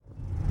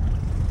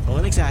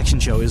Linux Action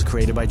Show is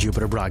created by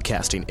Jupiter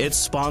Broadcasting. It's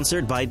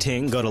sponsored by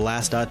Ting. Go to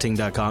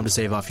last.ting.com to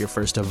save off your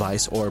first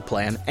device or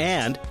plan.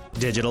 And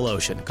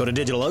DigitalOcean. Go to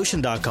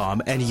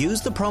DigitalOcean.com and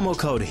use the promo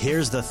code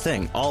Here's the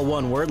Thing, all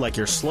one word like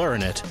you're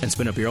slurring it, and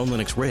spin up your own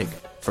Linux rig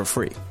for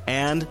free.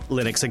 And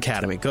Linux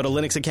Academy. Go to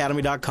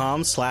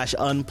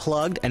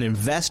linuxacademy.com/unplugged and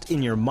invest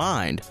in your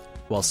mind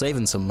while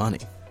saving some money.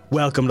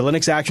 Welcome to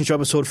Linux Action Show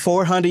episode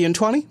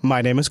 420.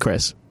 My name is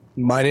Chris.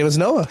 My name is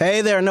Noah.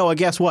 Hey there, Noah.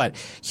 Guess what?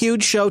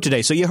 Huge show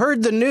today. So you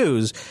heard the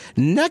news.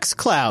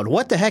 Nextcloud.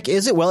 What the heck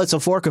is it? Well, it's a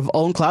fork of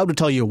ownCloud. We'll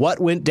tell you what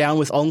went down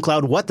with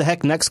ownCloud, what the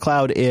heck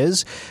Nextcloud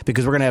is,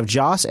 because we're going to have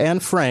Jos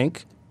and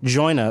Frank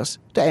join us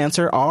to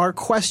answer our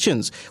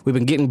questions. We've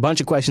been getting a bunch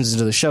of questions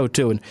into the show,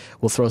 too, and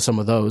we'll throw some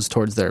of those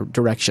towards their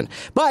direction.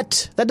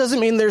 But that doesn't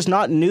mean there's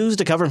not news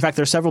to cover. In fact,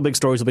 there's several big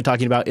stories we'll be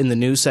talking about in the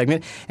news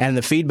segment. And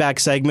the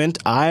feedback segment,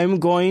 I'm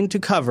going to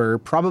cover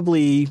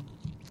probably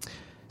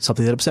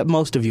something that upset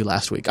most of you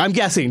last week. I'm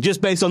guessing,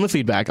 just based on the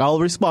feedback. I'll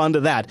respond to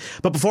that.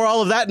 But before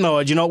all of that,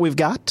 Noah, do you know what we've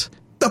got?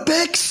 The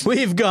picks!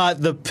 We've got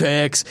the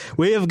picks.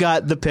 We have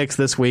got the picks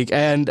this week.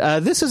 And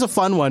this is a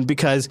fun one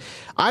because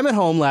I'm at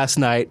home last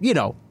night, you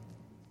know,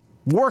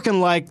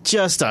 working like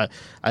just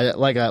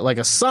like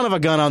a son of a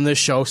gun on this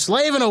show,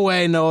 slaving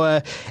away,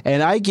 Noah.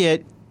 And I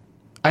get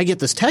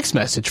this text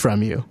message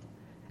from you.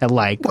 And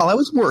while I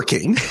was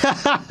working.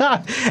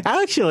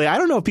 Actually, I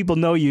don't know if people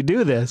know you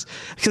do this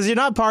because you're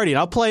not partying.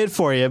 I'll play it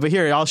for you. But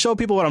here, I'll show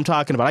people what I'm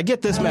talking about. I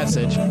get this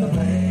message. And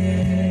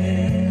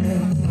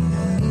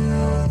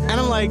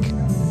I'm like,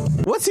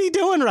 what's he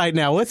doing right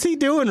now?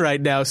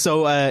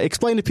 So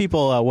explain to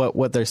people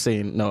what they're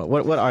seeing. No,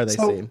 what are they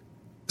seeing?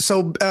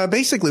 So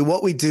basically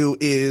what we do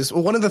is,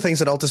 one of the things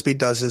that Altispeed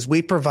does is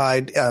we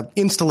provide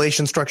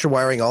installation, structure,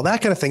 wiring, all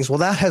that kind of things. Well,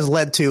 that has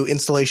led to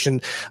installation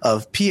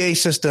of PA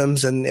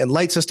systems and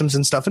light systems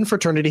and stuff in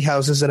fraternity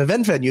houses and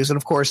event venues. And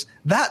of course,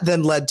 that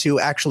then led to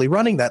actually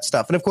running that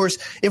stuff. And of course,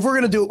 if we're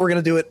going to do it, we're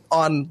going to do it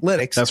on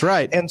Linux. That's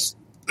right. And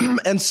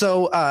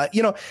so,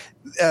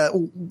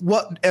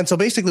 so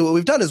basically what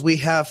we've done is we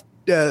have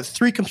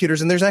three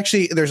computers, and there's a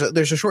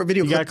short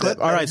video clip.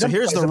 All right, so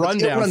here's the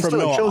rundown from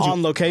Noah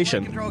on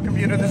location. Control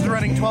computer. This is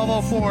running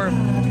 1204,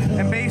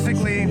 and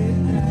basically,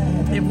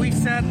 if we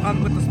set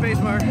on with the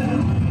spacebar.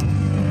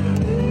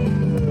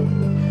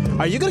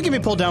 Are you gonna get me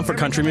pulled down for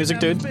country music,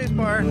 dude?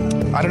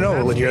 I don't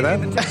know. Will it hear that?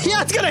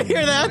 Yeah, it's gonna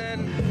hear that.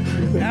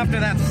 After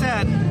that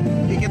set,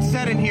 it gets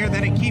set in here.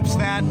 Then it keeps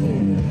that.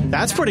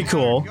 That's pretty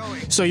cool.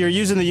 So you're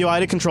using the UI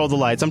to control the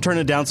lights. I'm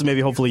turning it down so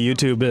maybe hopefully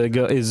YouTube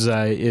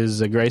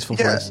is graceful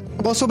for us.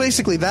 Well, so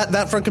basically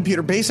that front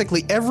computer,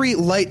 basically every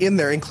light in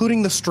there,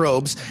 including the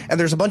strobes, and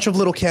there's a bunch of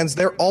little cans,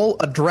 they're all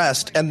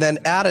addressed and then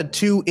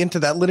added into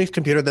that Linux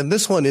computer. Then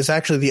this one is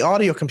actually the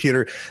audio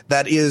computer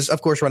that is,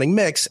 of course, running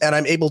mix, and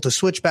I'm able to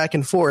switch back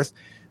and forth.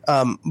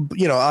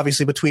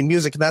 Obviously between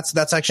music, and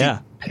that's actually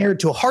paired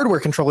to a hardware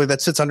controller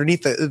that sits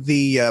underneath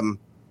the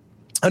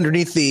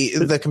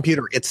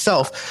computer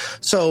itself.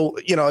 So,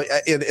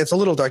 it's a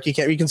little dark. You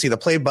can see the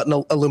play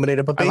button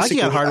illuminated, but basically I like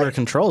you have hardware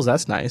controls.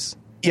 That's nice.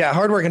 Yeah,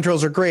 hardware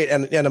controls are great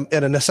and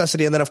a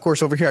necessity. And then, of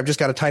course, over here, I've just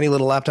got a tiny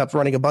little laptop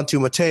running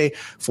Ubuntu Mate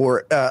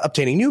for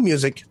obtaining new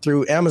music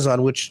through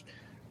Amazon, which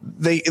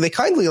they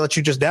kindly let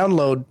you just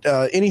download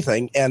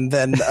anything and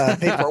then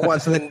pay for it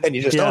once, and then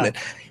you just own it.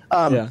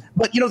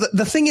 But,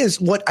 the thing is,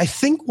 what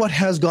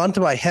has gone to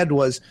my head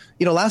was,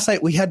 last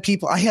night I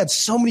had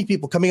so many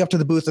people coming up to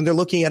the booth and they're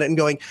looking at it and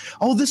going,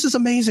 oh, this is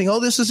amazing.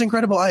 Oh, this is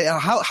incredible.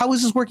 How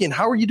is this working?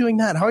 How are you doing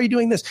that? How are you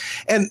doing this?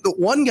 And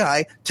one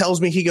guy tells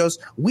me, he goes,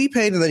 we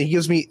paid, and then he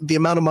gives me the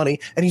amount of money.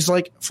 And he's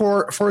like,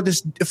 for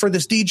this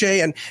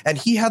DJ. And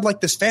he had like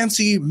this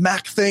fancy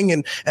Mac thing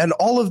and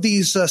all of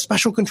these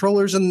special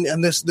controllers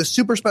and this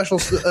super special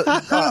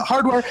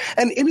hardware.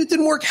 And it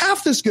didn't work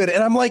half this good.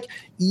 And I'm like,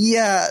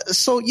 yeah,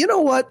 so you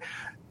know what?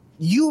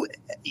 You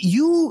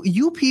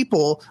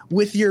people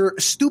with your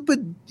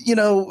stupid,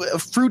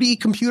 fruity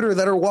computer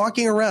that are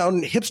walking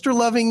around,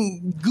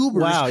 hipster-loving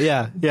goobers. Wow,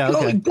 yeah,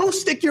 okay. Go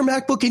stick your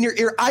MacBook in your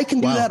ear. I can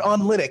do that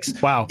on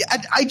Linux. Wow.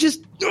 I get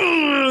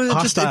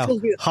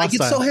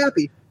so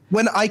happy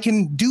when I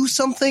can do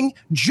something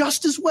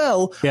just as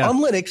well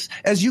on Linux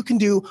as you can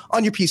do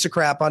on your piece of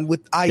crap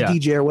with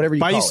iDJ or whatever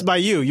you call it. By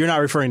you, you're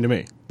not referring to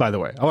me, by the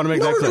way. I want to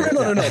make that clear.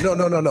 No. The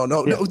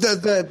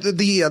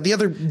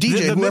other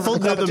DJ, the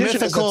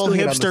mythical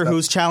hipster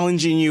who's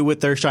challenging you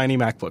with their shiny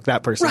MacBook.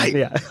 That person, right?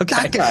 Yeah, okay.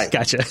 That guy.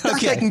 Gotcha. That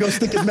guy can go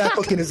stick his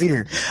MacBook in his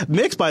ear.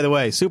 Mix, by the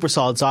way, super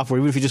solid software.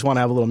 Even if you just want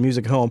to have a little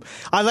music at home.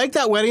 I like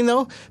that wedding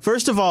though.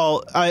 First of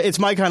all, it's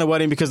my kind of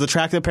wedding because the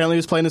track that apparently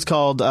was playing is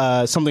called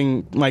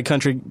something My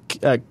Country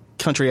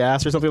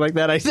Ass or something like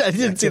that. I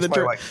didn't see the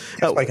term.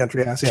 Kiss My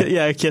Country Ass.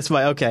 Yeah, Kiss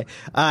My. Okay.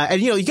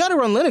 And you got to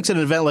run Linux at an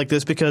event like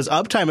this because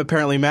uptime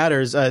apparently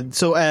matters.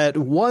 So at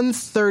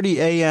 1:30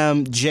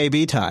 a.m.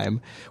 JB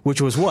time,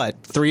 which was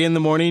what, 3 in the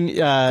morning?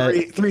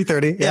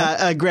 3:30.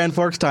 Yeah, Grand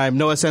Forks time.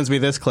 Noah sends me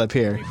this clip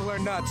here. People are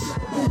nuts.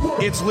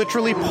 It's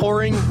literally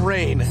pouring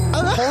rain.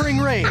 Pouring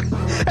rain.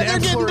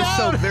 Dance floor is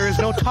soaked. There is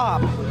no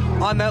top.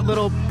 on that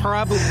little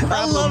problem.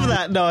 I love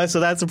that. No, so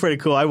that's pretty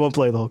cool. I won't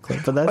play the whole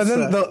clip, but that's.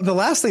 And then the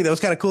last thing that was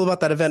kind of cool about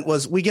that event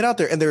was we get out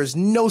there and there is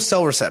no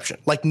cell reception,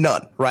 like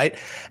none, right?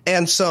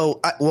 And so,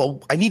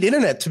 I need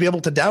internet to be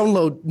able to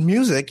download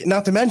music.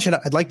 Not to mention,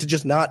 I'd like to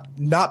just not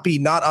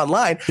be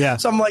online. Yeah.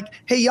 So I'm like,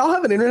 hey, y'all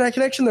have an internet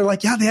connection? They're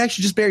like, yeah, they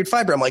actually just buried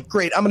fiber. I'm like,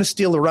 great, I'm going to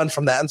steal a run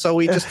from that. And so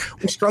we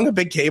strung a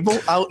big cable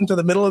out into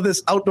the middle of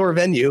this outdoor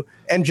venue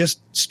and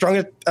just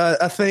strung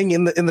a thing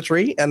in the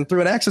tree and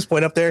threw an access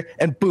point up there,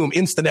 and boom,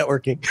 instant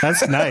networking.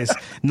 That's nice.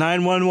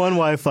 911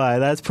 Wi-Fi.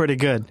 That's pretty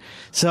good.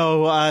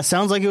 So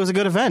sounds like it was a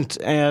good event,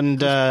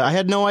 and I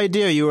had no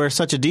idea you were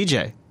such a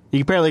DJ.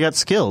 You apparently got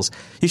skills.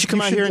 You should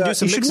come out here and do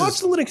some mixes. You should watch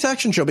the Linux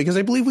Action Show, because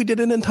I believe we did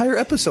an entire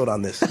episode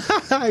on this.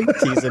 I'm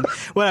teasing.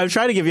 Well, I'm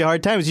trying to give you a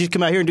hard time. You should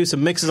come out here and do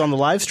some mixes on the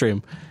live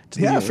stream.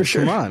 Yeah, for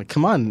sure.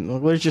 Come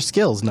on. Where's your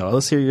skills? No,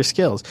 let's hear your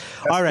skills.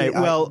 All right.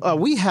 Well,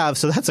 we have,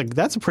 so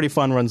that's a pretty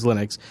fun Runs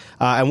Linux,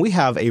 and we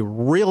have a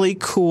really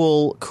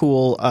cool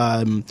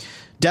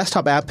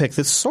desktop app pick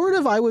that's sort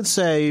of, I would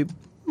say,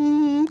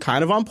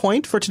 kind of on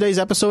point for today's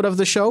episode of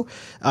the show.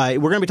 We're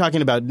going to be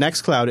talking about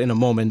Nextcloud in a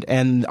moment,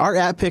 and our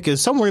app pick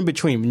is somewhere in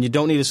between, and you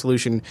don't need a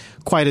solution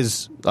quite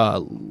as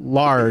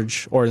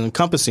large or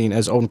encompassing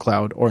as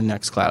ownCloud or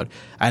Nextcloud.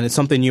 And it's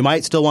something you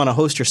might still want to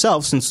host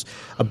yourself, since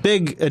a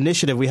big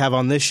initiative we have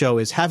on this show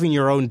is having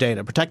your own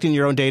data, protecting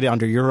your own data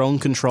under your own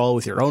control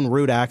with your own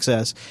root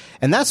access.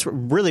 And that's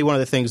really one of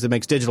the things that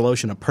makes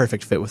DigitalOcean a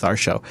perfect fit with our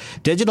show.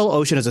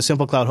 DigitalOcean is a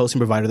simple cloud hosting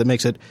provider that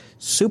makes it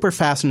super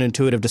fast and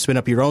intuitive to spin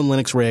up your own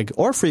Linux rig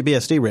or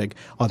FreeBSD rig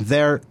on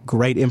their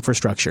great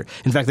infrastructure.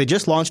 In fact, they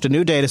just launched a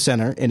new data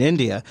center in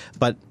India,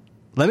 but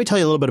let me tell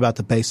you a little bit about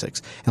the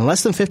basics. In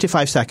less than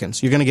 55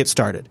 seconds, you're going to get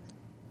started.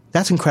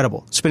 That's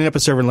incredible. Spinning up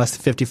a server in less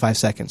than 55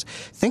 seconds.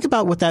 Think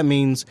about what that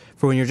means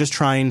for when you're just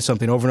trying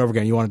something over and over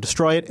again. You want to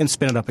destroy it and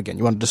spin it up again.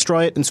 You want to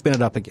destroy it and spin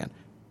it up again.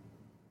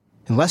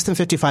 In less than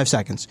 55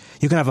 seconds,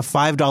 you can have a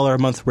 $5 a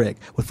month rig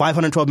with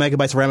 512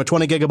 megabytes of RAM, a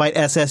 20 gigabyte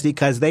SSD,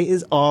 because they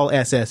is all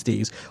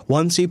SSDs,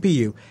 one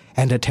CPU,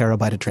 and a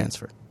terabyte of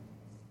transfer.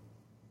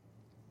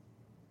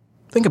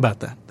 Think about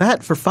that.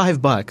 That for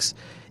 $5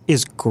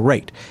 is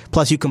great.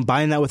 Plus, you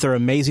combine that with their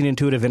amazing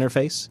intuitive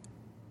interface,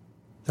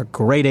 their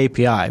great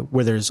API,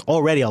 where there's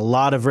already a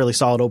lot of really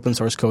solid open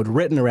source code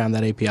written around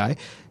that API,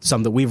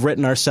 some that we've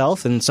written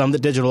ourselves and some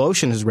that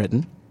DigitalOcean has written.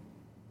 And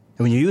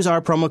when you use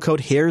our promo code,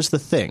 here's the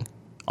thing,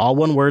 all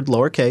one word,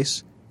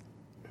 lowercase,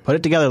 put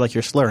it together like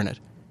you're slurring it,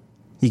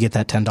 you get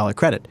that $10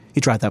 credit.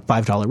 You try that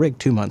 $5 rig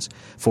 2 months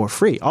for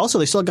free. Also,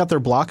 they still got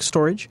their block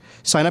storage.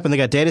 Sign up, and they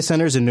got data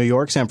centers in New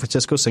York, San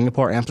Francisco,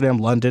 Singapore, Amsterdam,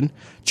 London,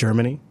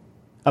 Germany.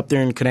 Up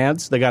there in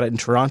Canades, they got it in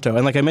Toronto.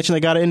 And like I mentioned,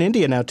 they got it in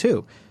India now,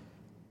 too.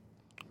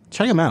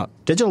 Check them out.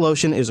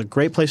 DigitalOcean is a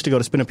great place to go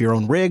to spin up your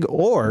own rig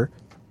or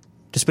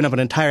to spin up an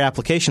entire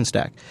application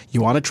stack.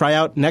 You want to try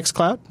out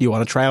Nextcloud? You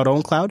want to try out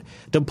ownCloud?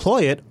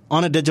 Deploy it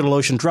on a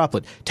DigitalOcean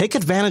droplet. Take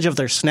advantage of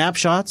their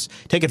snapshots.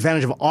 Take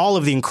advantage of all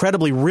of the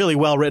incredibly, really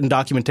well-written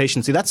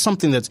documentation. See, that's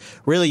something that's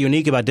really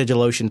unique about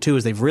DigitalOcean, too,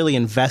 is they've really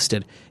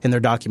invested in their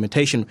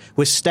documentation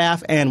with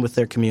staff and with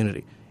their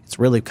community. It's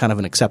really kind of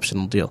an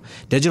exceptional deal.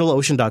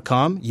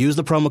 DigitalOcean.com. Use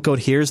the promo code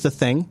Here's the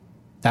Thing.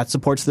 That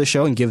supports the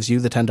show and gives you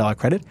the $10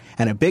 credit.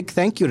 And a big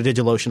thank you to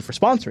DigitalOcean for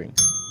sponsoring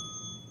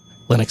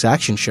Linux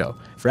Action Show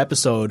for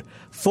episode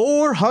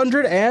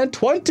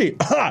 420.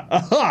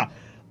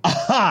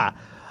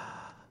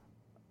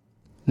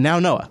 Now,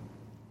 Noah,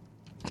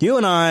 you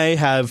and I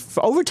have,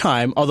 over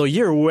time, although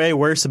you're way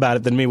worse about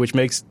it than me, which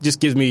just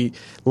gives me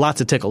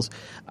lots of tickles,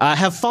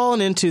 have fallen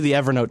into the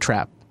Evernote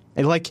trap.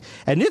 And it's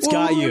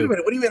got you.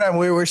 What do you mean I'm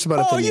way worse about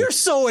it than you? You're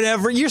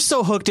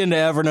so hooked into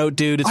Evernote,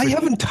 dude. I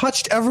haven't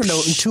touched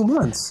Evernote in 2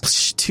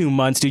 months. 2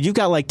 months, dude. You've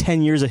got like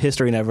 10 years of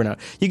history in Evernote.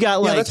 You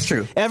got yeah, that's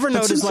true.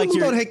 Evernote is like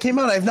your. Evernote came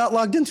out, I've not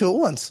logged into it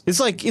once. It's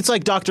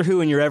like Doctor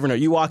Who in your Evernote.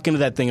 You walk into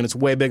that thing and it's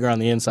way bigger on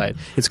the inside.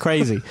 It's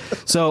crazy.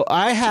 So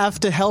I have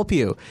to help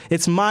you.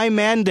 It's my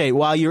mandate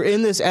while you're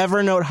in this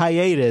Evernote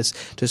hiatus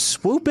to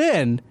swoop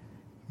in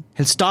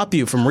and stop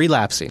you from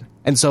relapsing.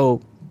 And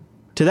so,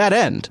 to that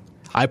end,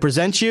 I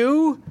present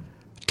you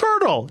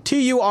Turtle,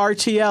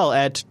 Turtl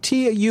at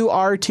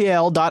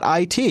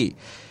turtl.it.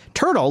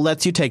 Turtle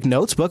lets you take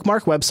notes,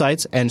 bookmark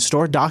websites, and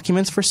store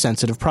documents for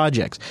sensitive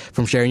projects.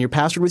 From sharing your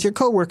password with your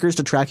coworkers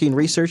to tracking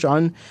research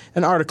on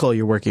an article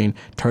you're working,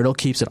 Turtle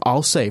keeps it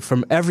all safe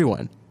from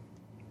everyone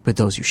but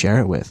those you share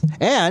it with.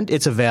 And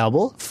it's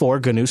available for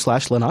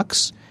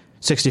GNU/Linux,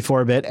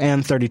 64-bit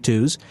and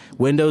 32s,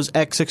 Windows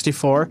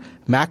x64,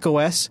 Mac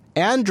OS,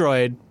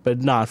 Android,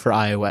 but not for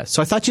iOS.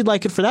 So I thought you'd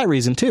like it for that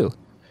reason, too.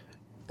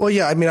 Well,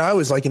 yeah, I mean, I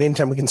always like it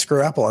anytime we can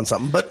screw Apple on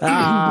something. But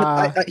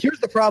here's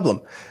the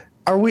problem.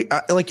 Are we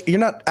you're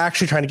not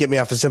actually trying to get me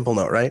off of Simple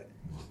Note, right?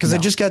 Because I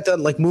just got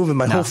done moving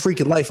my whole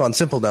freaking life on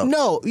Simple Note.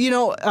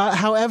 No,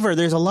 however,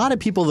 there's a lot of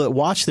people that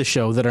watch the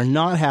show that are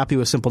not happy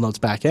with Simple Note's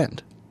back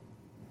end.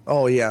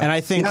 Oh, yeah. And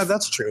I think,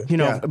 that's true.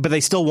 But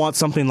they still want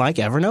something like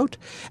Evernote.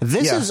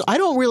 I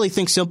don't really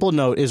think Simple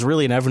Note is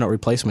really an Evernote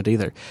replacement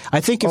either. I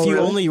think if you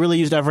only really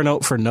used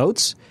Evernote for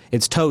notes,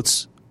 it's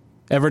totes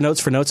Evernote's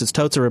for notes. It's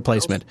totes a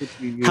replacement.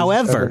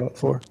 However,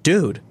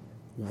 dude,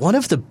 one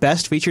of the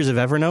best features of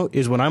Evernote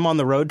is when I'm on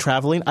the road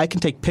traveling, I can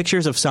take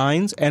pictures of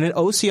signs and it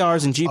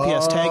OCRs and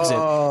GPS tags it,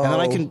 and then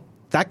I can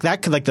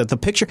that could, like the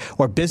picture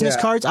or business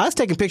cards. I was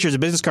taking pictures of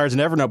business cards in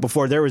Evernote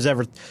before there was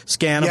ever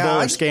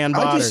scannable or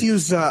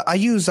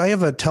ScanBot. I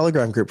have a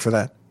Telegram group for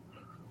that.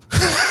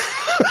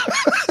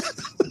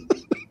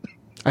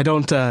 I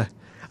don't. Can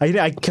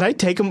I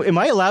take them? Am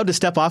I allowed to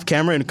step off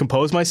camera and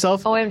compose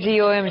myself?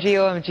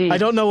 OMG. I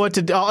don't know what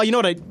to do. Oh, you know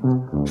what I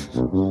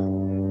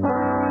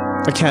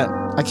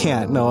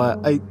can't. No,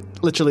 I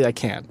literally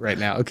can't right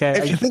now. Okay.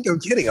 If you think I'm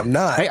kidding, I'm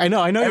not. I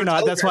know you're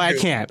not. That's why I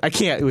can't. I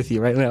can't with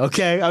you right now.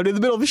 Okay. I'm in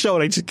the middle of a show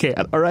and I just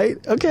can't. All right.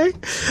 Okay.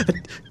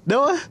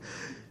 Noah.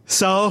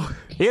 So,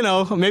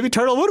 maybe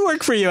Turtle would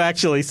work for you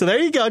actually. So there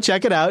you go.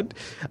 Check it out.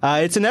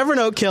 It's an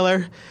Evernote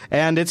killer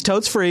and it's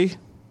totes free.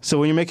 So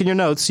when you're making your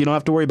notes, you don't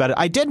have to worry about it.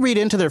 I did read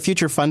into their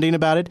future funding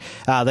about it.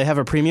 They have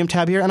a premium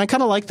tab here, and I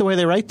kind of like the way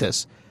they write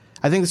this.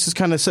 I think this is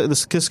kind of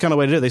the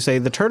way to do it. They say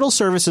the Turtle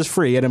service is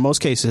free, and in most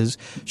cases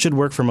should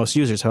work for most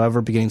users.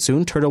 However, beginning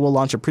soon, Turtle will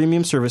launch a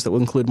premium service that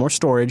will include more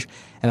storage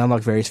and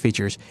unlock various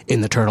features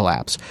in the Turtle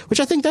apps, which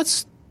I think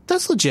that's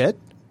legit.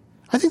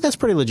 I think that's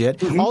pretty legit.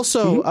 Mm-hmm.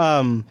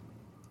 Also,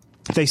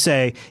 they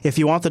say if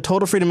you want the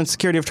total freedom and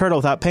security of Turtle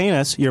without paying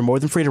us, you're more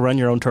than free to run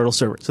your own Turtle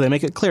server. So they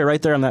make it clear right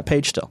there on that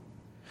page still.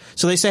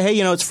 So they say, hey,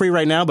 it's free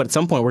right now, but at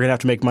some point we're going to have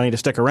to make money to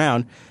stick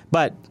around.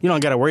 But you don't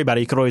got to worry about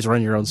it. You could always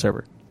run your own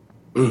server.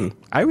 Mm-hmm.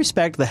 I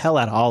respect the hell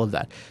out of all of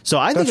that. So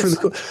I think that's really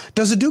cool.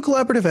 Does it do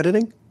collaborative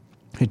editing?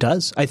 It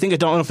does. I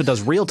don't know if it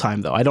does real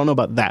time, though. I don't know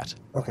about that.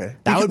 Okay.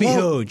 That would be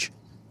huge.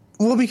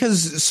 Well,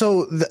 because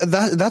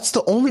that's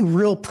the only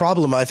real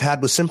problem I've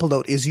had with Simple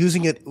Note is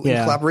using it in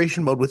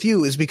collaboration mode with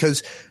you is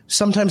because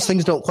sometimes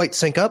things don't quite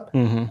sync up.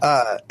 Mm-hmm.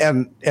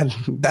 And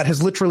that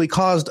has literally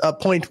caused a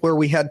point where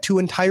we had two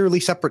entirely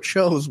separate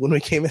shows when we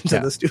came into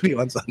the studio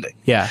on Sunday.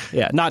 Yeah.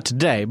 Not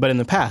today, but in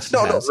the past.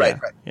 Right.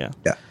 Yeah.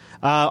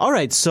 All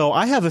right, so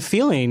I have a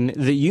feeling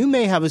that you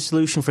may have a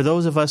solution for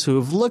those of us who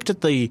have looked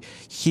at the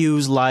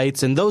Hughes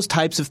lights and those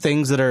types of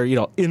things that are,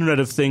 Internet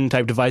of Thing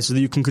type devices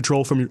that you can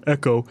control from your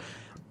Echo.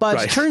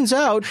 But it turns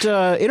out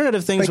Internet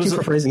of Things Thank you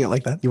for phrasing it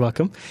like that. You're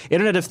welcome.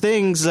 Internet of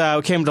Things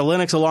came to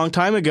Linux a long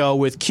time ago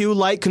with Q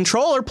Lite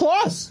Controller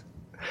Plus.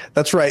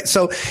 That's right.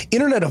 So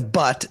Internet of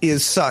Butt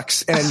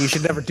sucks, and you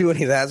should never do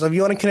any of that. So if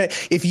you want to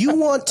connect, if you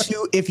want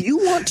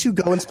to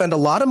go and spend a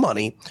lot of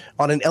money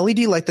on an LED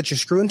light that you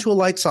screw into a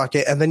light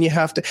socket, and then you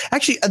have to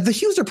actually the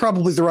Hughes are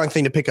probably the wrong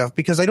thing to pick up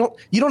because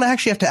you don't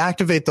actually have to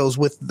activate those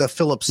with the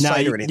Philips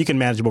site or anything. You can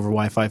manage them over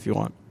Wi-Fi if you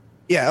want.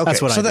 Yeah, okay.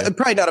 That's what that's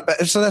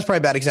probably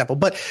a bad example.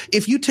 But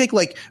if you take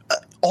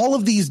all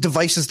of these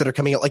devices that are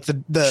coming out, like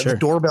the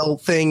doorbell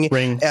thing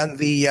Ring. and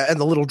the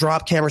little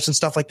drop cameras and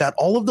stuff like that,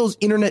 all of those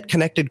internet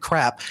connected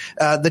crap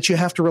that you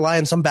have to rely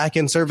on some back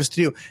end service to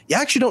do, you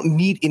actually don't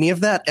need any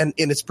of that, and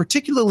it's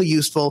particularly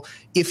useful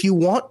if you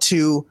want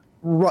to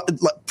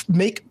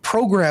make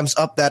programs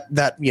up that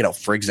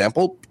for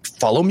example,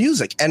 follow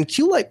music. And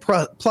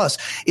QLite Plus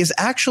is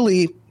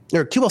actually,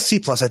 or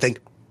QLC Plus, I think,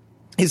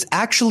 is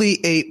actually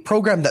a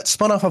program that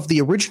spun off of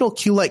the original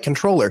Q-Lite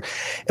controller.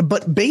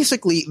 But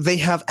basically, they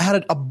have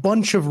added a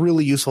bunch of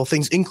really useful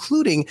things,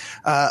 including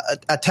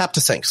a tap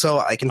to sync. So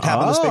I can tap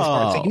on the space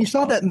bar and sync. And you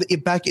saw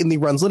that back in the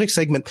Runs Linux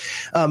segment.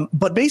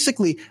 But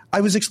basically, I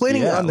was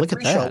explaining on the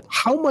pre-show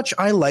how much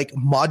I like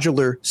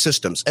modular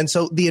systems. And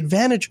so the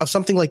advantage of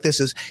something like this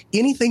is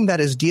anything that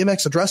is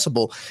DMX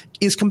addressable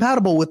is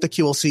compatible with the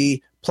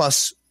QLC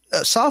Plus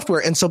software.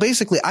 And so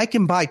basically I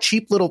can buy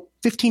cheap little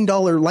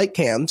 $15 light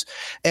cams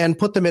and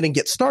put them in and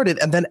get started.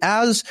 And then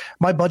as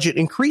my budget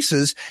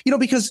increases,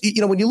 because,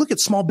 when you look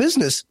at small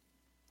business,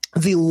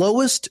 the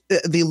lowest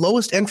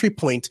entry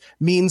point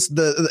means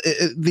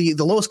the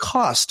lowest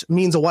cost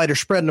means a wider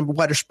spread, and a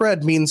wider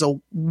spread means a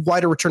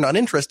wider return on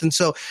interest. And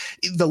so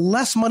the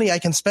less money I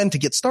can spend to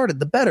get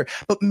started, the better.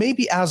 But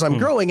maybe as I'm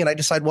growing and I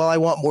decide, well, I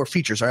want more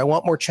features, or I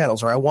want more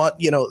channels, or I want,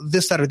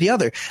 this, that, or the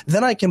other,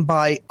 then I can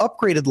buy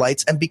upgraded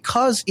lights. And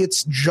because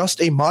it's just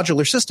a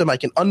modular system, I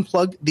can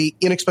unplug the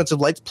inexpensive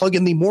lights, plug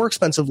in the more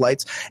expensive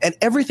lights, and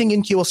everything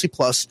in QLC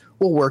Plus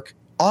will work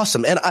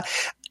awesome. And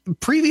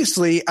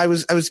previously, I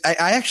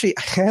actually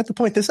had to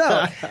point this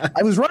out.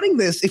 I was running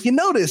this, if you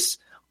notice,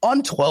 on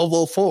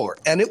 1204,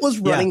 and it was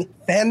running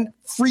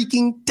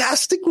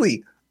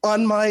fan-freaking-tastically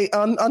on my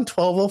on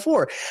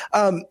 1204.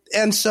 I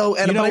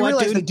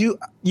realized I do.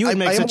 You would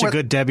make such a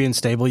good Debian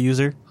stable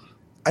user.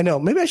 I know.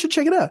 Maybe I should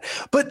check it out.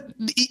 But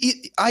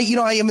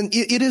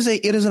it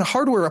is a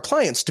hardware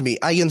appliance to me.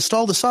 I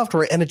install the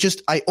software and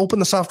I open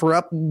the software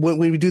up when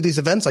we do these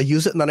events. I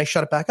use it and then I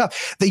shut it back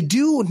off. They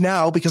do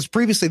now, because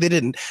previously they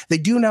didn't. They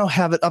do now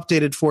have it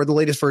updated for the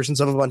latest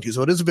versions of Ubuntu.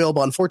 So it is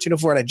available on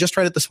 14.04, and I just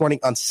tried it this morning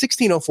on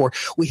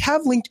 16.04. We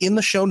have linked in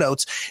the show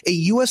notes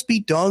a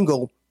USB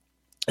dongle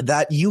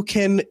that you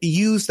can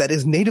use that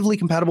is natively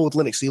compatible with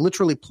Linux. So you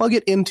literally plug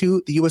it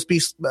into the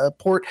USB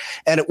port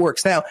and it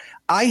works. Now,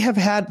 I have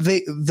had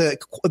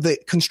the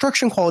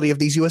construction quality of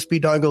these USB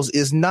dongles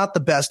is not the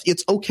best.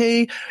 It's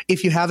okay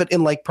if you have it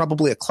in like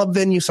probably a club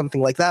venue,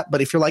 something like that.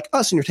 But if you're like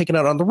us and you're taking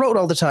it on the road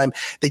all the time,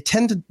 they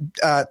tend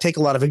to take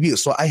a lot of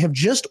abuse. So I have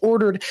just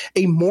ordered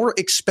a more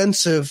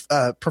expensive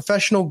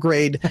professional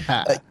grade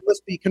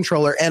USB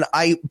controller, and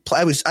I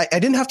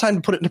didn't have time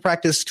to put it into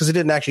practice because it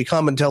didn't actually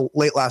come until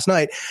late last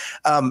night.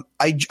 But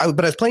I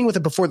was playing with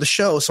it before the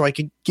show, so I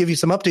could give you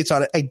some updates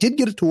on it. I did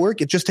get it to work.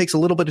 It just takes a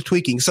little bit of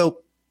tweaking. So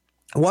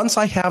once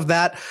I have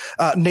that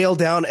nailed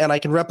down and I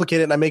can replicate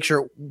it and I make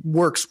sure it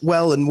works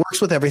well and works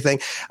with everything,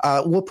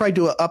 we'll probably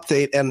do an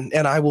update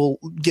and I will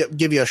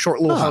give you a short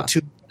little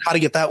how to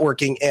get that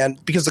working.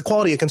 And because the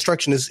quality of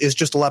construction is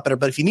just a lot better.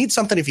 But if you need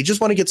something, if you just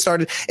want to get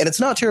started, and it's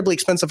not terribly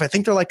expensive, I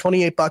think they're like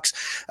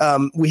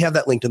 $28. We have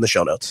that linked in the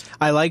show notes.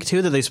 I like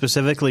too that they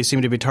specifically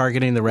seem to be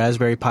targeting the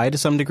Raspberry Pi to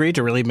some degree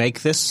to really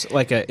make this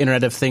like an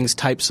Internet of Things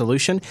type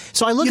solution.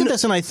 So I look at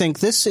this and I think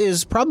this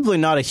is probably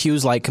not a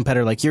Hughes-like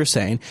competitor like you're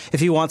saying.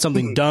 If you want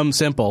something dumb,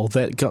 simple,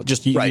 that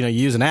just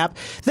use an app,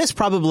 this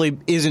probably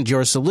isn't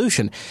your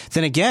solution.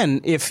 Then again,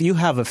 if you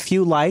have a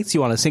few lights,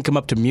 you want to sync them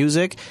up to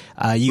music,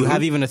 you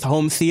have even a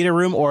home theater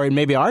room, or in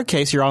maybe our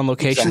case, you're on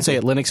location, say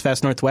at Linux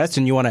Fest Northwest,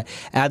 and you want to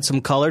add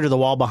some color to the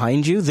wall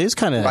behind you. This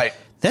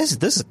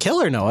is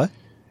killer, Noah.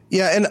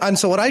 Yeah, and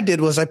so what I did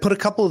was I put a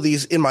couple of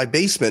these in my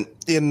basement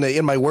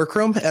in my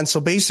workroom, and so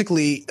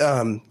basically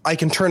I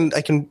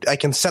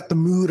can set the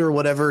mood or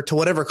whatever to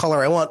whatever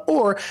color I want,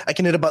 or I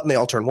can hit a button, they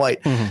all turn white.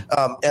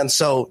 And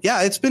so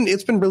yeah, it's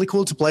been really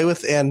cool to play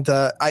with, and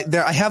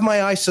I have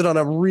my eye set on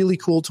a really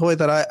cool toy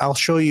that I'll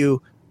show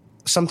you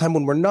sometime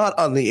when we're not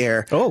on the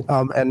air.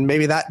 And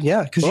maybe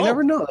because you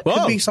never know. It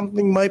could be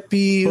something might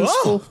be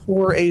useful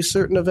for a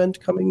certain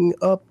event coming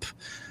up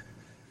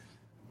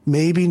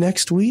maybe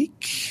next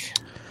week.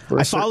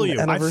 I follow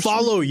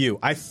you.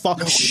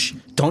 Shh.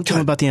 Don't tell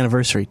him about the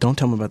anniversary.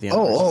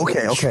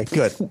 Okay,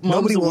 good.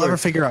 Nobody will ever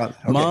figure out.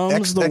 Okay.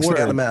 Mom's the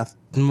word. The math.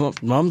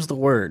 Mom's the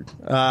word.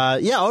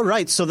 All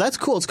right. So that's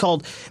cool. It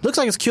looks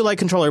like it's QLite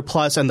Controller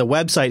Plus, and the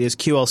website is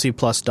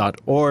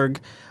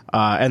qlcplus.org.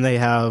 And they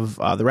have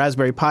the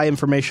Raspberry Pi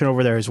information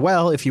over there as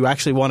well if you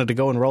actually wanted to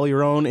go and roll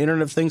your own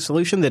Internet of Things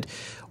solution that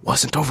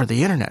wasn't over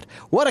the Internet.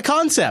 What a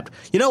concept.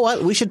 You know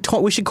what? We should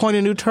coin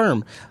a new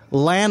term.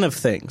 LAN of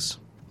Things.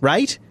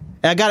 Right?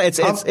 I got it.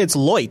 It's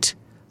LOIT.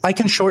 I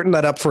can shorten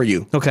that up for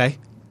you. Okay.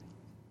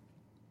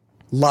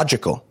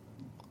 Logical.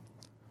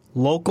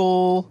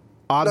 Local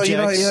objects.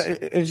 No,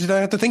 you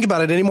don't have to think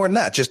about it any more than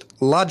that. Just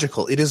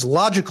logical. It is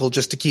logical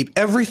just to keep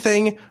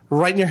everything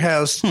right in your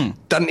house.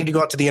 Doesn't need to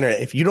go out to the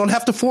internet. If you don't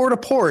have to forward a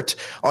port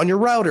on your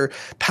router,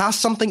 pass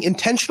something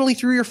intentionally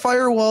through your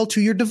firewall to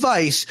your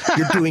device,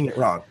 you're doing it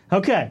wrong.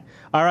 Okay.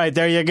 All right,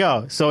 there you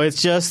go. So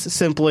it's just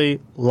simply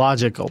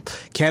logical.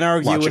 Can't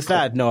argue with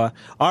that, Noah.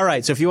 All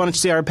right, so if you want to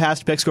see our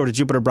past picks, go to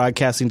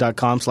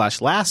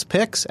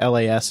jupiterbroadcasting.com/lastpicks,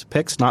 LAS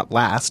picks, not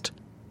last,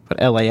 but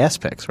LAS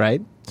picks,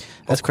 right?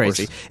 That's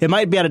crazy. It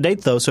might be out of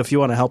date, though, so if you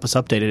want to help us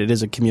update it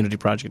is a community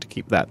project to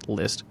keep that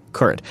list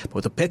current. But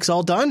with the picks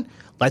all done,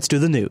 let's do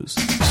the news.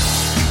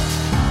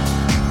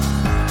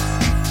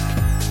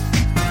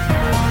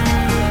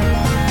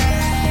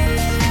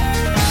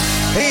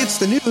 Hey, it's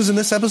the news, and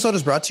this episode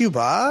is brought to you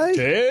by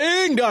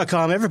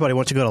Ting.com. Everybody,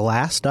 wants to go to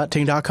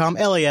last.ting.com,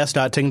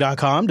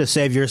 las.ting.com to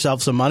save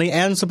yourself some money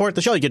and support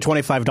the show. You get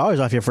 $25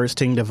 off your first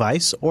Ting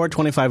device or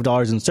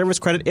 $25 in service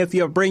credit if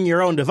you bring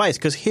your own device,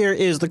 because here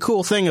is the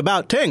cool thing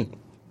about Ting.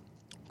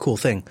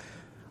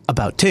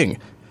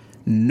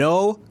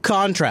 No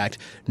contract,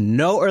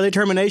 no early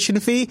termination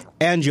fee,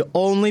 and you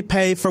only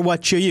pay for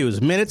what you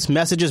use. Minutes,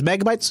 messages,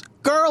 megabytes.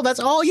 Girl,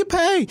 that's all you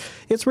pay.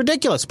 It's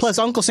ridiculous. Plus,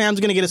 Uncle Sam's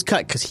going to get his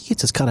cut because he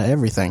gets his cut of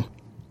everything.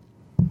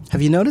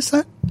 Have you noticed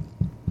that?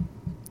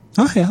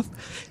 I have.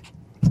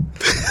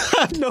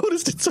 I've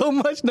noticed it so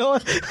much, Noah.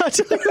 That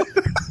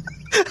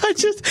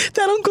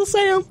Uncle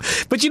Sam.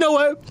 But you know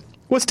what?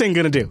 What's Ting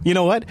going to do? You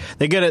know what?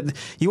 They get it.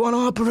 You want to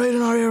operate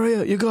in our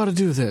area? You got to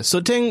do this.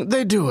 So Ting,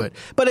 they do it.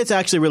 But it's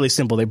actually really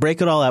simple. They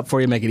break it all up for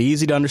you, make it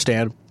easy to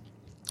understand.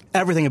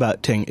 Everything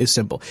about Ting is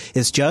simple.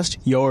 It's just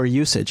your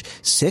usage.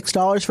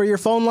 $6 for your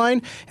phone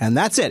line, and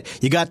that's it.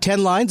 You got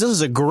 10 lines. This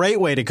is a great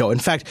way to go. In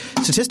fact,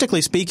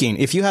 statistically speaking,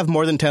 if you have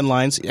more than 10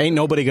 lines, ain't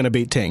nobody going to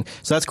beat Ting.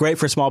 So that's great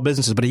for small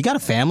businesses. But if you got a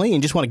family and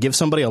you just want to give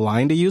somebody a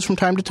line to use from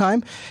time to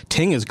time,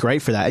 Ting is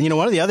great for that. And you know,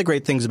 one of the other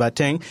great things about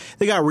Ting,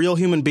 they got real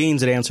human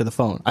beings that answer the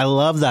phone. I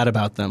love that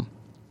about them.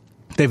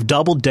 They've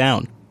doubled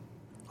down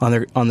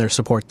on their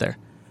support there,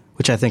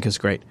 which I think is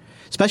great.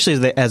 Especially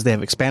as they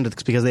have expanded,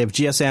 because they have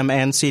GSM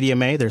and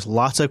CDMA. There's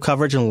lots of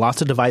coverage and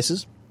lots of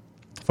devices,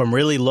 from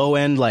really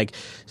low-end, like,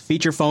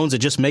 feature phones that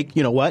just make,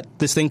 you know what,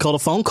 this thing called a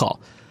phone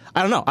call.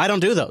 I don't know. I don't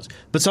do those.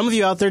 But some of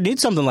you out there need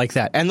something like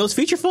that. And those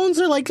feature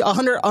phones are like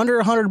under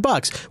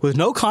 $100 with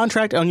no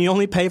contract, and you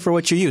only pay for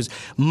what you use.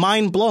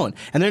 Mind blown.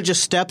 And then it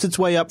just steps its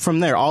way up from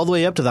there, all the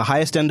way up to the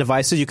highest end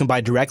devices you can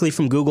buy directly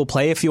from Google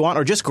Play if you want,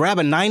 or just grab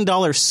a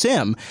 $9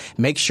 SIM.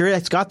 Make sure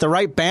it's got the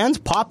right bands,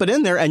 pop it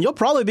in there, and you'll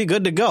probably be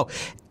good to go.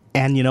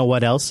 And you know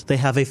what else? They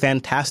have a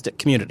fantastic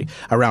community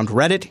around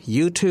Reddit,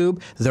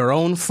 YouTube, their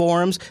own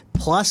forums,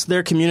 plus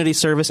their community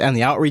service and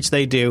the outreach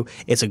they do.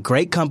 It's a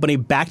great company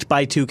backed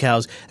by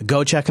 2Cows.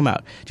 Go check them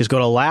out. Just go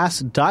to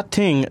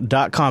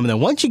last.ting.com. And then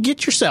once you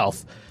get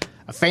yourself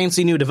a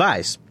fancy new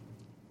device,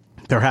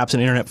 perhaps an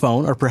internet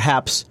phone or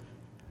perhaps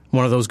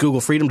one of those Google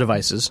Freedom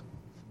devices,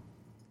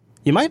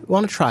 you might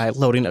want to try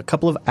loading a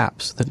couple of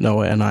apps that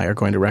Noah and I are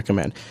going to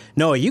recommend.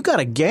 Noah, you got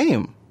a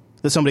game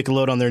that somebody can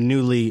load on their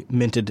newly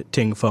minted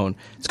Ting phone.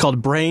 It's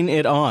called Brain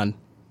It On.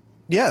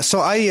 Yeah, so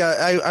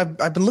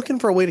I've been looking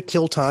for a way to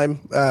kill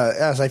time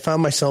as I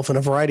found myself in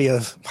a variety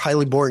of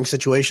highly boring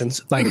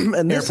situations. Like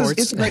and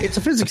airports. It's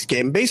a physics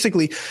game.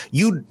 Basically,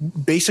 you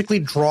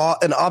draw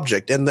an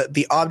object, and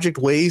the object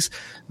weighs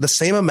the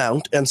same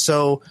amount. And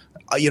so,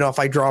 if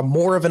I draw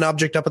more of an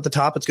object up at the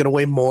top, it's going to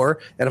weigh more.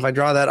 And if I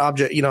draw that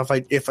object,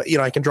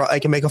 I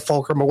can make a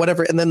fulcrum or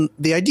whatever. And then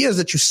the idea is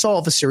that you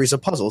solve a series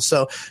of puzzles.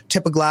 So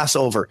tip a glass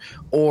over,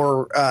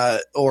 or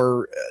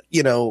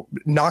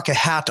knock a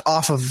hat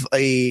off of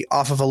a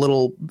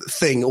little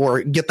thing,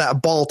 or get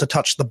that ball to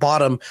touch the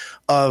bottom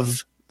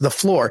of the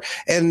floor.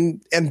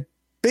 And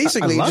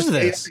basically, I love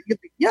this.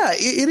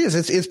 It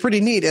is. It's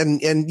pretty neat,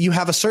 and you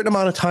have a certain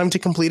amount of time to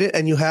complete it,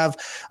 and you have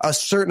a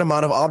certain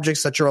amount of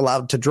objects that you're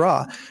allowed to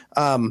draw.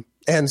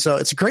 And so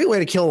it's a great way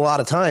to kill a lot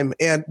of time.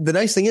 And the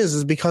nice thing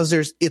is because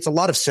it's a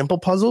lot of simple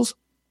puzzles.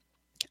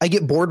 I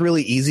get bored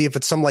really easy if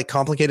it's some like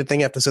complicated thing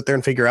I have to sit there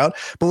and figure out.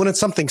 But when it's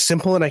something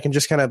simple and I can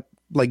just kind of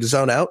like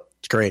zone out,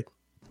 it's great.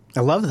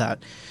 I love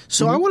that.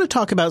 So I want to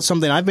talk about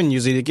something I've been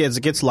using. It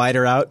gets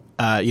lighter out,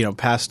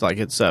 past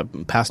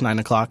past 9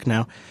 o'clock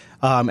now.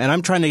 And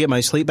I'm trying to get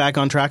my sleep back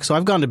on track. So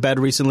I've gone to bed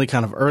recently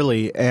kind of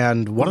early.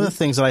 And one of the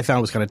things that I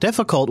found was kind of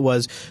difficult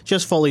was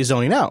just fully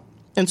zoning out.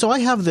 And so I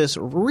have this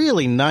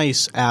really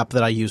nice app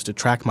that I use to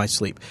track my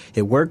sleep.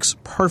 It works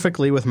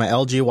perfectly with my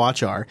LG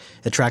Watch R.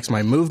 It tracks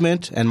my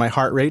movement and my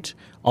heart rate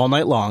all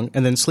night long.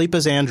 And then Sleep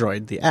as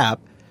Android, the app,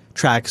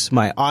 tracks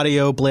my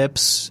audio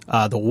blips,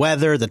 the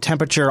weather, the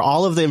temperature,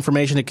 all of the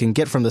information it can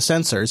get from the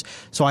sensors.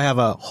 So I have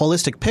a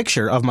holistic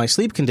picture of my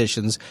sleep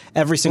conditions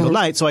every single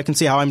night so I can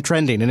see how I'm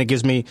trending, and it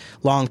gives me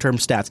long-term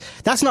stats.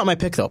 That's not my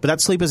pick, though, but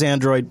that's Sleep as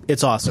Android.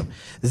 It's awesome.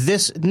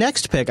 This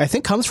next pick, I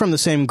think, comes from the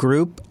same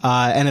group,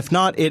 and if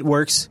not, it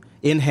works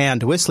in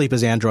hand with Sleep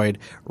as Android.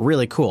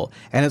 Really cool.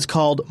 And it's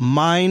called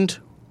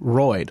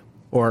Mindroid,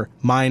 or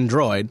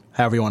Mindroid,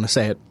 however you want to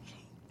say it.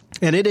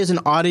 And it is an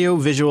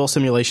audio-visual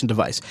simulation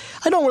device.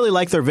 I don't really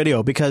like their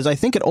video because I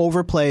think it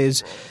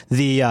overplays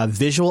the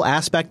visual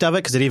aspect of it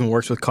because it even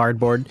works with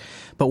cardboard.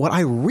 But what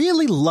I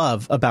really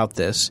love about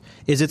this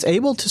is it's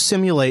able to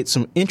simulate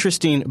some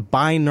interesting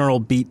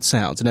binaural beat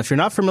sounds. And if you're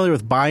not familiar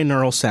with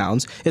binaural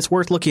sounds, it's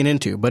worth looking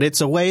into. But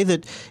it's a way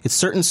that it's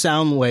certain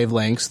sound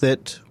wavelengths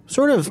that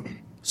sort of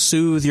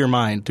soothe your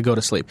mind to go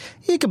to sleep.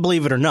 You can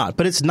believe it or not,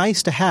 but it's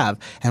nice to have.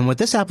 And what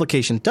this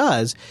application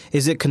does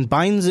is it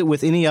combines it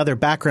with any other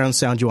background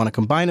sound you want to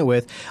combine it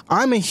with.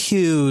 I'm a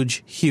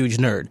huge, huge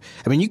nerd.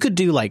 I mean, you could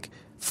do like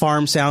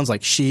farm sounds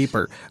like sheep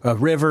or a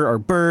river or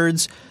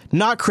birds.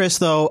 Not Chris,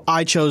 though.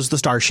 I chose the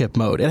Starship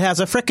mode. It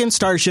has a frickin'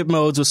 Starship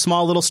modes with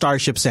small little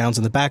Starship sounds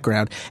in the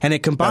background. And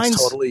it combines...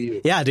 That's totally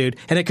you. Yeah, dude.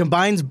 And it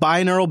combines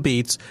binaural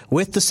beats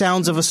with the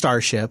sounds of a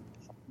starship.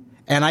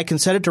 And I can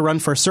set it to run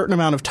for a certain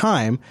amount of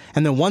time,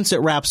 and then once it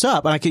wraps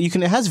up, and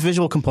it has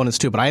visual components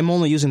too, but I'm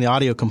only using the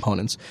audio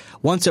components.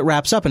 Once it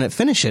wraps up and it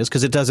finishes,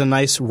 because it does a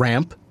nice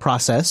ramp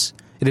process,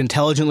 it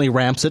intelligently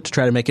ramps it to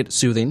try to make it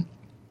soothing.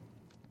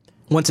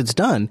 Once it's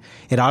done,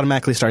 it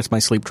automatically starts my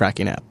sleep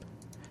tracking app.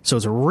 So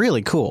it's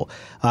really cool.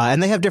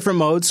 And they have different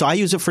modes, so I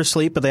use it for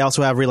sleep, but they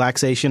also have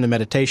relaxation and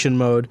meditation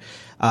mode.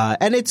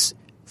 And it's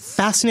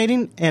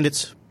fascinating, and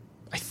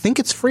I think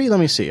it's free. Let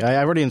me see.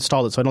 I already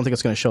installed it, so I don't think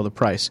it's going to show the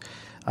price.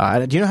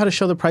 Do you know how to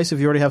show the price if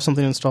you already have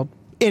something installed?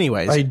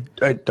 Anyways.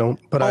 I don't,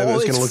 but I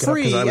was going to look it up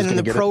because I was going to get it. And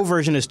then the Pro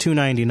version is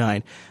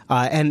 $299.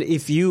 And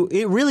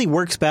it really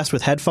works best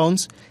with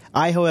headphones.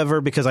 I,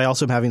 however, because I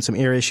also am having some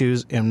ear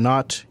issues, am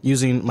not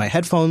using my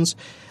headphones.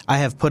 I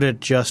have put it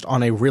just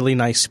on a really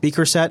nice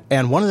speaker set.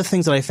 And one of the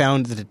things that I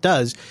found that it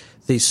does,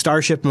 the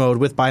Starship mode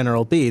with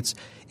binaural beats,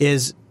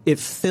 is it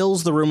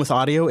fills the room with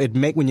audio.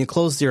 When you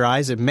close your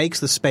eyes, it makes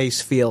the space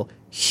feel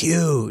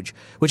huge,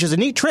 which is a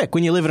neat trick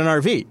when you live in an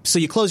RV. So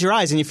you close your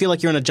eyes and you feel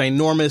like you're in a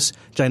ginormous,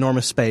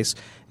 ginormous space.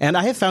 And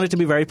I have found it to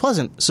be very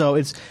pleasant. So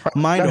it's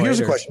Mindroid. Now, here's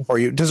a question for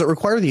you. Does it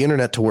require the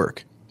internet to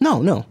work?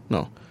 No.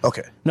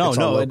 Okay.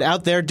 No.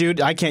 Out there,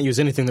 dude, I can't use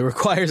anything that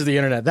requires the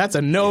internet. That's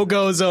a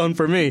no-go zone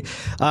for me.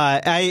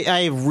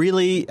 I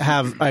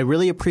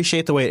really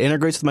appreciate the way it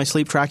integrates with my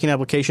sleep tracking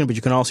application, but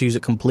you can also use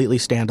it completely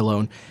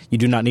standalone. You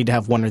do not need to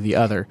have one or the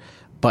other.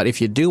 But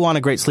if you do want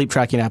a great sleep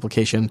tracking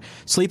application,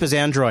 Sleep as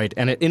Android,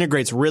 and it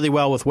integrates really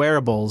well with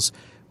wearables,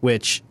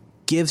 which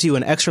gives you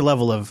an extra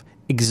level of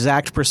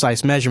exact,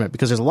 precise measurement,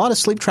 because there's a lot of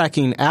sleep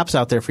tracking apps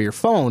out there for your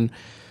phone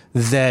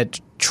that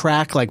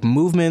track like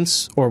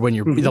movements, or when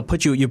they'll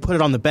put you put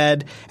it on the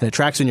bed and it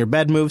tracks when your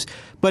bed moves.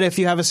 But if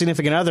you have a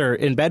significant other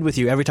in bed with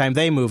you, every time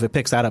they move, it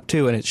picks that up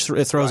too, and it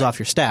throws off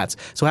your stats.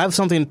 So have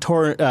something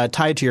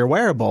tied to your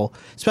wearable,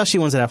 especially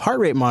ones that have heart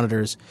rate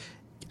monitors,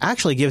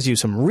 actually gives you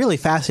some really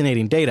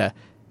fascinating data.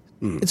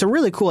 It's a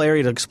really cool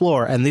area to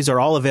explore, and these are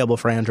all available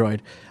for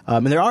Android.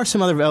 And there are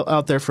some other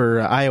out there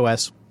for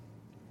iOS,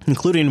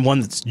 including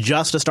one that's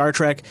just a Star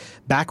Trek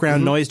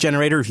background noise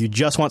generator. If you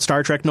just want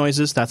Star Trek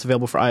noises, that's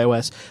available for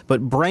iOS. But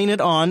Brain It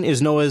On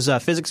is Noah's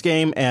physics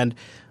game, and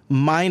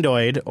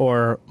Mindoid,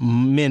 or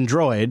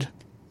Mindroid,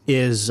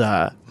 is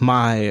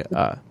my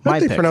they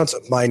pick. pronounce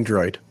it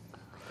Mindroid.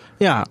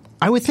 Yeah,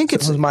 I would think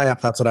This is my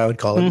app. That's what I would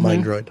call it,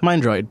 Mindroid.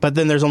 Mindroid, but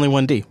then there's only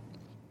one D.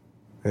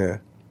 Yeah.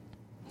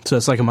 So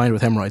it's like a mind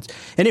with hemorrhoids.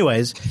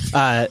 Anyways,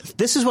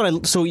 this is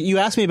what so you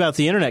asked me about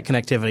the internet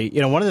connectivity.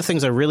 You know, one of the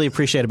things I really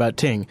appreciate about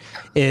Ting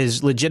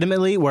is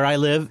legitimately where I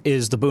live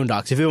is the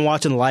boondocks. If you've been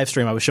watching the live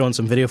stream, I was showing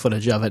some video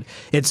footage of it.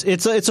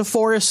 It's a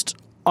forest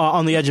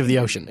on the edge of the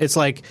ocean. It's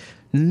like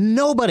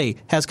nobody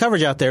has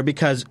coverage out there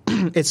because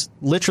it's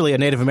literally a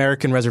Native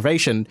American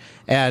reservation,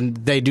 and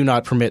they do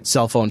not permit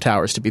cell phone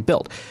towers to be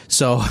built.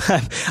 So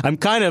I'm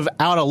kind of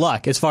out of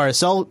luck as far as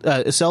cell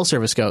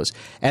service goes.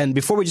 And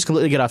before we just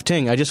completely get off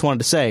Ting, I just wanted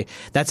to say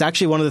that's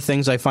actually one of the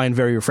things I find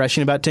very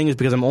refreshing about Ting, is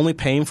because I'm only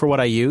paying for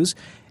what I use,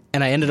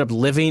 and I ended up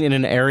living in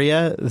an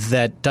area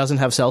that doesn't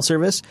have cell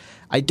service.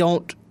 I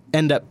don't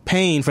end up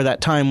paying for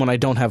that time when I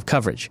don't have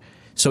coverage.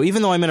 So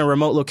even though I'm in a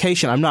remote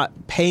location, I'm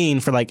not paying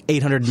for like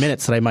 800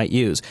 minutes that I might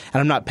use.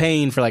 And I'm not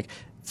paying for like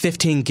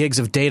 15 gigs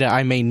of data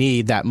I may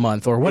need that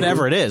month, or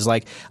whatever it is.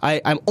 Like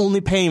I'm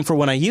only paying for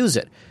when I use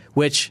it,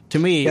 which to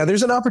me... Yeah,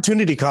 there's an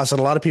opportunity cost that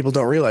a lot of people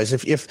don't realize.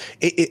 If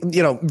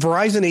you know,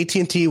 Verizon,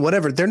 AT&T,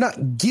 whatever, they're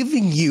not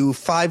giving you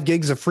 5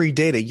 gigs of free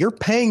data. You're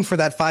paying for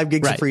that 5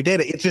 gigs of free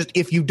data. It's just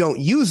if you don't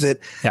use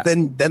it,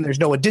 then there's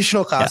no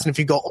additional cost. And if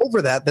you go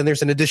over that, then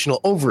there's an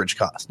additional overage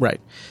cost. Right.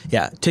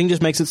 Yeah. Ting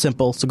just makes it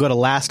simple. So go to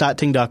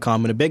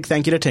last.ting.com, and a big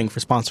thank you to Ting for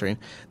sponsoring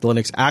the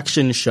Linux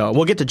Action Show.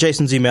 We'll get to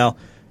Jason's email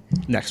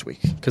next week,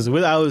 because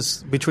I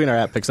was between our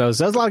app picks. There was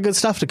a lot of good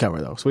stuff to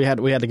cover, though, so we had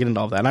to get into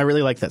all of that. And I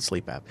really like that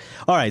sleep app.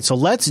 All right, so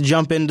let's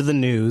jump into the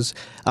news.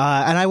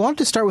 And I wanted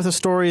to start with a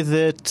story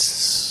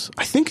that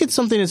I think it's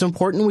something that's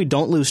important we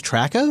don't lose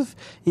track of,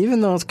 even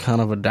though it's kind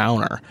of a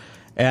downer.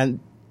 And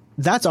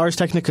that's Ars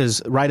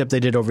Technica's write-up they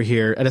did over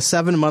here at a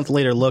 7-month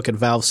later look at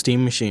Valve's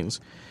Steam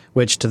machines,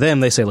 which to them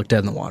they say look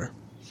dead in the water.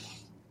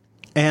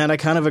 And I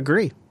kind of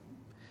agree.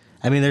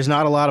 I mean, there's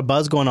not a lot of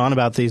buzz going on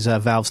about these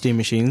Valve Steam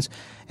machines.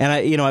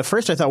 And at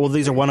first I thought, well,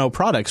 these are 1.0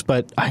 products,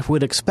 but I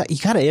would expect you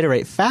got to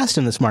iterate fast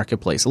in this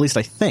marketplace, at least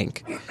I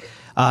think.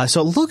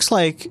 So it looks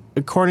like,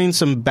 according to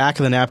some back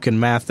of the napkin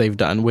math they've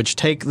done, which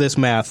take this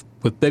math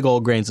with big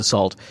old grains of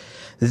salt,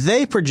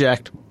 they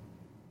project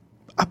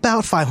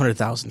about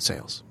 500,000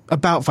 sales.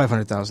 About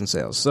 500,000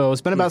 sales. So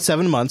it's been about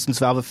 7 months since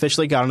Valve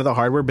officially got into the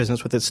hardware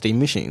business with its Steam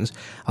machines,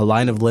 a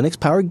line of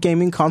Linux-powered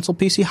gaming console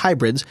PC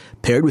hybrids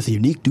paired with a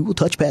unique dual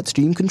touchpad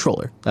Steam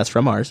controller. That's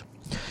from ours.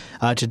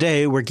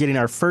 Today, we're getting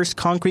our first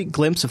concrete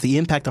glimpse of the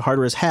impact the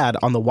hardware has had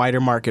on the wider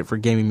market for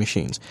gaming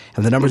machines.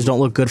 And the numbers don't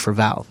look good for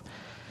Valve.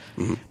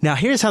 Now,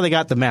 here's how they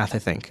got the math, I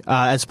think.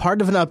 As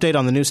part of an update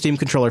on the new Steam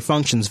controller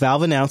functions,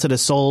 Valve announced it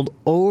has sold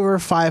over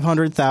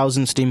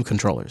 500,000 Steam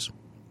controllers.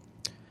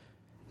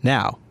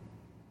 Now,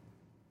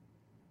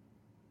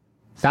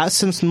 that's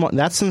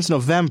since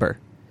November.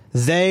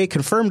 They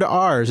confirmed to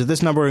ours that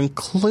this number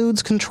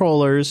includes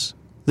controllers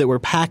that were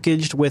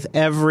packaged with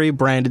every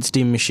branded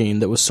Steam machine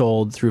that was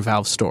sold through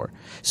Valve's store.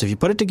 So if you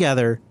put it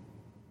together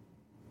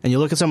and you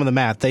look at some of the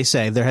math, they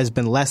say there has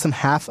been less than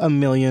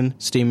 500,000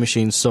 Steam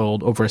machines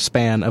sold over a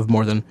span of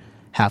more than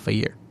half a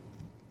year.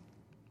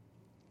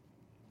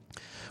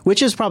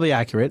 Which is probably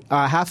accurate.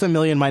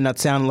 500,000 might not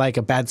sound like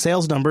a bad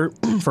sales number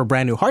for a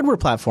brand new hardware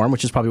platform,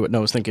 which is probably what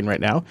Noah's thinking right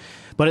now.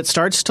 But it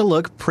starts to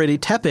look pretty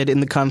tepid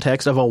in the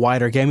context of a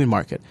wider gaming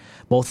market.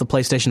 Both the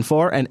PlayStation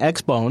 4 and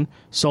Xbone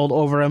sold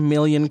over 1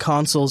 million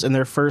consoles in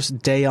their first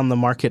day on the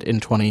market in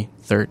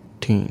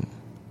 2013.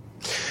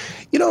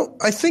 You know,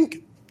 I think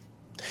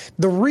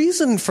the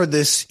reason for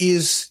this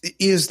is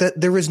that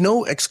there is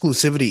no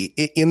exclusivity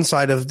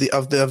inside of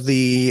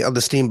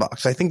the Steam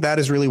box. I think that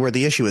is really where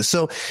the issue is.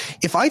 So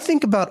if I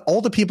think about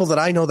all the people that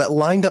I know that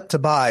lined up to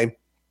buy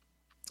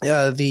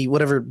the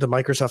whatever the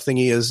Microsoft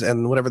thingy is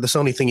and whatever the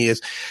Sony thingy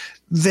is,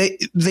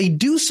 they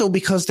do so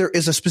because there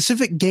is a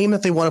specific game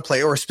that they want to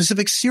play, or a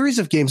specific series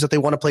of games that they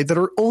want to play that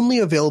are only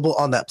available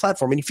on that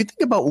platform. And if you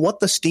think about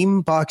what the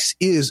Steam box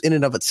is in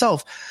and of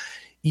itself,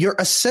 you're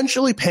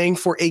essentially paying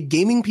for a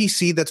gaming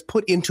PC that's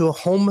put into a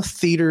home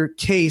theater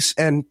case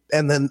and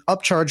then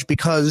upcharged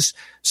because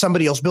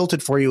somebody else built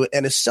it for you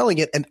and is selling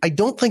it. And I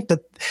don't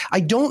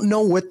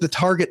know what the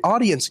target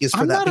audience is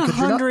for that. I'm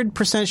not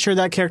 100% sure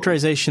that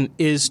characterization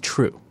is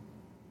true.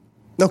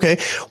 Okay,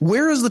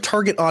 where is the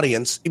target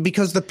audience?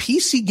 Because the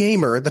PC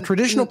gamer, the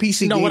traditional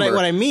PC gamer... No,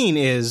 what I mean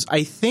is,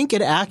 I think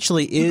it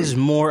actually is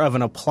more of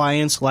an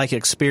appliance-like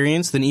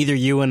experience than either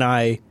you and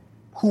I...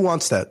 Who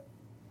wants that?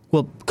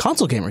 Well,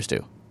 console gamers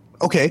do.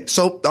 Okay,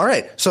 so all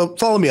right, so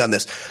follow me on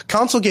this.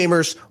 Console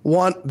gamers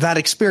want that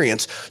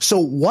experience. So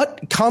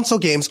what console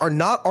games are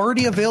not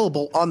already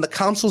available on the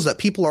consoles that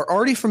people are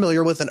already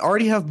familiar with and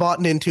already have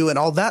bought into and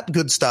all that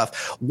good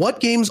stuff? What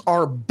games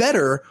are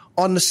better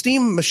on the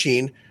Steam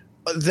machine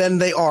than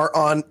they are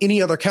on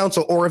any other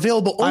console, or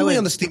available only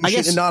on the Steam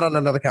machine and not on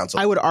another console?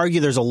 I would argue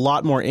there's a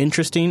lot more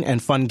interesting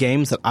and fun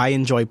games that I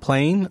enjoy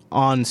playing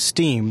on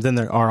Steam than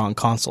there are on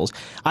consoles.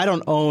 I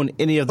don't own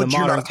any of the But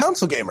modern... you're not a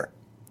console gamer.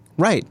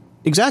 Right.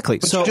 Exactly.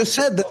 But you just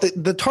said that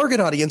the target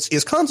audience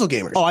is console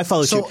gamers. Oh, I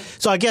follow you.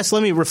 So I guess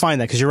let me refine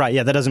that, because you're right.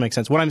 Yeah, that doesn't make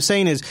sense. What I'm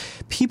saying is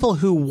people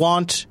who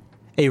want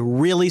a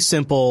really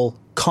simple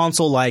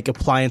console-like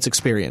appliance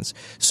experience.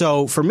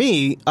 So for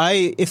me,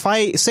 if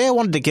I say I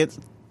wanted to get...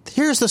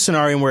 Here's the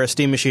scenario where a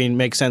Steam machine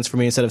makes sense for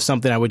me instead of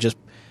something I would just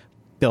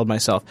build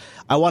myself.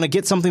 I want to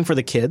get something for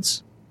the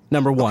kids,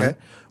 number one. Okay.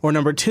 Or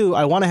number two,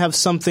 I want to have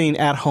something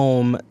at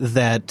home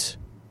that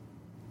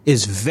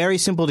is very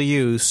simple to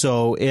use.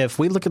 So if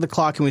we look at the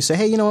clock and we say,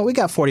 hey, you know what, we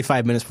got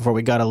 45 minutes before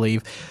we got to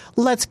leave.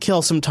 Let's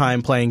kill some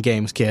time playing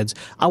games, kids.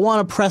 I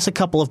want to press a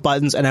couple of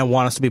buttons and I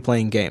want us to be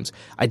playing games.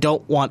 I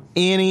don't want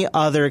any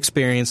other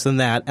experience than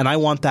that, and I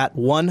want that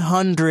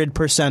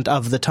 100%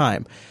 of the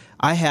time.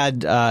 I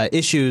had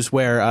issues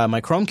where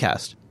my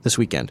Chromecast this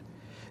weekend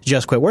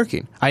just quit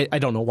working. I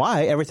don't know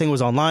why. Everything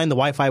was online. The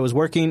Wi-Fi was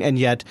working, and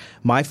yet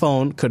my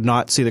phone could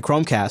not see the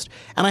Chromecast.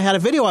 And I had a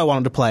video I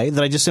wanted to play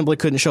that I just simply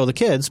couldn't show the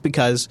kids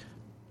because,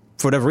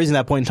 for whatever reason, at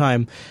that point in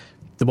time,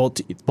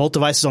 both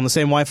devices on the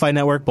same Wi-Fi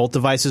network, both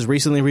devices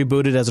recently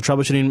rebooted as a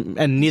troubleshooting,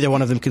 and neither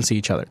one of them can see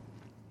each other.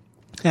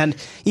 And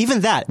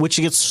even that, which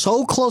gets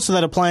so close to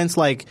that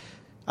appliance-like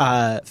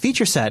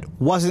feature set,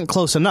 wasn't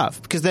close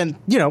enough, because then,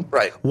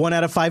 1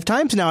 out of 5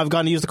 times now I've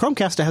gone to use the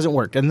Chromecast, it hasn't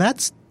worked, and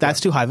that's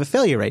too high of a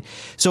failure rate.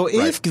 So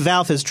if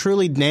Valve has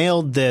truly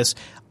nailed this,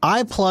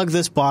 I plug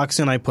this box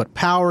in, I put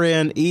power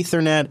in,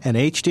 Ethernet, and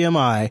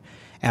HDMI,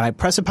 and I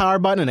press a power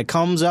button and it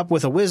comes up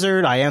with a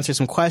wizard, I answer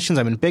some questions,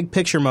 I'm in big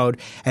picture mode,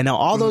 and now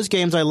all those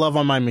games I love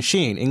on my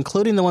machine,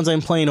 including the ones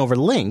I'm playing over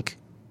Link,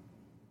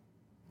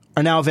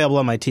 are now available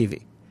on my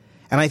TV.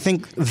 And I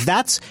think if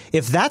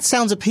that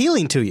sounds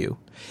appealing to you,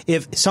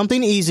 if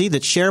something easy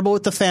that's shareable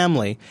with the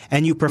family,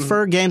 and you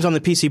prefer games on the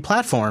PC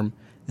platform,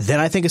 then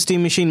I think a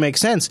Steam machine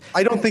makes sense.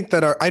 I don't think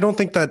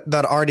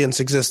that audience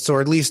exists, or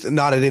at least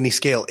not at any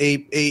scale.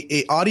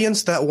 A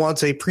audience that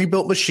wants a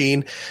pre-built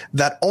machine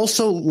that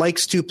also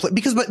likes to play,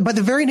 because by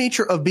the very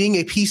nature of being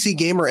a PC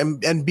gamer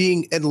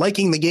and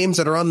liking the games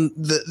that are on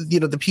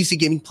the PC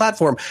gaming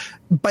platform,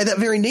 by that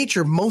very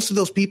nature, most of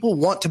those people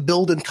want to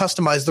build and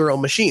customize their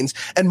own machines,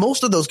 and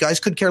most of those guys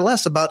could care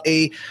less about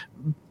a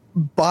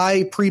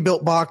buy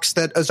pre-built box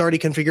that is already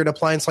configured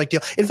appliance like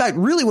deal. In fact,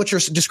 really what you're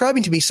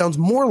describing to me sounds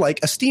more like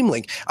a Steam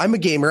Link. I'm a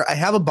gamer. I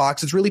have a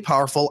box. It's really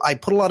powerful. I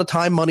put a lot of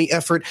time, money,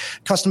 effort,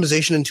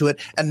 customization into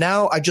it. And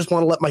now I just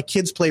want to let my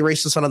kids play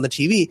Race to the Sun on the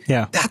TV.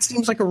 Yeah. That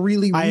seems like a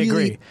really, I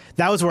agree.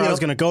 That was where I was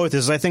going to go with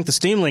this. I think the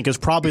Steam Link is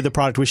probably the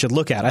product we should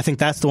look at. I think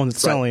that's the one that's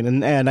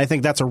selling. And I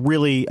think that's a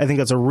really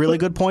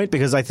good point,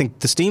 because I think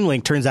the Steam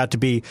Link turns out to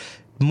be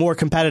more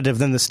competitive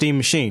than the Steam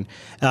machine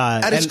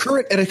at its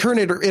current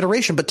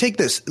iteration. But take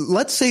this: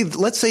 let's say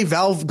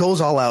Valve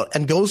goes all out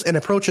and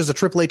approaches a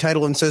AAA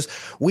title and says,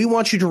 "We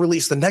want you to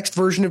release the next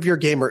version of your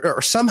game,"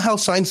 or somehow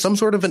sign some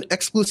sort of an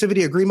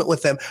exclusivity agreement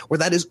with them where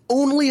that is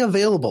only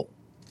available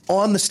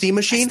on the Steam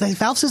machine.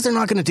 Valve says they're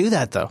not going to do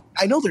that, though.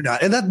 I know they're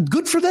not, and that's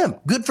good for them.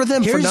 Good for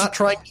them for not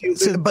trying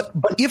to. But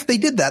if they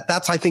did that,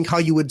 that's, I think, how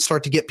you would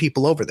start to get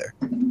people over there.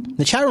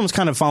 The chat room's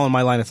kind of following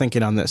my line of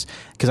thinking on this,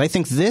 because I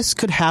think this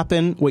could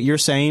happen, what you're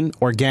saying,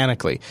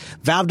 organically.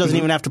 Valve doesn't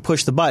even have to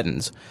push the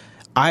buttons.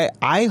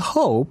 I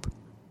hope,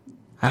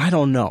 and I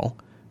don't know,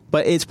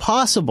 but it's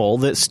possible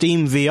that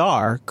Steam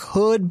VR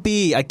could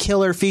be a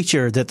killer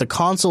feature that the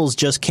consoles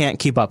just can't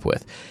keep up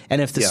with.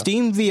 And if the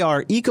Steam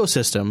VR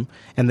ecosystem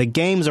and the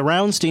games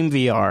around Steam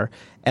VR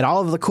and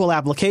all of the cool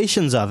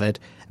applications of it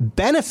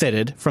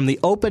benefited from the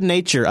open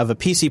nature of a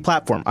PC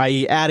platform,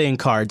 i.e. add-in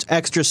cards,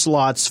 extra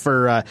slots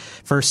for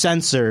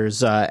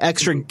sensors,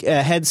 extra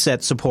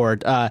headset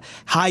support,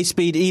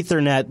 high-speed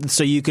Ethernet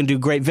so you can do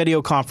great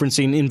video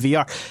conferencing in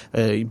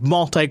VR,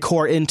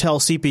 multi-core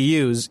Intel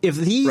CPUs. If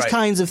these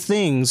kinds of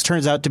things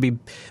turns out to be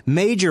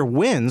major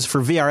wins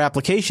for VR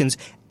applications,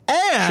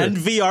 and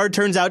VR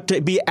turns out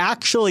to be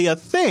actually a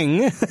thing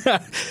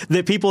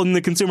that people in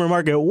the consumer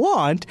market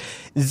want,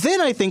 then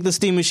I think the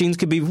Steam machines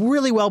could be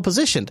really well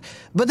positioned.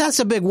 But that's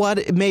a big what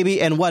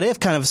if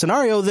kind of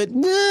scenario that,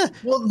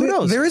 who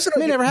knows?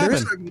 May never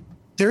happen.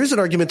 There is an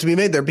argument to be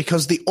made there,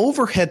 because the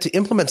overhead to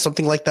implement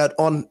something like that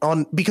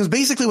because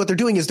basically what they're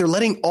doing is they're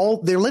letting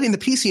the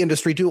PC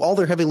industry do all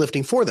their heavy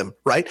lifting for them,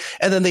 right?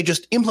 And then they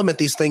just implement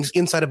these things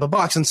inside of a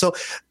box. And so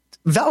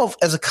Valve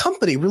as a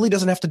company really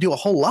doesn't have to do a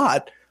whole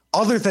lot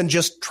other than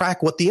just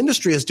track what the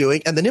industry is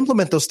doing and then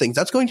implement those things.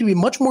 That's going to be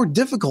much more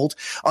difficult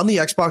on the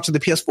Xbox or the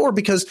PS4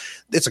 because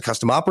it's a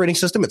custom operating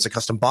system, it's a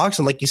custom box,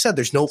 and like you said,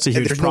 it's a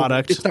huge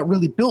product. It's not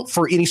really built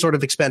for any sort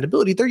of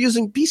expandability. They're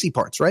using PC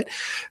parts, right?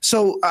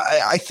 So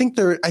I think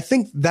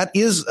that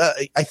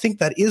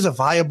is a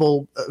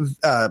viable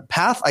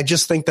path. I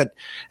just think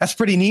that's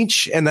pretty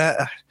niche, and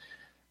that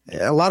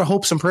a lot of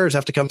hopes and prayers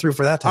have to come through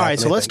for that to happen. All right,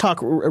 so let's talk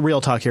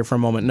real talk here for a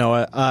moment,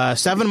 Noah.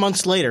 7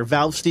 months later,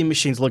 Valve Steam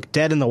machines look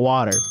dead in the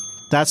water.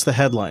 That's the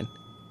headline.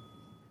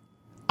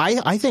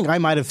 I think I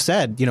might have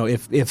said,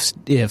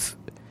 if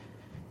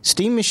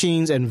Steam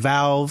machines and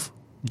Valve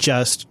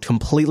just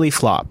completely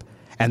flop,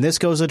 and this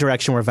goes a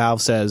direction where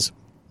Valve says,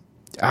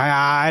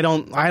 I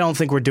don't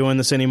think we're doing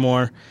this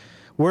anymore.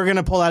 We're going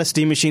to pull out of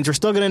Steam machines. We're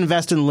still going to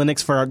invest in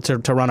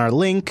Linux to run our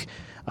Link.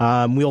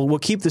 We'll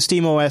keep the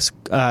Steam OS,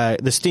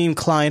 the Steam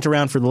client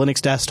around for the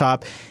Linux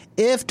desktop.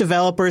 If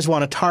developers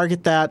want to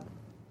target that,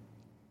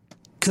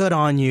 good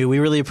on you. We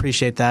really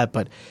appreciate that,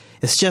 but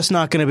it's just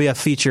not going to be a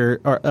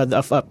feature or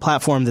a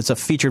platform that's a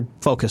featured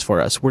focus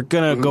for us. We're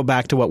going to go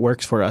back to what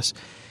works for us.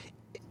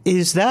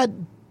 Is that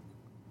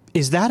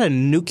a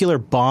nuclear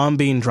bomb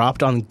being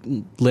dropped on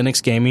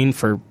Linux gaming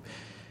for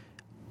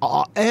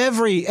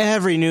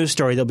every news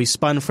story? They'll be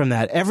spun from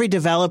that. Every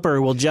developer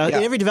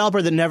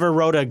that never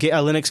wrote a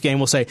Linux game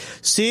will say,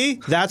 "See,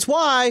 that's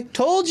why.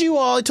 Told you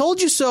all. I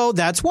told you so.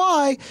 That's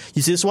why.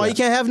 You see, this is why you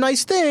can't have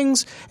nice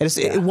things."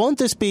 And won't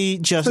this be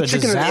just a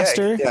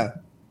disaster?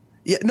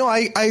 Yeah, no,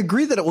 I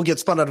agree that it will get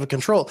spun out of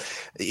control,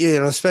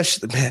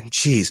 especially,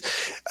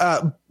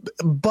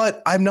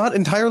 but I'm not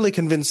entirely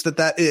convinced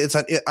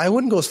that I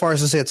wouldn't go as far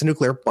as to say it's a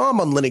nuclear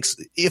bomb on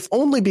Linux, if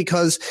only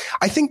because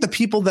I think the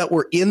people that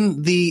were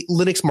in the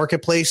Linux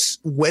marketplace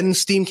when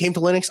Steam came to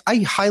Linux, I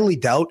highly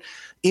doubt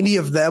any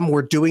of them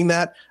were doing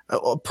that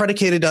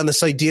predicated on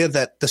this idea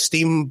that the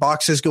Steam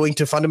box is going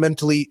to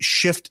fundamentally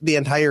shift the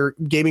entire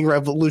gaming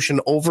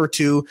revolution over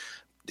to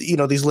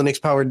these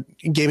Linux-powered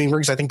gaming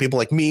rigs. I think people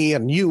like me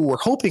and you were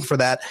hoping for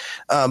that,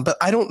 but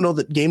I don't know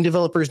that game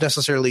developers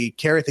necessarily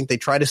care. I think they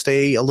try to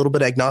stay a little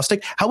bit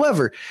agnostic.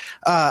 However,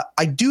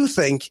 I do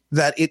think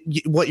that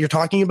what you're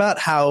talking about,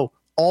 how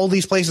all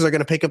these places are going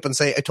to pick up and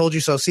say, "I told you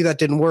so. See, that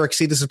didn't work.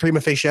 See, this is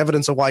prima facie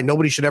evidence of why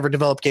nobody should ever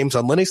develop games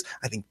on Linux."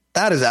 I think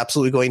that is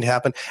absolutely going to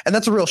happen, and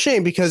that's a real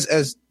shame because,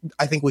 as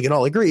I think we can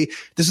all agree,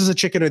 this is a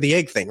chicken or the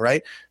egg thing,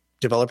 right?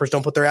 Developers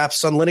don't put their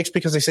apps on Linux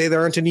because they say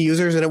there aren't any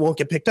users and it won't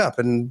get picked up,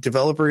 and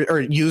developers or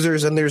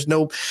users and there's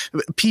no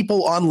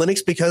people on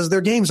Linux because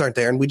their games aren't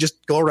there, and we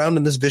just go around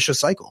in this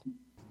vicious cycle.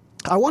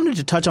 I wanted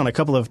to touch on a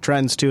couple of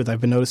trends too that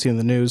I've been noticing in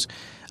the news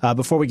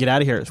before we get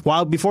out of here.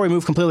 Before we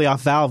move completely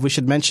off Valve, we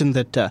should mention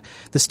that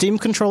the Steam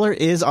controller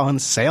is on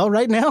sale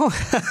right now.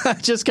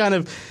 Just kind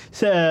of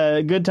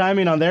good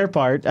timing on their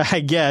part, I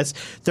guess.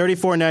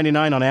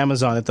 $34.99 on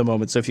Amazon at the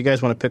moment. So if you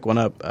guys want to pick one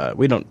up,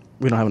 we don't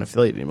have an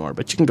affiliate anymore,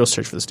 but you can go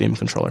search for the Steam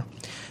controller,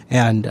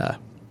 and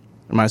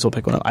might as well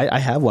pick one up. I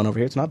have one over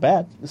here. It's not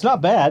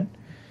bad.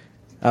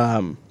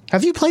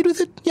 Have you played with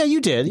it? Yeah,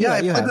 you did. Yeah,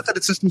 I played with it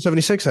at System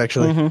 76,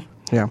 actually. Mm-hmm.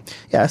 Yeah,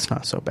 it's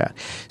not so bad.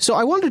 So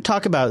I wanted to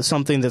talk about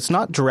something that's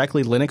not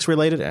directly Linux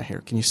related.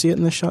 Here, can you see it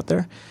in this shot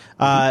there?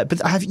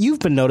 But you've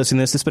been noticing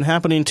this. It's been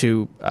happening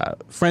to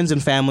friends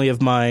and family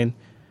of mine.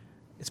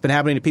 It's been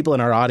happening to people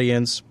in our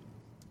audience.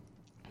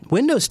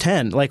 Windows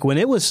 10, when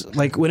it was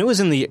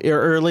in the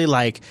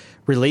early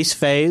release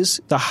phase,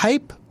 the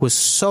hype was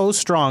so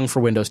strong for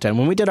Windows 10.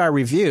 When we did our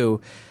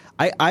review,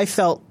 I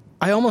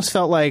almost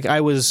felt like I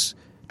was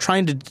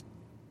trying to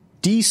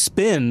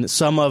de-spin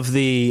some of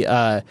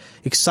the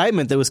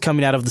excitement that was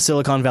coming out of the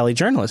Silicon Valley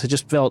journalists.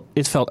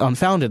 It felt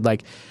unfounded.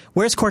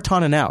 Where's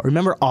Cortana now?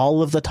 Remember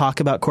all of the talk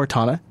about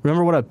Cortana?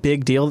 Remember what a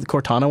big deal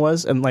Cortana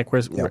was? And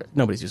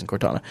nobody's using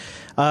Cortana.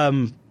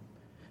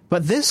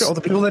 But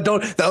the people that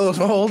don't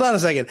hold on a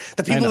second.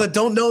 The people that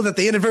don't know that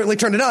they inadvertently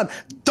turned it on,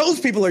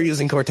 those people are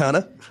using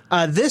Cortana.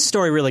 This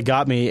story really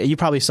got me. You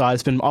probably saw it.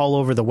 It's been all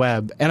over the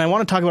web. And I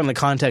want to talk about it in the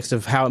context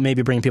of how it may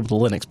be bringing people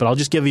to Linux, but I'll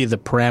just give you the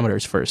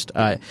parameters first.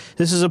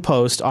 This is a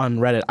post on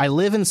Reddit. I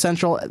live in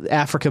Central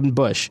African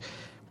bush.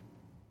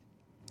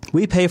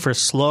 We pay for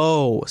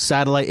slow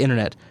satellite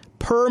internet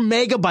per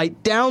megabyte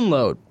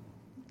download.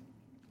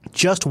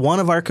 Just one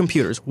of our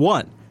computers,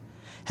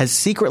 has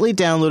secretly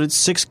downloaded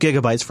 6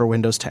 gigabytes for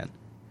Windows 10.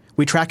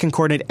 We track and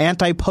coordinate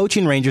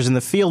anti-poaching rangers in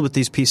the field with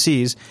these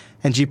PCs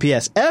and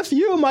GPS. F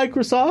you,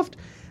 Microsoft!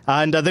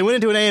 And they went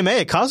into an AMA.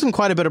 It caused them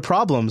quite a bit of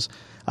problems.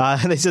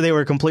 They said they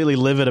were completely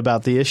livid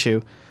about the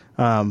issue.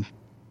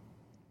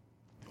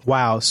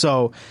 Wow.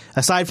 So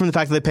aside from the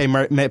fact that they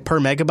pay per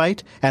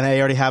megabyte and they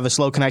already have a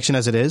slow connection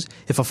as it is,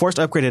 if a forced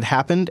upgrade had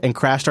happened and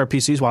crashed our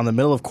PCs while in the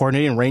middle of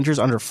coordinating rangers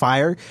under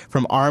fire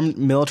from armed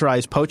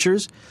militarized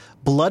poachers,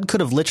 blood could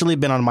have literally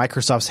been on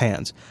Microsoft's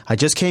hands. I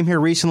just came here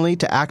recently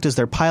to act as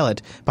their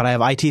pilot, but I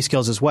have IT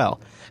skills as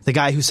well. The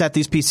guy who set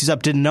these PCs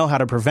up didn't know how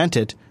to prevent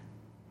it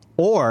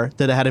or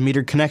that it had a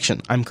metered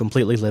connection. I'm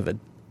completely livid.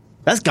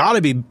 That's got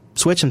to be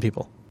switching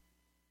people.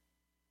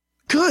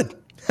 Good.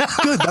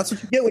 That's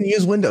what you get when you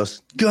use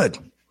Windows. Good.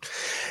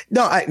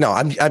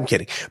 I'm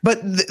kidding.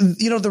 But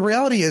the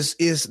reality is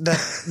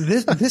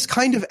that this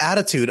kind of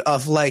attitude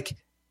of like,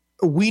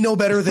 we know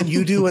better than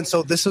you do, and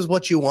so this is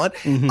what you want.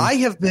 Mm-hmm. I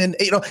have been,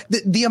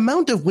 the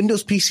amount of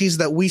Windows PCs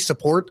that we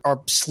support are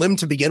slim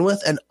to begin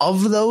with, and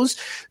of those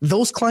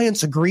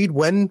clients agreed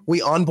when we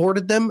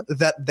onboarded them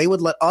that they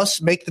would let us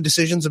make the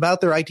decisions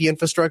about their IT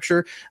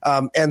infrastructure.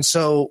 And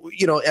so,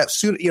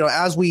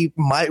 as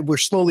we're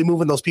slowly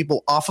moving those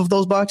people off of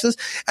those boxes,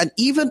 and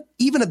even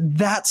at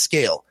that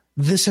scale,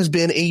 this has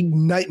been a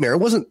nightmare. It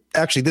wasn't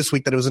actually this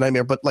week that it was a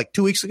nightmare, but like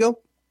 2 weeks ago.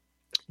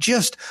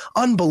 Just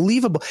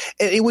unbelievable.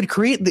 It would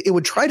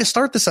try to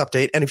start this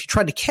update, and if you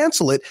tried to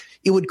cancel it,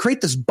 it would create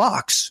this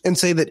box and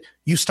say that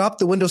you stopped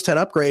the Windows 10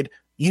 upgrade,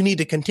 you need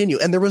to continue.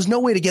 And there was no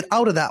way to get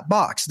out of that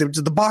box.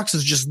 The box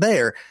is just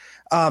there.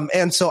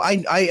 And so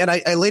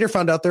I later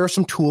found out there are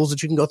some tools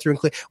that you can go through and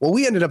clear. What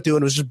we ended up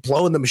doing was just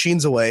blowing the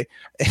machines away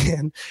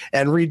and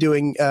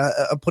redoing,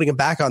 putting them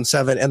back on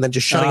 7 and then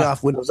just shutting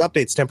off Windows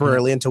updates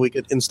temporarily until we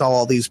could install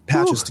all these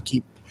patches to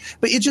keep.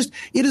 But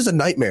it is a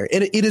nightmare.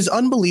 It is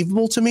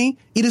unbelievable to me.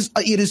 It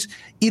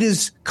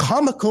is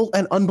comical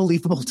and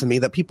unbelievable to me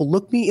that people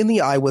look me in the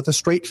eye with a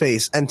straight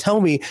face and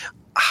tell me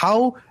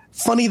how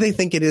funny they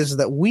think it is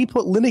that we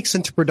put Linux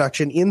into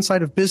production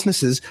inside of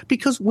businesses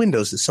because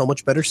Windows is so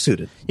much better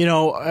suited.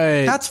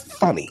 That's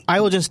funny.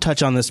 I will just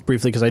touch on this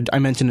briefly because I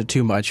mentioned it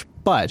too much.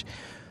 But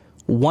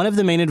one of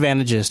the main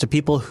advantages to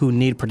people who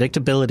need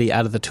predictability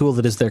out of the tool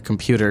that is their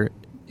computer,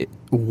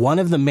 one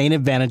of the main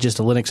advantages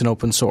to Linux and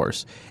open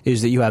source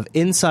is that you have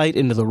insight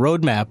into the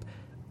roadmap.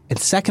 And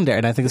secondary,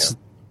 and I think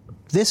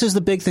this is the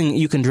big thing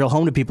you can drill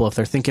home to people if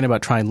they're thinking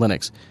about trying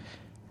Linux.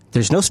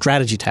 There's no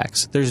strategy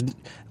tax.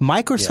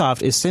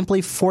 Microsoft is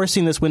simply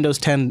forcing this Windows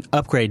 10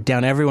 upgrade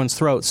down everyone's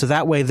throat so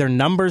that way their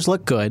numbers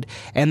look good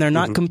and they're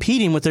not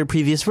competing with their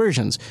previous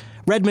versions.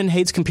 Redmond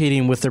hates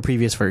competing with their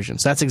previous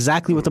versions. That's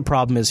exactly what the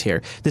problem is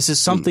here. This is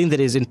something that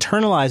is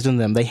internalized in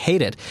them. They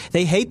hate it.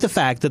 They hate the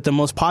fact that the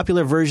most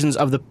popular versions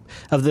of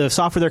the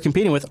software they're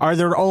competing with are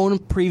their own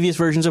previous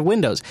versions of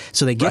Windows.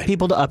 So they get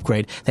people to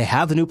upgrade. They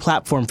have the new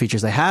platform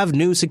features. They have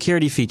new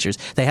security features.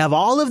 They have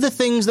all of the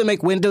things that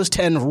make Windows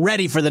 10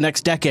 ready for the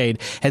next decade.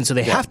 And so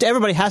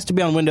everybody has to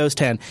be on Windows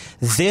 10.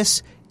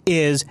 This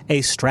is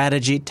a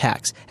strategy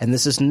tax, and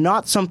this is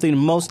not something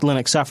most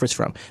Linux suffers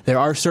from. There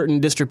are certain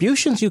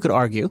distributions, you could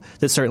argue,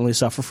 that certainly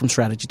suffer from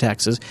strategy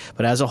taxes,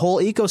 but as a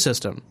whole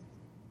ecosystem,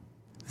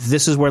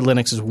 this is where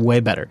Linux is way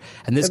better.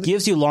 And this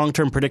gives you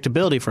long-term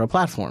predictability for a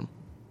platform.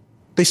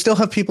 They still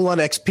have people on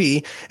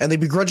XP, and they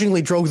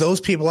begrudgingly drove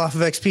those people off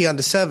of XP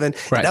onto 7.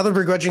 Right. Now they're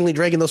begrudgingly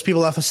dragging those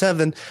people off of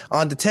 7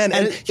 onto 10.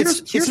 And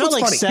here's not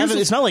what's like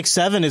funny. It's not like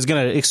 7 is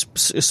going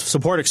to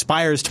support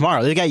expires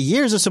tomorrow. They got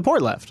years of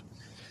support left.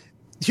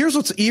 Here's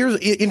what's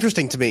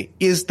interesting to me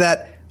is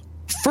that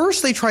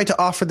first they tried to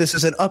offer this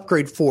as an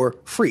upgrade for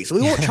free. So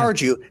we won't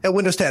charge you at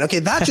Windows 10. Okay,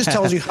 that just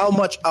tells you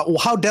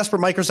how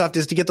desperate Microsoft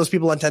is to get those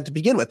people on 10 to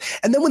begin with.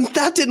 And then when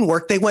that didn't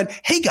work, they went,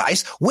 hey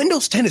guys,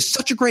 Windows 10 is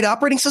such a great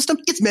operating system,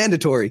 it's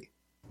mandatory.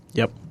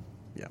 Yep.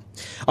 Yeah.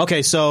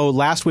 Okay, so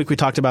last week we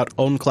talked about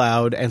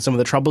ownCloud and some of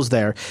the troubles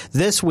there.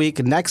 This week,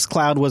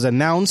 Nextcloud was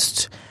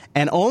announced.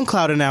 And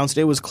ownCloud announced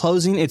it was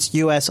closing its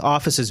U.S.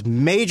 offices.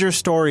 Major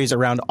stories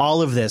around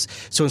all of this.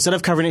 So instead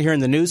of covering it here in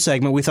the news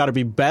segment, we thought it'd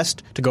be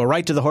best to go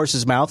right to the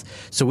horse's mouth.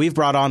 So we've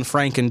brought on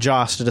Frank and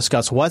Jos to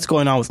discuss what's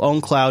going on with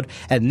ownCloud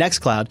and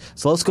Nextcloud.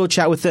 So let's go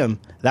chat with them.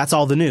 That's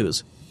all the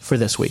news for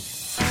this week.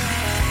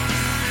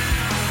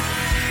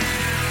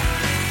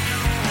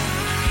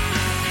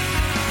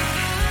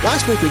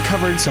 Last week, we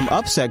covered some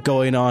upset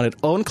going on at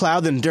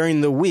ownCloud, and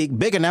during the week,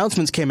 big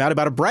announcements came out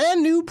about a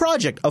brand new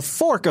project, a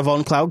fork of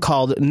ownCloud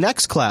called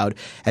Nextcloud.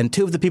 And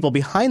two of the people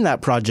behind that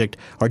project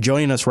are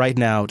joining us right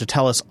now to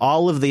tell us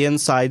all of the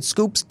inside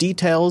scoops,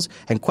 details,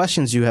 and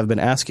questions you have been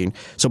asking.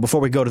 So before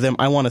we go to them,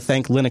 I want to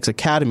thank Linux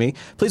Academy.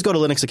 Please go to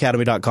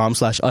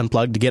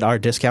linuxacademy.com/unplugged to get our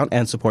discount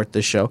and support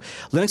this show.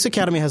 Linux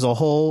Academy has a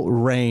whole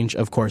range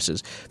of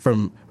courses,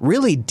 from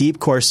really deep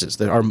courses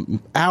that are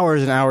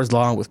hours and hours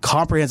long with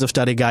comprehensive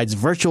study guides,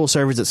 virtual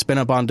servers that spin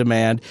up on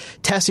demand,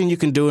 testing you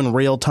can do in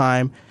real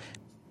time.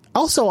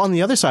 Also, on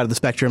the other side of the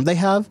spectrum, they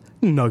have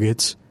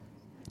nuggets.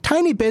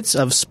 Tiny bits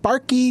of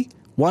sparky,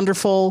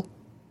 wonderful,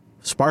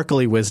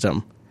 sparkly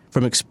wisdom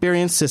from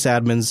experienced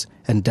sysadmins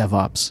and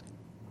DevOps.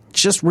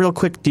 Just real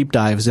quick deep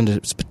dives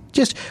into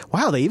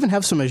wow, they even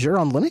have some Azure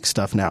on Linux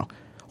stuff now.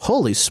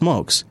 Holy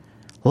smokes.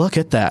 Look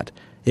at that.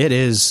 It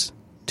is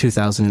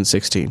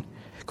 2016.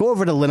 Go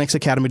over to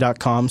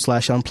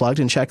linuxacademy.com/unplugged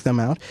and check them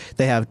out.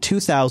 They have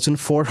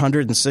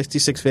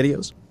 2,466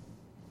 videos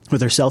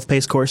with their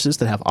self-paced courses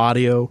that have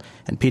audio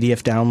and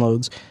PDF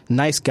downloads,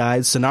 nice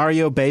guides,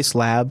 scenario-based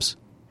labs.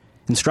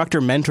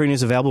 Instructor mentoring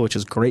is available, which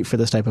is great for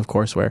this type of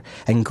courseware,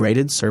 and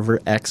graded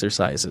server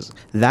exercises.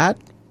 That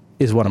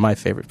is one of my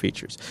favorite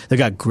features. They've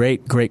got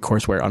great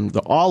courseware on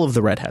all of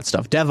the Red Hat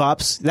stuff.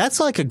 DevOps, that's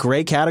like a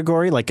gray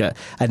category, like a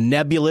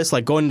nebulous,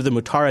 like going to the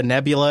Mutara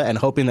Nebula and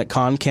hoping that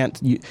Khan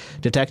can't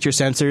detect your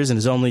sensors and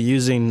is only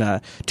using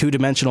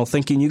two-dimensional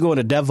thinking. You go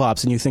into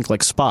DevOps and you think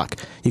like Spock.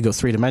 You go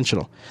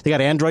three-dimensional. They got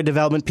Android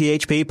development,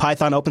 PHP,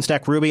 Python,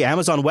 OpenStack, Ruby,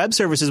 Amazon Web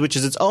Services, which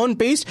is its own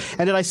beast.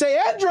 And did I say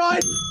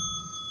Android?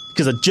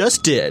 Because I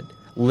just did.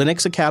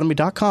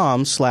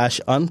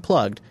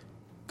 linuxacademy.com/unplugged.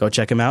 Go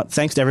check them out.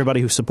 Thanks to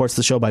everybody who supports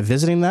the show by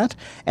visiting that.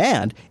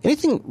 And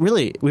anything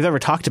really we've ever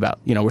talked about,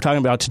 we're talking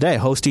about today,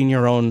 hosting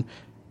your own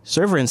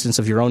server instance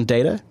of your own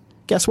data.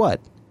 Guess what?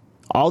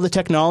 All the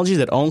technology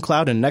that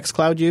ownCloud and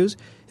Nextcloud use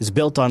is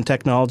built on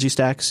technology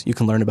stacks you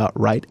can learn about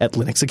right at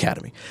Linux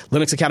Academy.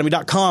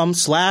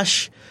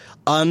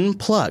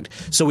 linuxacademy.com/unplugged.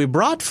 So we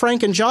brought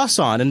Frank and Jos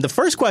on, and the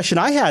first question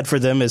I had for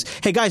them is,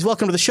 hey guys,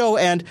 welcome to the show,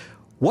 and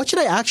what should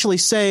I actually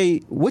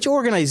say? Which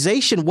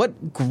organization,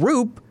 what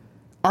group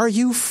are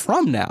you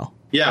from now?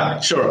 Yeah,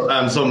 sure.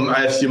 So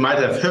as you might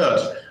have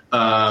heard,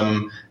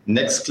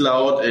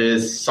 Nextcloud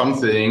is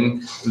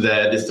something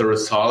that is the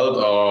result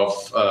of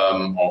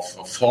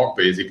a fork,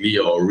 basically,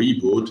 or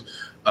reboot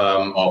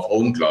of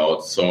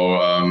ownCloud. So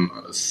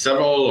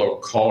several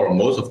or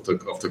most of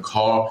the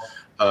core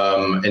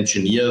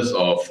engineers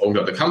of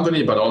ownCloud, the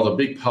company, but also a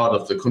big part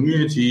of the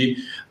community,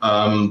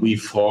 we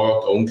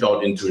forked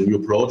ownCloud into a new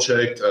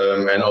project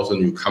and also a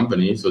new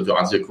company. So to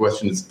answer your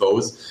question, it's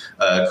both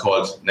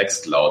called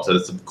Nextcloud. So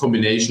it's a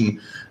combination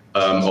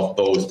of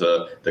both.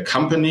 The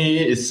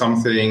company is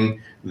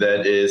something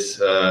that is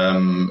a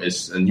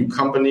new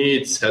company.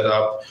 It's set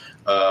up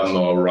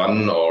or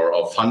run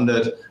or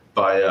funded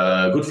by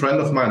a good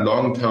friend of mine,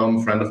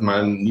 long-term friend of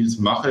mine, Nils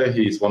Mache.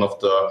 He's one of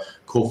the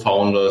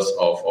co-founders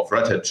of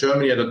Red Hat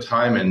Germany at the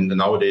time, and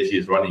nowadays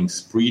he's running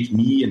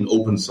SpreedMe, an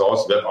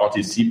open-source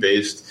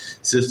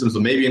WebRTC-based system. So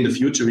maybe in the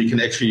future we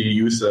can actually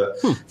use a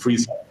free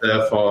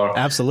software for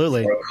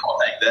absolutely for a call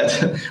like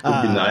that.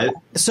 Would be nice.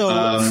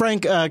 So,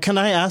 Frank, can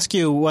I ask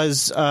you,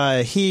 was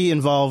he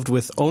involved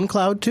with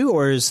ownCloud too,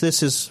 or is this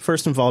his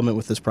first involvement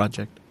with this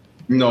project?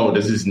 No,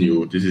 this is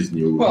new.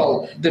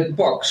 Well, the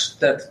box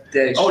that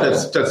they sell.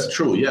 That's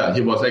true. Yeah, he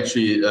was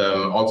actually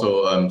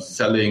also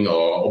selling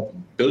or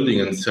building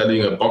and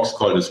selling a box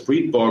called a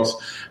Spreed box,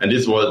 and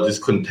this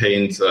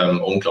contains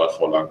ownCloud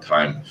for a long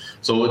time.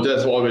 So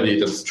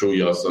that's true.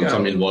 Yes,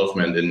 some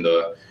involvement in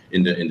the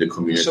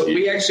community. So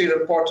we actually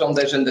report on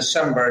this in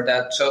December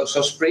that so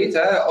Spreed,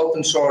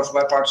 open source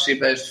WebRTC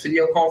based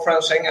video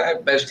conferencing,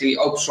 basically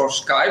open source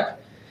Skype.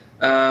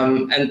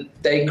 And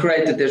they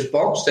created this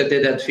box. They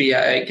did that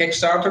via a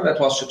Kickstarter that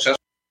was successful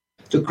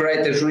to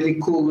create this really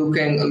cool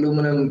looking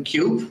aluminum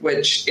cube,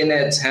 which in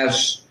it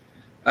has,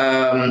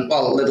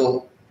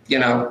 little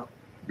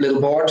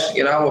board,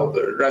 a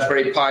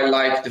Raspberry Pi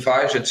like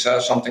device. It's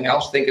something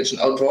else. I think it's an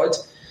Odroid.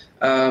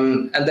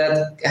 And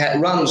that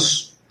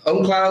runs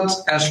ownCloud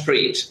and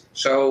Spreed.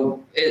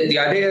 So the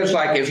idea is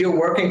like if you're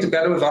working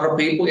together with other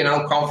people,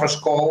 conference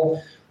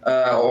call,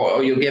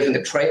 or you're giving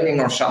a training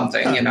or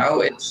something,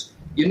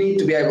 you need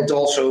to be able to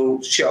also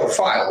show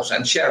files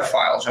and share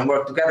files and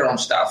work together on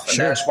stuff. And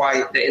that's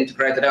why they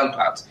integrated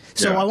ownCloud.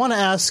 So I want to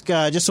ask,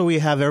 just so we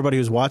have everybody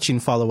who's watching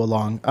follow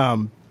along,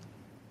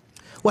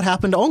 what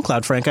happened to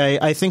ownCloud, Frank?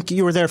 I think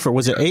you were there for,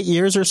 was it 8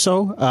 years or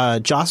so?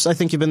 Jos, I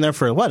think you've been there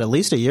for, at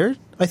least a year,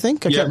 I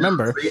think? I can't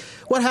remember.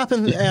 What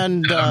happened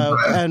and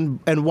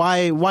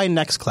why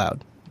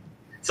Nextcloud?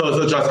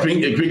 So just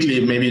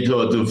quickly, maybe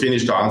to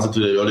finish the answer to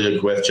the earlier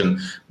question,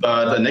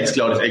 but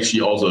Nextcloud is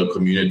actually also a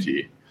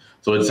community.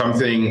 So it's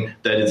something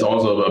that is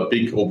also a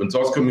big open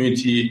source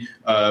community,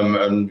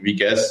 and we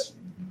guess,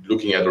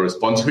 looking at the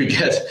response we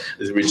get,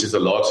 which is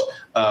a lot,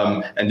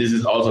 and this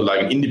is also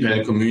like an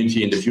independent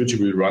community. In the future,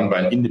 will be run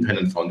by an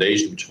independent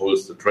foundation, which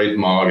holds the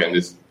trademark and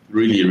is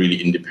really, really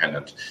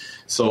independent.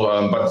 So,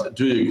 but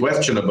to your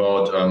question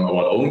about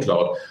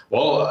ownCloud,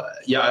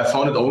 I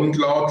founded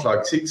ownCloud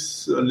like a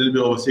little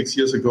bit over 6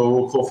 years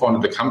ago,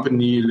 co-founded the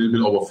company a little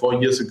bit over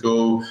 4 years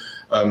ago.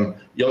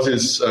 Jos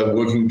is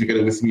working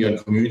together with me on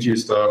community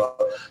stuff,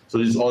 so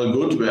it's all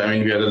good. I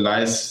mean, we had a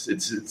nice.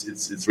 It's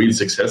really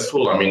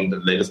successful. I mean, the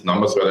latest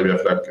numbers where we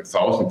have like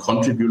 1,000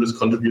 contributors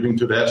contributing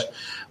to that.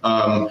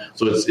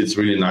 So it's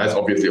really nice.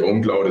 Obviously,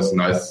 ownCloud is a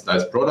nice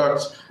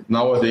product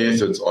nowadays.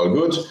 So it's all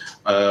good.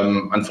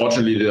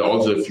 Unfortunately, there are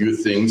also a few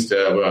things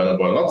that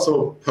were not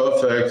so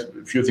perfect.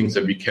 A few things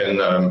that we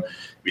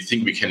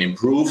think we can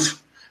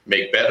improve,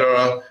 make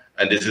better.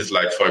 And this is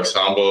like, for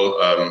example,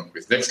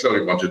 with Nextcloud,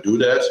 we want to do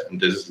that.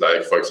 And this is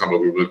like, for example,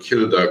 we will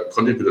kill the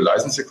contributor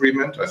license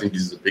agreement. I think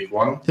this is a big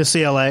one. The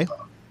CLA?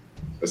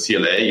 The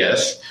CLA,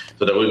 yes.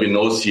 So there will be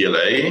no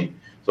CLA.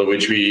 So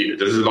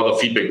there's a lot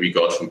of feedback we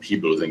got from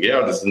people saying,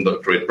 this is a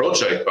great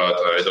project, but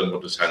I don't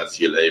want to sign a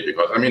CLA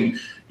because, right,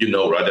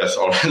 there's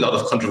a lot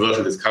of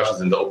controversial discussions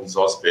in the open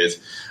source space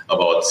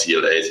about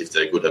CLAs, if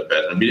they're good or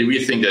bad. And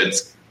we think that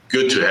it's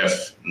good to have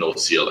no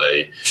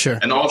CLA. Sure.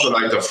 And also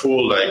like the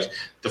full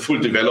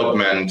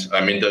development,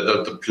 I mean,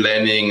 the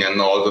planning and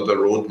all the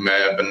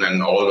roadmap and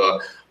then all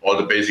all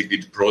the basically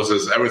the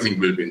process, everything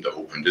will be in the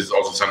open. This is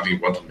also something we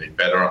want to make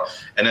better.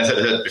 And as I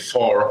said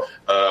before,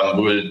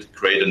 we will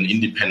create an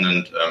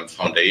independent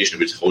foundation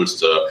which holds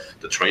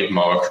the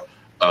trademark.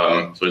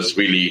 So it's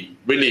really,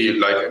 really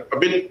like a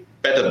bit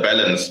better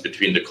balance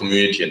between the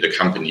community and the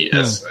company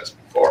as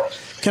before.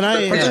 Can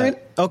I?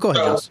 Oh, go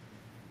ahead, Jos.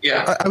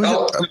 Yeah,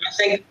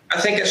 I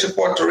think it's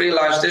important to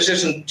realize this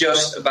isn't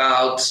just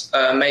about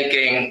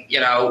making,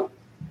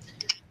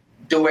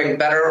 doing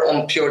better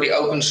on purely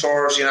open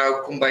source,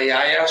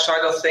 kumbaya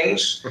side of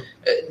things.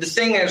 The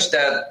thing is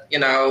that,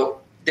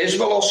 this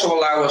will also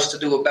allow us to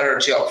do a better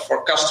job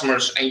for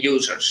customers and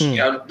users.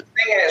 The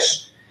thing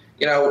is,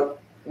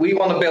 we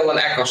want to build an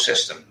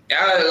ecosystem,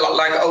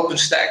 like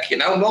OpenStack,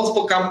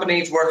 multiple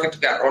companies working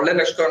together, or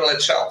Linux kernel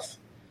itself,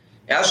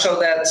 so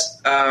that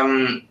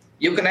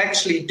you can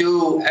actually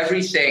do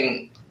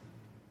everything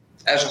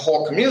as a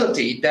whole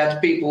community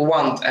that people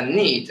want and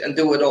need, and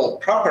do it all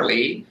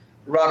properly,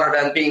 rather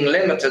than being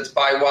limited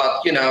by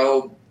what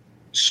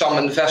some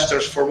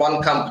investors for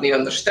one company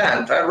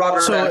understand, right?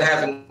 Rather than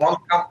having one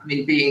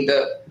company being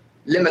the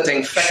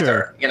limiting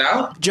factor,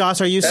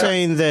 Jos, are you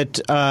saying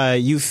that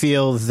you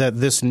feel that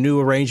this new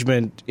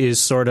arrangement is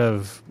sort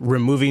of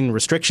removing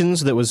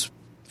restrictions that was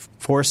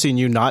forcing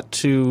you not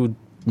to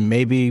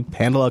maybe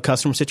handle a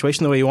customer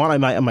situation the way you want?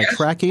 Am I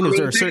tracking? Is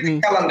there a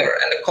certain calendar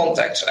and the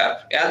contacts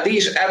app? Yeah,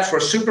 these apps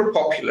were super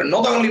popular,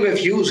 not only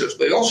with users,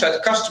 but we also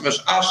had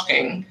customers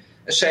asking,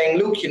 saying,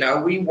 "Look,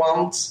 we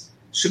want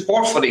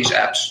support for these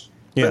apps."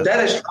 Yeah. But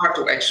that is hard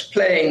to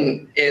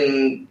explain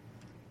in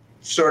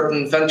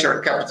certain venture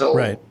capital.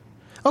 Right.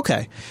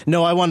 Okay.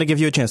 No, I want to give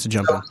you a chance to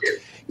jump in.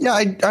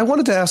 Yeah, I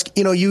wanted to ask,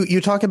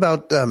 you talk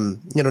about,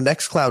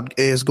 Nextcloud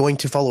is going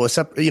to follow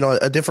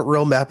a different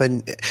roadmap.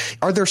 And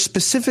are there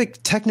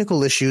specific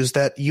technical issues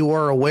that you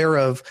are aware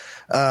of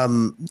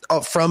from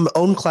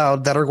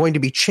ownCloud that are going to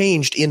be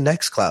changed in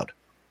Nextcloud?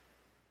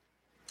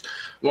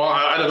 Well,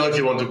 I don't know if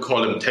you want to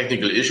call them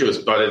technical issues,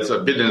 but it's a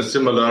bit in a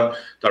similar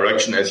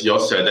direction as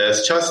Jos said.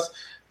 There's just,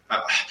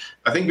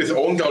 I think with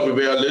ownCloud, we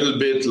were a little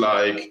bit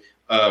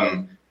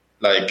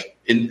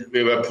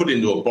we were put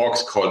into a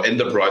box called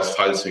Enterprise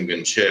File Sync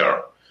and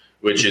Share,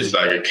 which is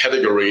like a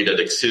category that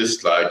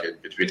exists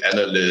like between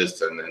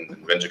analysts and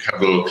venture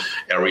capital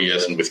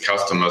areas and with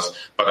customers.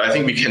 But I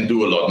think we can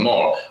do a lot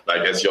more,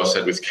 like as Jos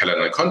said, with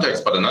calendar and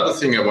contacts. But another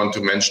thing I want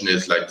to mention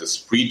is like the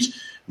SpreadMe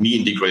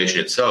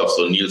integration itself.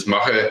 So Niels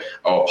Mache,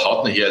 our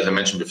partner here, as I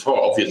mentioned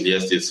before, obviously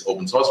has this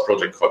open source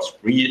project called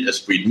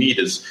SpreadMe,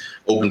 this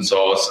open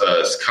source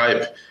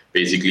Skype,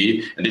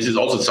 basically. And this is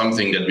also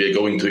something that we are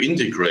going to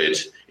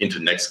integrate into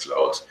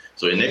Nextcloud.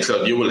 So in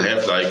Nextcloud, you will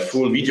have like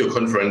full video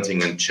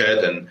conferencing and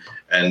chat and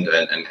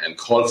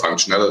call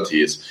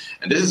functionalities.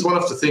 And this is one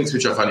of the things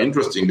which I find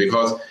interesting,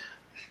 because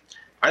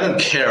I don't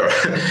care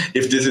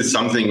if this is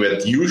something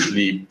that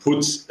usually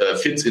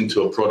fits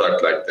into a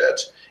product like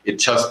that. It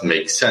just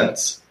makes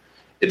sense.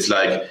 It's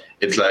like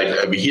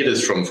we hear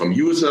this from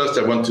users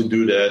that want to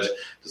do that.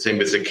 The same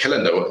with the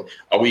calendar.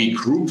 Are we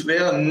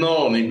groupware?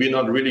 No, we're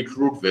not really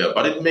groupware,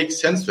 but it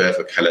makes sense to have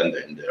a calendar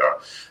in there.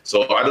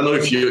 So I don't know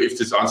if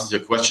this answers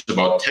your question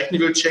about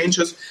technical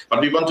changes,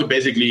 but we want to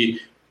basically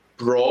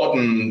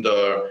broaden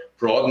the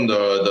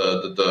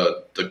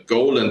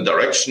goal and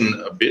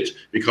direction a bit,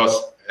 because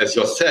as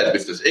you said,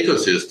 with this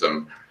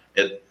ecosystem,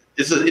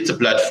 it's a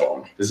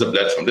platform. This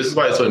is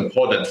why it's so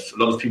important. A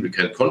lot of people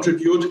can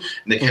contribute,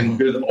 and they can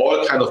build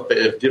all kind of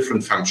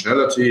different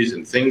functionalities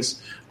and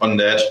things on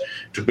that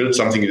to build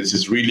something that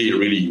is really,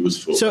 really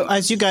useful. So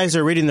as you guys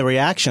are reading the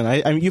reaction,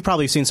 I mean, you've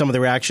probably seen some of the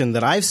reaction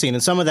that I've seen,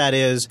 and some of that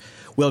is,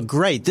 well,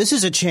 great, this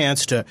is a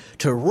chance to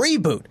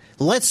reboot.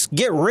 Let's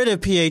get rid of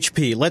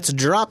PHP. Let's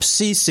drop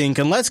C-Sync,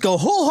 and let's go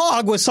whole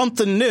hog with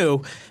something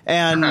new.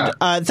 And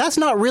that's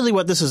not really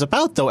what this is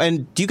about, though.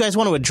 And do you guys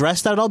want to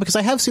address that at all? Because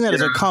I have seen that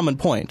as a common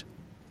point.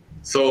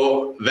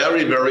 So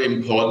very, very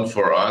important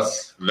for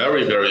us,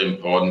 very, very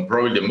important,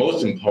 probably the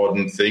most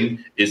important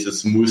thing is a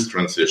smooth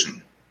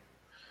transition.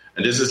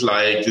 And this is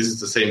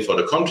the same for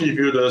the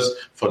contributors,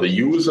 for the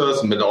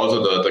users, but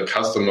also the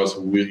customers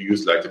who will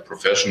use like the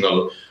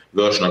professional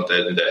version of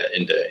that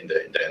in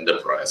the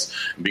enterprise.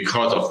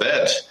 Because of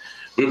that,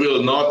 we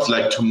will not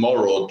like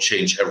tomorrow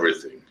change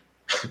everything.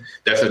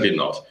 Definitely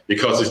not,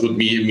 because this would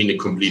mean a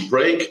complete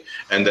break,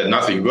 and then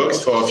nothing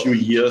works for a few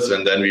years,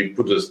 and then we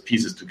put those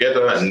pieces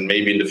together, and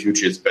maybe in the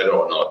future it's better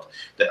or not.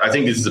 I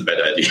think this is a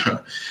bad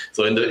idea.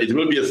 So it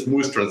will be a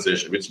smooth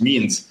transition, which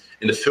means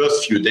in the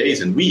first few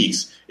days and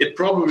weeks, it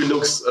probably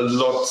looks a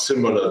lot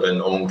similar than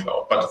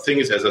ownCloud. But the thing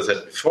is, as I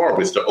said before,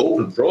 with the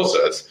open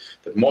process,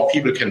 that more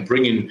people can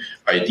bring in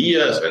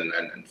ideas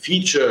and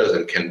features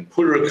and can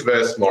pull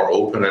requests more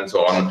open and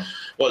so on.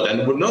 Well, then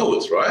who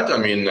knows, right? I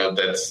mean,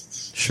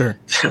 that's sure.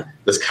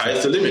 The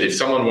sky's the limit. If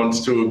someone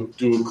wants to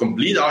do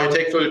complete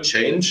architectural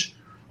change,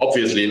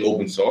 obviously in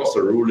open source,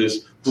 the rule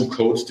is who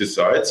codes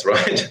decides,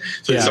 right?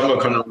 So if someone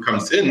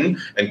comes in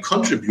and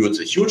contributes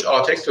a huge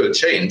architectural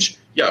change,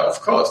 Yeah,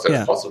 of course,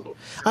 that's possible.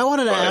 I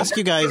wanted to ask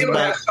you guys about...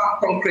 have some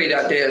concrete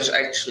ideas,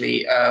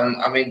 actually.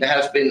 There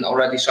has been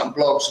already some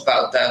blogs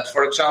about that.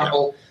 For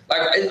example,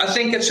 I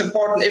think it's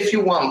important if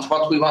you want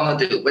what we want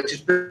to do, which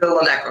is build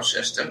an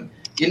ecosystem.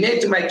 You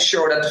need to make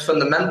sure that the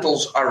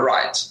fundamentals are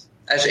right,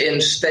 as in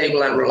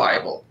stable and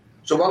reliable.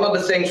 So one of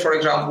the things, for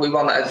example, we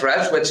want to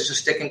address, which is a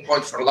sticking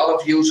point for a lot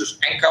of users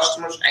and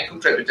customers and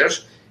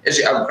contributors, is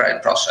the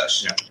upgrade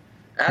process. Yeah.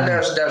 And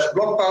there's a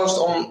blog post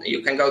on,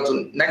 you can go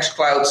to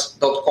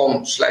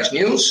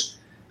nextcloud.com/news.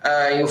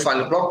 You'll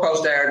find a blog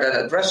post there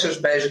that addresses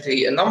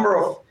basically a number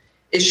of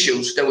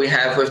issues that we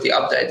have with the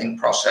updating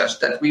process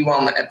that we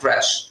want to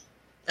address.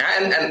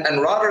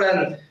 And rather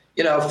than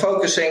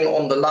focusing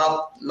on the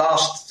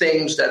last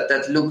things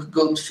that look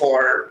good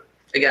for,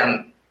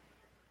 again,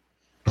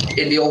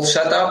 in the old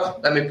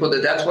setup, let me put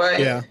it that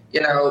way,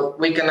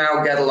 we can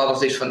now get a lot of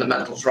these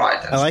fundamentals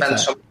right and spend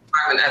some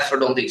time and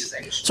effort on these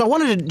things. So I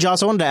wanted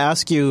to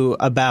ask you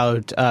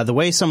about the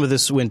way some of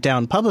this went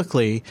down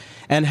publicly,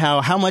 and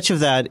how much of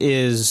that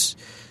is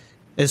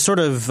sort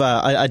of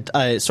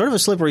a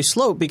slippery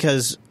slope,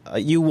 because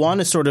you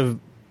want to sort of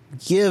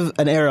give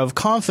an air of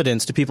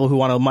confidence to people who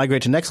want to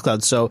migrate to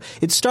Nextcloud. So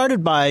it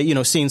started by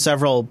seeing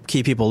several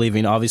key people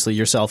leaving, obviously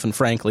yourself and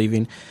Frank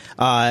leaving,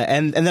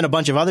 and then a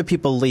bunch of other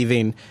people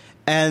leaving.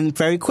 And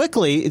very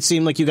quickly, it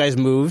seemed like you guys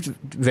moved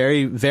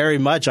very, very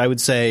much, I would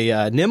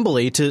say,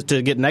 nimbly to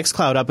get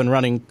Nextcloud up and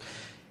running.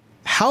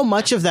 How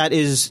much of that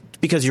is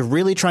because you're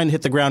really trying to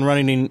hit the ground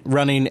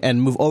running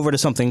and move over to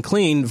something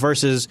clean,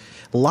 versus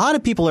a lot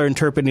of people are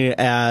interpreting it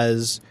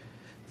as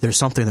there's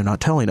something they're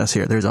not telling us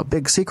here. There's a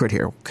big secret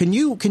here. Can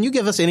you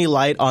give us any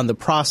light on the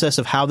process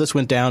of how this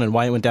went down and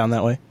why it went down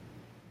that way?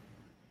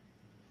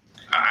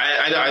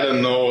 I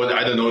don't know.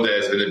 I don't know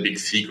there's been a big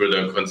secret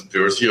or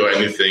conspiracy or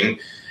anything.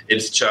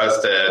 It's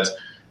just that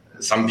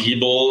some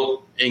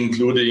people,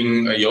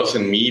 including Jos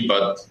and me,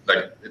 but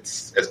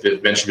it's, as we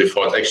mentioned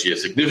before, it's actually a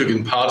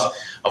significant part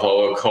of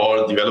our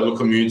core developer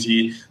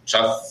community,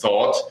 just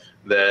thought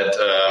that,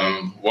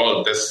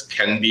 this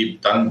can be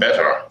done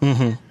better.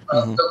 Mm-hmm.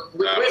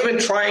 We've been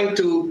trying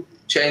to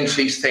change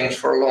these things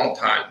for a long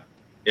time.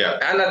 Yeah.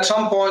 And at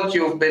some point,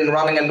 you've been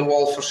running in the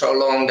wall for so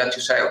long that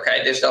you say,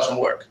 okay, this doesn't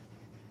work.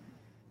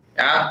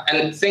 Yeah.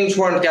 And things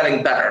weren't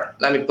getting better.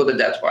 Let me put it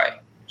that way.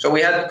 So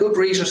we had good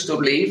reasons to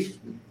leave.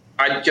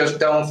 I just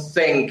don't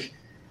think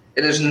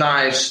it is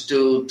nice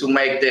to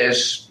make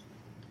this,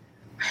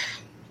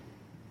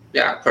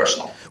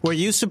 personal. Were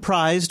you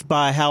surprised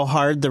by how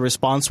hard the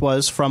response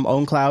was from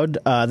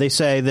ownCloud? They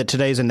say that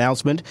today's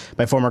announcement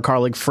by former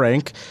colleague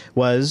Frank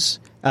was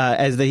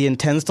as that he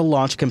intends to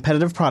launch a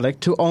competitive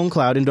product to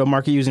ownCloud into a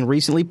market using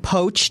recently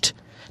poached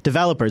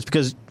developers,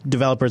 because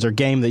developers are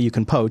game that you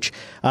can poach,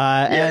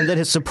 and that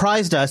has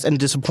surprised us and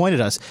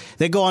disappointed us.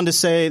 They go on to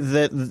say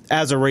that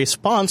as a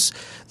response,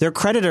 their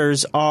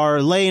creditors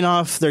are laying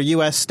off their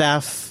U.S.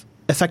 staff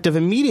effective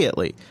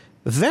immediately.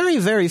 Very,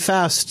 very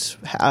fast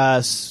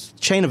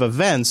chain of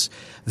events,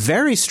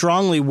 very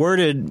strongly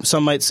worded,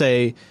 some might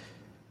say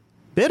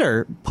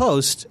bitter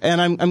post, and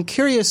I'm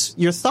curious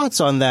your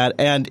thoughts on that,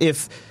 and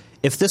if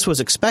this was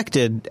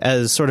expected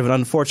as sort of an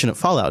unfortunate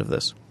fallout of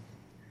this.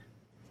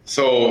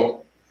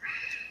 So,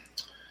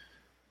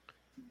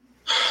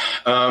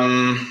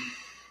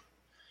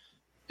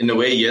 in a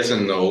way, yes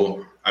and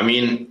no. I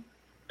mean,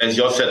 as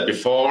you said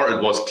before,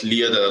 it was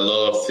clear that a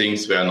lot of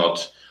things were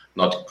not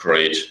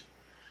great.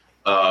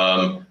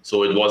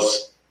 So it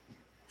was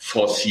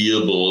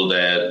foreseeable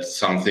that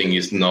something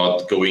is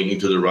not going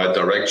into the right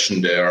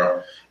direction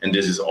there, and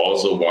this is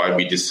also why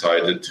we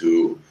decided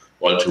to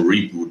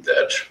reboot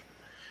that.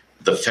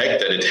 The fact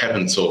that it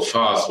happened so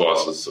fast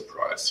was a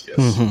surprise, yes.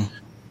 Mm-hmm.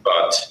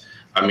 But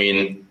I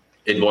mean,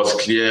 it was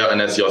clear,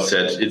 and as you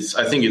said,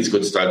 I think it's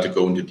good style to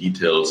go into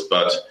details,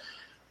 but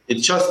it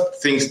just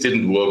things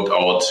didn't work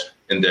out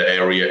in the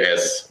area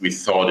as we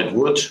thought it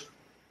would.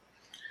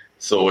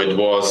 So it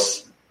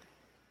was,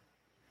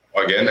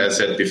 again, as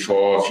I said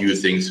before, a few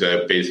things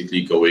were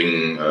basically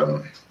going,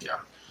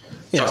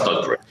 just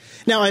not great.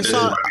 Now, I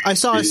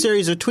saw a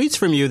series of tweets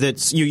from you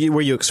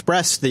where you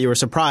expressed that you were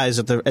surprised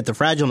at the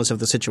fragileness of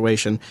the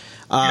situation,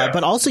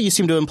 but also you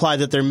seem to imply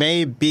that there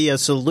may be a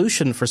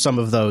solution for some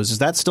of those. Is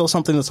that still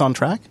something that's on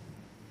track?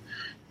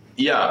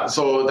 Yeah,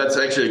 so that's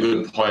actually a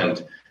good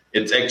point.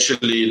 It's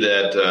actually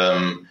that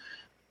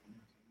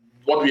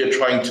what we are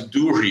trying to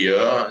do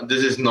here,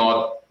 this is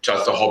not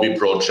just a hobby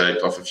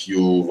project of a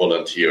few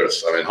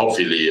volunteers. I mean,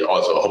 hopefully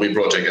also a hobby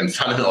project and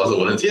fun and also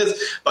volunteers,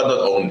 but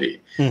not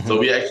only. Mm-hmm. So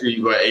we actually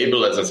were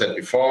able, as I said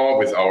before,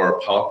 with our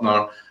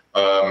partner,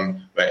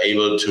 were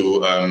able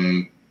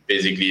to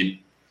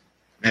basically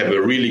have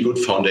a really good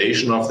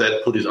foundation of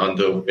that, put it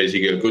under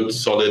basically a good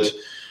solid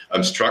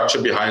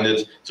structure behind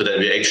it, so that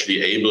we're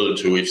actually able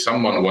to, if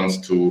someone wants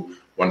to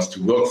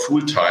work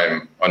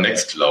full-time on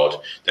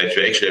Nextcloud, that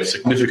we actually have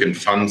significant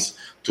funds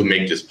to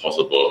make this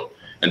possible.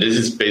 And this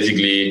is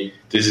the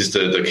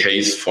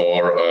case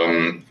for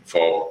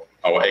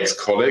our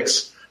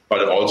ex-colleagues,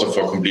 but also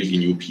for completely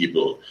new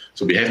people.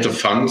 So we have the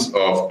funds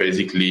of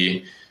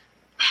basically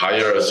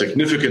hire a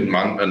significant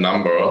number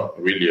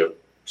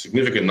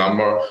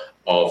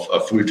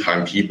of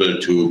full-time people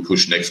to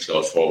push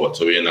Nextcloud forward.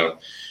 So we're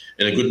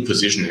in a good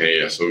position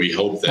here. So we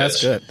hope that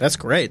that's good. That's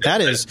great.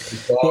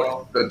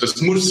 The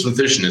smooth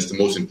transition is the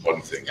most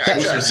important thing.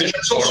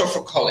 It's also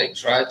for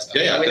colleagues, right?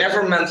 We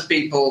never meant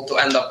people to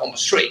end up on the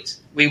street.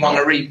 We want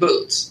to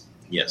reboot.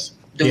 Yes.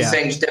 Do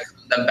things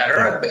different and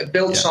better.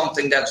 Build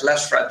something that's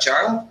less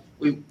fragile.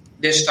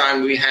 This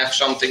time we have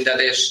something that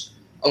is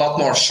a lot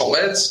more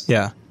solid.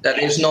 Yeah. That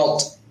is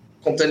not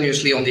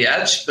continuously on the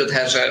edge, but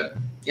has a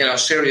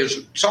serious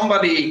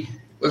somebody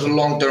with a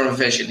long-term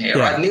vision here.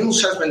 Right?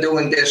 Niels has been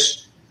doing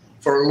this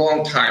for a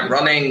long time,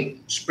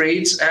 running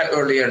Spreed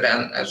earlier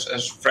than,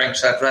 as Frank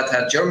said, Red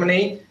Hat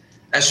Germany.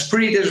 And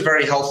Spreed is a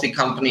very healthy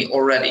company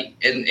already,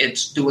 and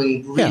it's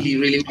doing really,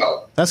 really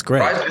well. That's great.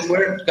 Right? And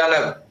we're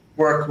gonna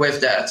work with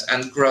that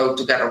and grow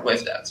together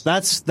with that.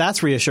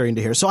 That's reassuring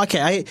to hear. So,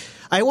 okay,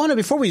 I want to,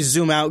 before we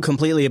zoom out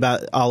completely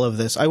about all of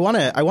this, I want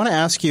to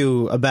ask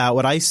you about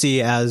what I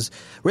see as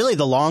really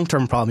the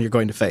long-term problem you're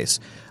going to face.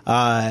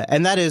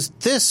 And that is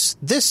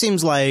this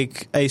seems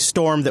like a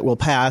storm that will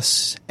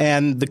pass,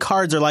 and the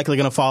cards are likely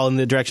going to fall in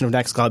the direction of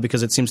Nextcloud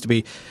because it seems to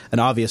be an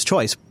obvious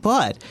choice.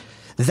 But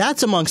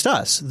that's amongst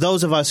us,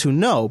 those of us who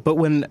know. But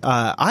when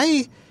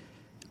I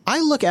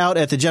look out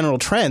at the general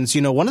trends,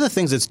 one of the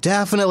things that's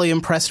definitely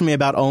impressed me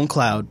about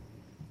ownCloud,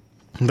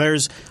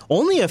 there's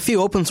only a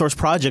few open source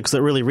projects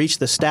that really reach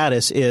the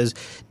status is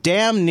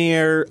damn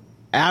near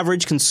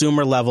average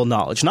consumer level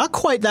knowledge. Not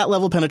quite that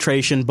level of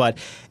penetration, but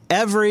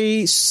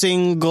every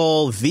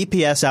single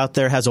VPS out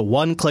there has a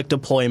one-click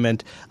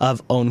deployment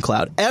of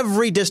ownCloud.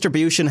 Every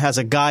distribution has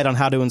a guide on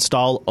how to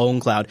install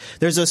ownCloud.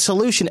 There's a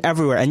solution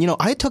everywhere. And,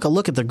 I took a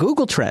look at the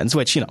Google Trends,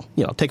 which, take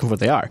them for what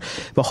they are.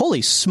 But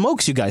holy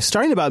smokes, you guys,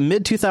 starting about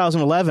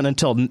mid-2011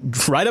 until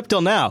right up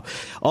till now,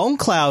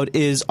 ownCloud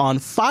is on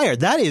fire.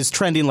 That is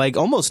trending like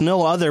almost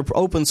no other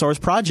open source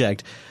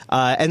project.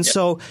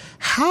 So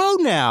how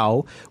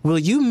now will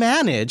you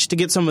manage to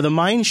get some of the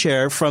mind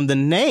share from the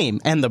name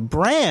and the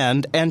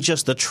brand and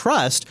just the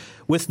trust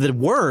with the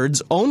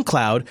words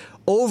ownCloud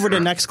over to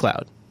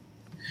Nextcloud?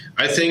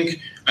 I think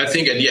at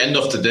the end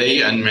of the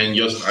day, and when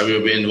I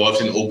will be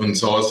involved in open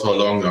source for a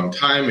long, long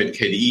time, at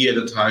KDE at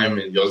the time,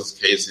 in Jos's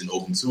case in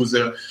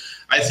OpenSUSE,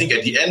 I think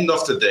at the end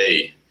of the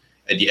day,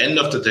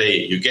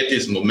 you get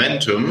this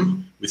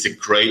momentum with a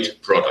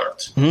great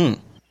product.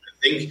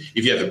 I think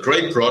if you have a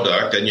great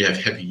product, then you have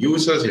happy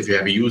users. If you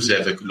have a user, you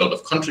have a lot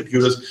of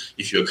contributors.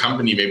 If you're a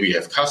company, maybe you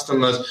have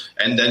customers.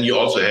 And then you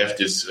also have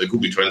this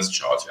Google Trends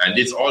chart. And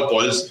it all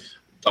boils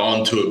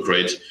down to a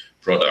great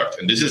product.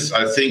 And this is,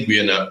 I think,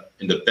 we're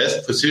in the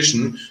best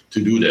position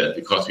to do that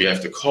because we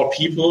have the core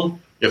people.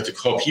 We have the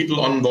core people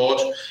on board.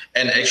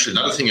 And actually,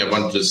 another thing I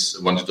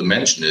wanted to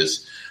mention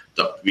is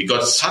that we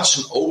got such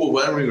an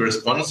overwhelming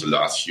response the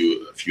last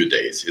few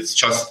days. It's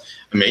just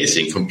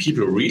amazing. From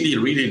people really,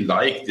 really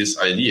like this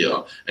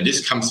idea. And this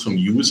comes from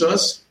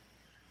users.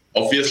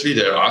 Obviously,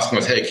 they're asking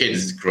us, hey, okay,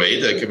 this is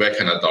great. Where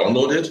can I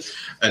download it?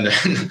 And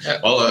then,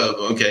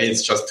 okay,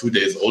 it's just 2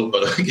 days old,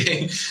 but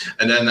okay.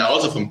 And then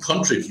also from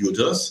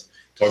contributors,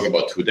 talking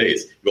about 2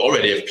 days, we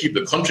already have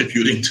people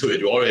contributing to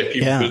it. We already have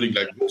people building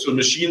like virtual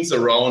machines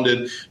around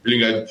it,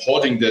 building like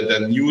porting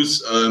the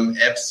news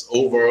apps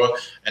over.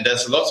 And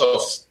there's lots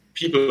of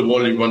people who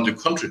only want to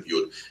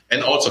contribute,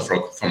 and also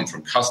from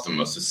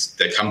customers.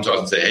 They come to us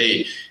and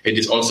say, hey,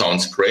 this all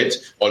sounds great.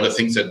 All the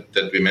things that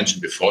we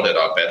mentioned before that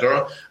are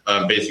better.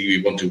 Basically,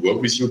 we want to work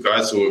with you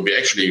guys. So we're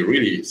actually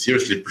really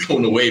seriously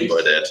blown away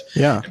by that.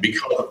 Yeah. And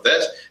because of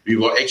that, we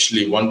were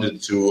actually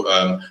wanted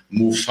to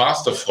move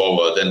faster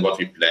forward than what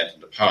we planned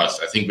in the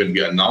past. I think when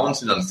we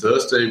announced it on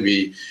Thursday,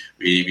 we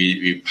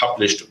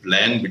published a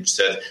plan which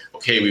said,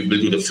 okay, we will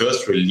do the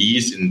first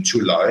release in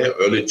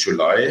early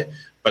July.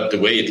 But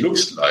the way it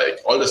looks like,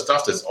 all the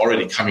stuff that's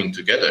already coming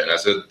together, and I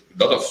said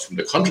a lot of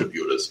the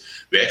contributors,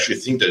 we actually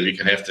think that we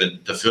can have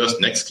the first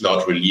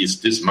Nextcloud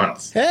release this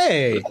month.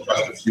 Hey!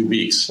 Just a few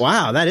weeks.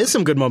 Wow, that is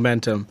some good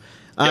momentum.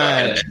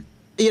 And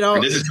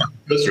this is the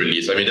first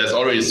release. I mean, there's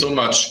already so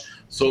much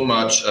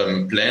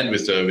planned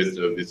with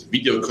the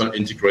video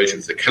integration,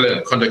 with the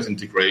calendar contact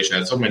integration,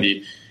 and so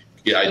many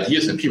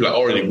ideas, and people are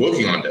already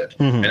working on that.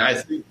 Mm-hmm. And I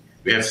think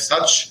we have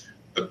such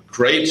a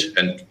great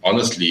and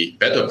honestly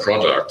better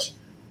product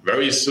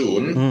very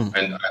soon,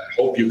 and I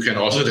hope you can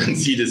also then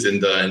see this in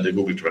the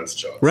Google Trends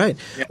chart. Right.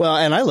 Yeah. Well,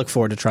 and I look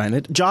forward to trying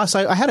it. Jos,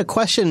 I had a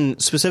question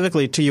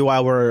specifically to you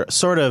while we're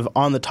sort of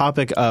on the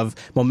topic of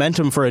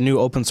momentum for a new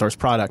open source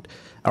product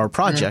or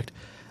project.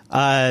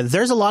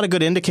 There's a lot of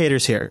good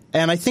indicators here.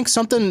 And I think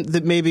something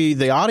that maybe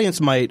the audience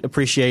might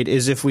appreciate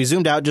is if we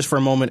zoomed out just for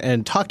a moment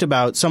and talked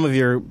about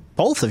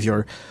both of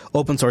your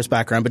open source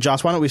background. But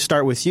Jos, why don't we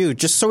start with you,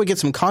 just so we get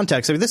some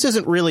context. I mean, this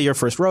isn't really your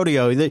first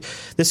rodeo.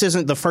 This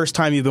isn't the first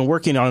time you've been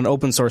working on an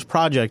open source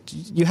project.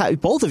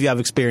 Both of you have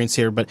experience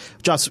here. But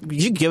Jos,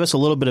 you give us a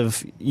little bit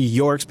of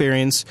your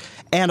experience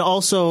and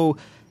also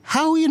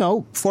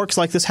how, forks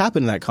like this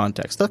happen in that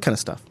context, that kind of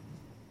stuff.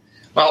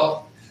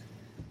 Well,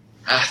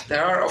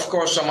 There are, of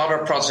course, some other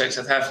projects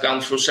that have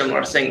gone through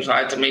similar things,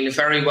 right? I mean,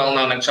 very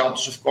well-known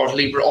examples, of course,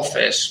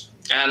 LibreOffice.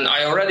 And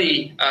I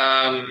already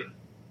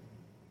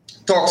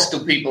talked to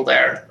people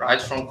there,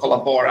 right, from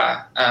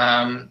Collabora,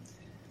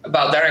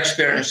 about their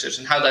experiences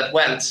and how that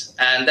went.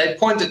 And they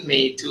pointed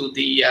me to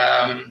the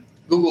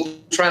Google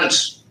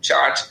Trends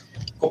chart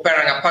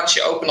comparing Apache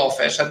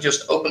OpenOffice and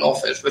just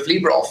OpenOffice with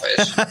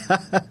LibreOffice,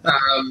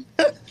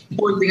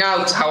 pointing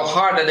out how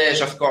hard it is,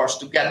 of course,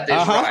 to get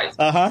this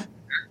right.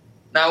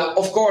 Now,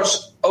 of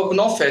course,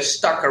 OpenOffice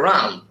stuck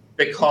around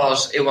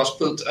because it was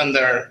put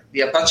under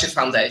the Apache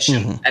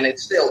Foundation, and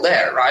it's still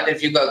there, right?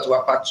 If you go to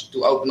Apache to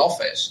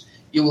OpenOffice,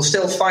 you will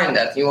still find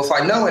that. You will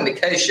find no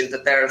indication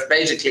that there's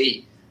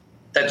basically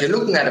that you're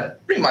looking at a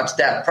pretty much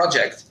dead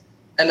project,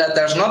 and that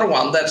there's another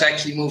one that's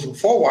actually moving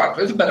forward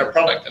with a better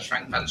product, as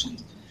Frank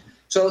mentioned.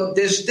 So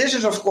this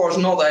is, of course,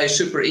 not a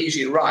super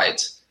easy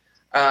ride.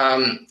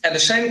 At the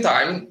same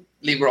time,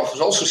 LibreOffice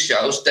also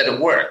shows that it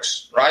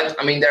works, right?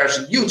 I mean, there's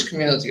a huge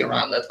community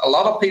around it, a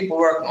lot of people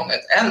working on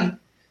it, and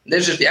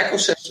this is the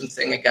ecosystem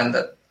thing again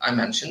that I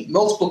mentioned,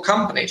 multiple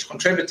companies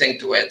contributing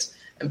to it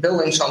and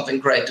building something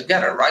great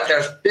together, right?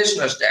 There's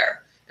business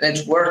there, and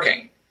it's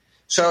working.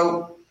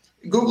 So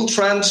Google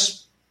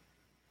Trends,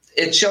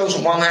 it shows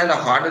on one hand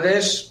how hard it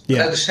is, but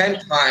at the same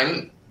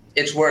time,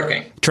 it's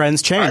working.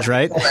 Trends change,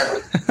 right?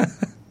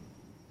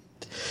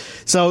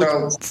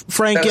 So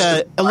Frank,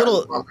 a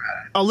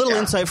little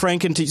insight,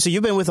 Frank, into so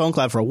you've been with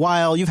ownCloud for a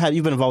while. You've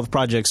been involved with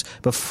projects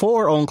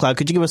before ownCloud.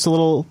 Could you give us a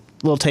little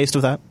taste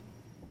of that?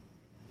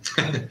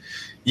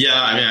 Yeah,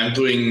 I mean, I'm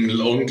doing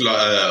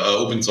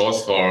open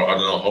source for I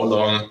don't know how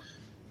long.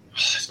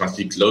 It must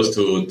be close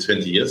to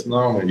 20 years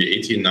now, maybe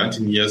 18,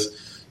 19 years.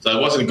 So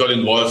I got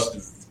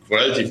involved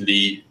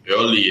relatively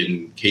early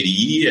in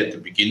KDE. At the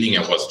beginning,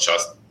 I was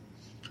just,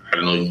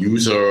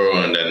 user,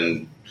 and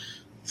then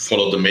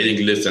followed the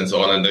mailing list and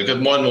so on. And I got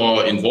more and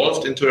more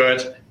involved into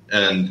it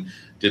and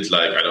did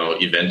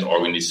event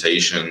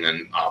organization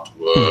and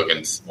artwork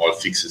and small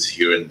fixes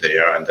here and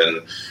there. And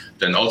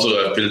then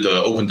also I built an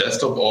open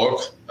desktop.org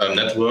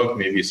network.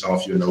 Maybe some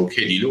of you know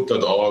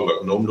kdloop.org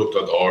or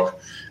gnomeloop.org.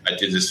 I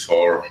did this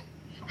for,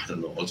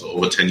 also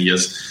over 10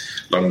 years,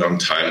 long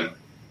time.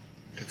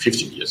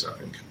 15 years, I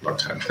think, long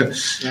time.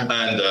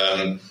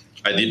 And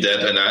I did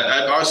that, and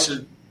I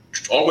also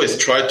always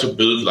tried to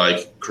build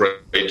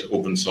great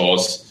open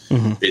source,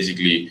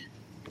 basically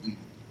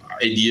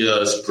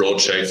ideas,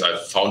 projects. I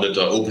founded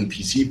an open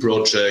PC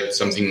project,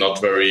 something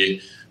not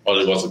very, well,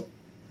 it was an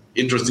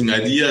interesting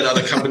idea, and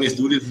other companies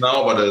do this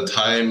now, but at the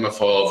time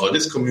for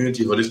this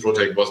community, for this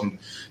project, wasn't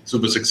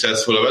super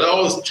successful. But I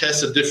always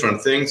tested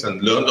different things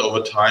and learned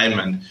over time.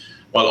 And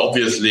well,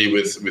 obviously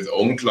with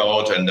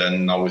ownCloud and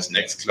then now with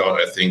Nextcloud,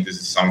 I think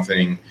this is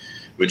something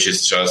which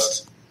is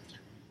just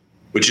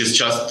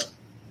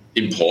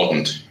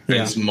important.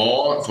 Yeah. It's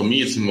more, for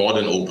me, it's more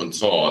than open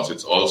source.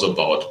 It's also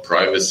about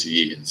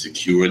privacy and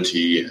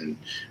security and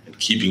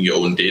keeping your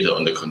own data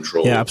under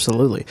control. Yeah,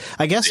 absolutely.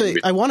 I guess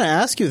I want to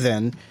ask you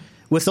then,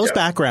 with those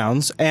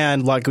backgrounds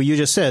and like you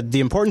just said, the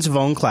importance of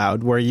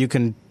ownCloud, where you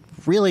can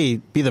really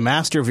be the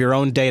master of your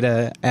own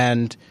data,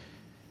 and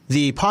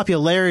the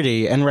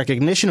popularity and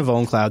recognition of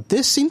ownCloud,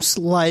 this seems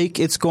like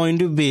it's going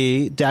to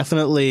be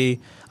definitely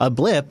a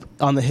blip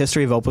on the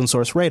history of open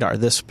source radar,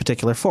 this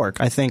particular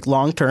fork. I think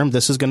long-term,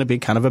 this is going to be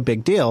kind of a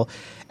big deal.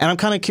 And I'm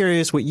kind of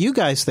curious what you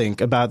guys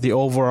think about the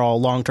overall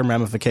long-term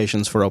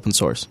ramifications for open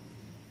source.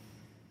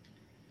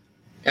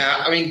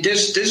 Yeah, I mean,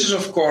 this is,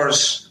 of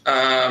course,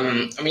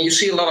 you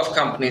see a lot of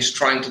companies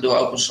trying to do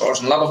open source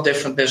and a lot of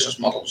different business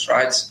models,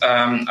 right?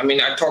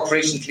 I talked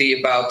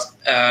recently about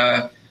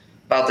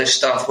this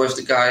stuff with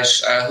the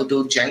guys who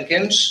do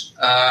Jenkins,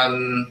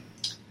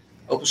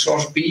 Open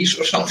Source Bees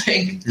or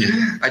something.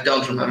 I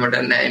don't remember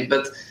their name,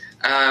 but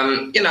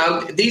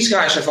these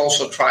guys have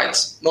also tried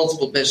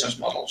multiple business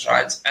models,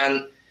 right?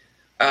 And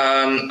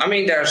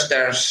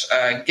there's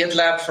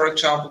GitLab, for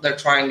example. They're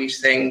trying these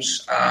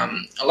things.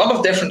 A lot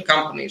of different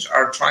companies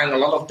are trying a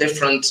lot of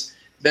different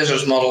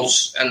business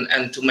models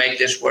and to make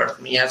this work.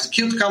 I mean, you have the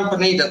Qt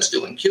company that's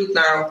doing Qt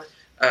now.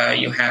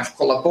 You have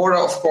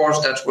Collabora, of course,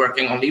 that's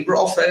working on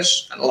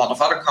LibreOffice, and a lot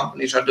of other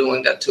companies are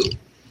doing that too.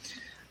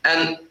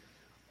 And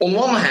on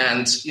one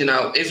hand,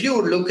 if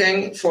you're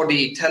looking for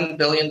the $10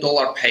 billion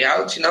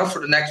payout, for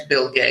the next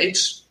Bill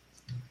Gates,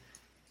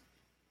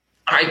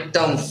 I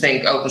don't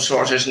think open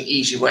source is an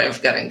easy way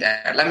of getting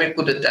there. Let me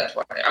put it that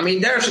way. I mean,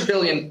 there's $1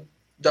 billion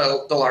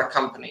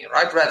company,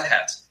 right? Red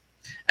Hat.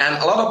 And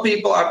a lot of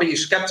people are being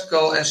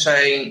skeptical and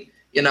saying,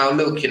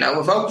 look,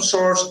 with open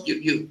source,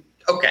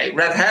 okay,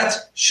 Red Hat,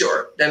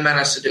 sure, they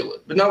managed to do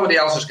it. But nobody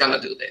else is going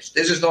to do this.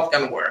 This is not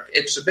going to work.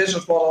 It's a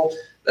business model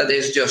that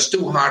is just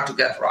too hard to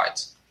get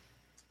right.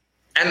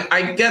 And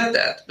I get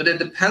that, but it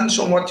depends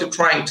on what you're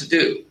trying to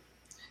do.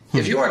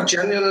 If you are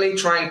genuinely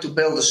trying to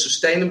build a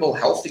sustainable,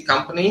 healthy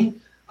company,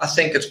 I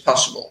think it's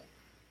possible.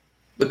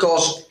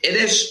 Because it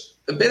is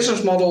a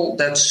business model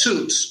that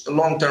suits a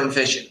long-term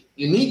vision.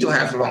 You need to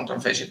have a long-term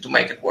vision to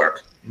make it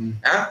work.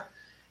 Yeah?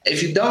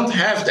 If you don't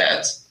have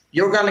that,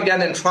 you're going to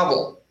get in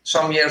trouble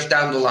some years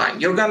down the line.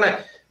 You're going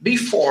to be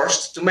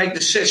forced to make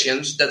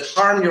decisions that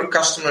harm your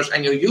customers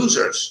and your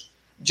users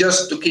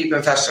just to keep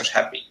investors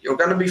happy. You're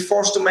going to be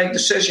forced to make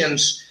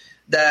decisions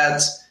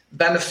that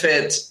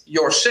benefit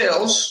your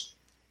sales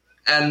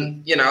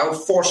and,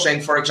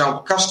 forcing, for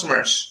example,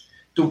 customers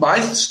to buy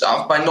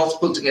stuff by not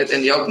putting it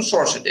in the open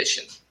source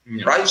edition,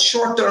 right?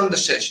 Short-term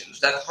decisions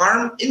that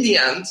harm, in the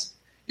end,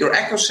 your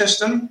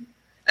ecosystem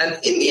and,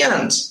 in the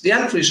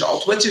end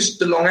result, which is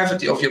the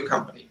longevity of your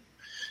company.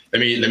 Let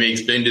me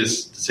explain the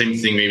same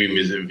thing maybe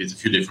with a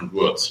few different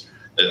words.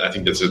 I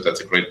think that's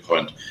a great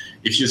point.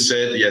 If you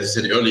said, as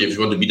I said earlier, if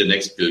you want to be the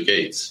next Bill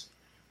Gates,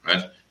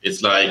 right?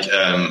 It's like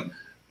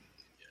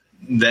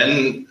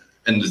then,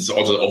 and it's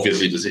also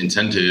obviously this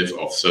incentive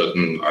of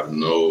certain,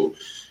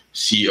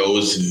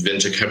 CEOs,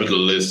 venture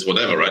capitalists,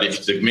 whatever, right?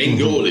 If the main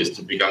goal is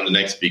to become the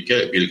next Bill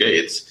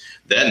Gates,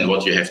 then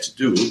what you have to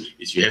do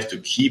is you have to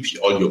keep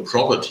all your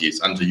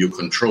properties under your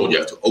control. You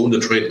have to own the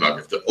trademark,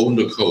 you have to own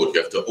the code,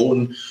 you have to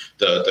own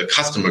the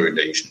customer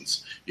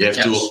relations. You have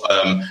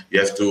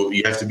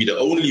to be the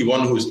only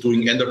one who is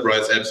doing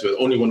enterprise apps, the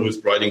only one who is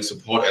providing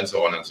support, and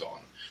so on and so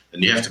on.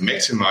 And you have to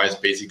maximize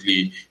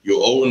basically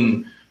your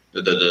own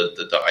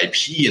the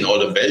IP and all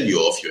the value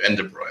of your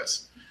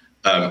enterprise.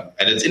 And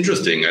it's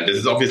interesting, and this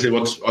is obviously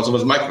what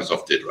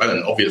Microsoft did, right?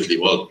 And obviously,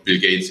 Bill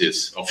Gates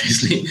is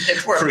obviously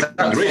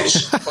freaking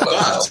rich.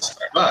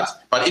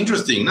 But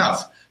interesting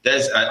enough,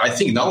 there's, I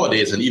think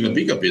nowadays, an even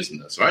bigger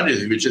business, right?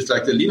 Which is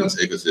like the Linux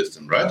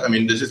ecosystem, right? I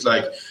mean, this is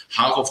like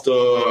half of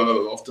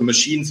the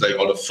machines, like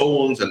all the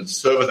phones and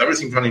servers,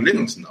 everything running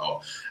Linux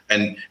now.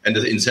 And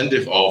the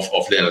incentive of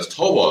Linus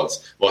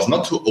Torvalds was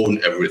not to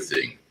own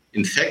everything.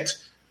 In fact,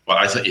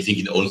 I think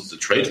he owns the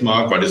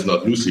trademark, but it's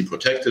not loosely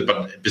protected.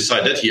 But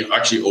beside that, he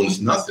actually owns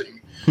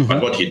nothing.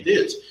 But what he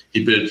did,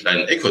 he built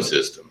an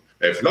ecosystem.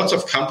 There have lots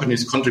of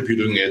companies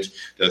contributing it.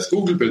 There's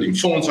Google building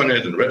phones on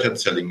it and Red Hat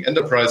selling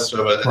enterprise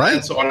servers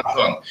and so on and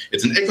so on.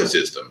 It's an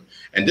ecosystem.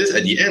 And this,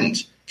 at the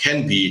end,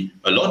 can be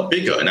a lot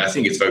bigger. And I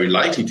think it's very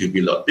likely to be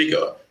a lot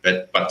bigger,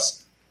 but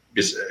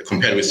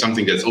compared with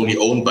something that's only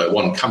owned by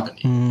one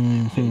company.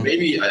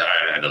 Maybe,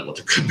 I don't want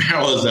to compare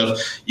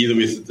ourselves either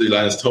with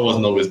Linus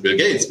Torvalds nor with Bill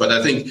Gates, but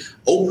I think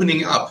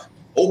opening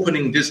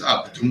this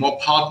up to more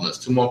partners,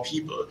 to more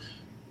people,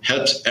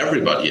 helps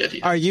everybody at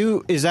the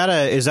end. Is that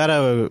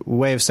a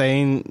way of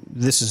saying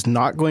this is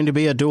not going to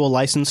be a dual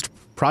licensed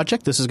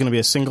project? This is going to be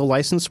a single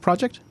licensed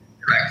project?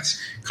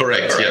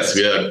 Correct. Yes,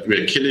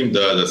 we're killing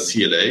the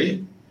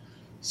CLA.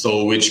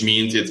 So, which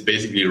means it's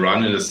basically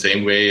run in the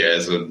same way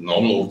as a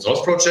normal open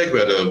source project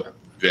where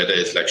there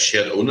is like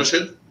shared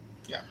ownership.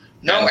 Yeah.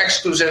 No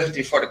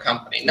exclusivity for the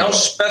company. No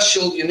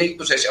special unique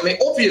position. I mean,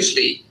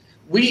 obviously,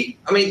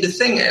 the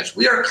thing is,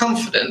 we are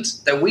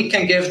confident that we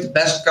can give the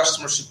best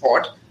customer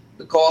support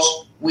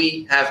because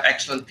we have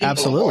excellent people.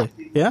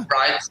 Absolutely. Yeah.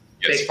 Right?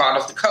 Yes. Big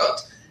part of the code.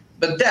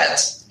 But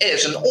that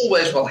is and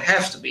always will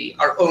have to be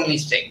our only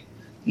thing.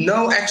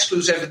 No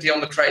exclusivity on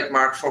the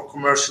trademark for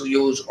commercial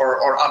use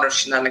or other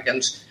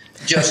shenanigans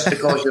just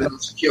because you're not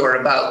secure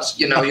about,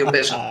 your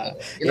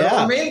business. You know what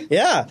I mean?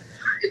 Yeah.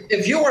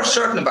 If you are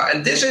certain about,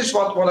 and this is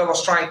what I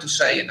was trying to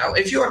say,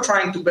 if you are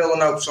trying to build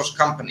an open source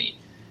company,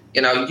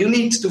 you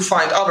need to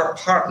find other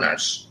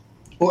partners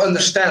who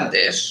understand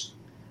this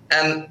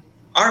and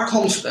are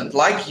confident,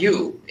 like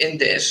you, in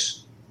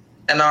this,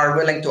 and are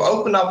willing to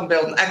open up and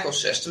build an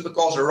ecosystem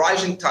because a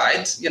rising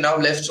tide,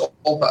 lifts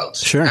all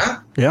boats. Sure.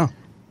 Yeah.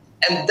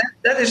 And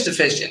that is the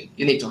vision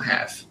you need to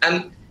have.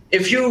 And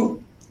if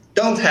you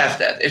don't have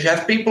that, if you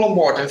have people on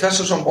board,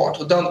 investors on board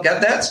who don't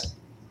get that,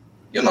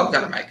 you're not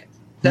going to make it.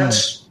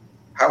 That's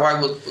how I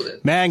would put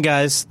it. Man,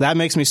 guys, that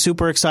makes me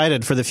super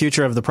excited for the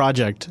future of the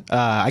project.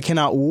 I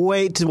cannot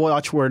wait to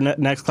watch where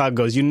Nextcloud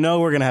goes.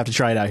 We're going to have to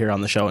try it out here on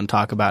the show and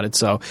talk about it.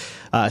 So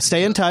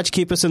stay in touch,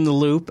 keep us in the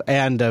loop,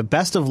 and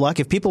best of luck.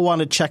 If people want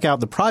to check out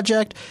the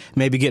project,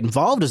 maybe get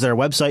involved, is there a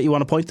website you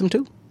want to point them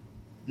to?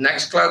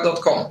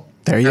 Nextcloud.com.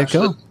 There you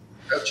go.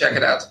 Go check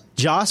it out.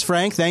 Jos,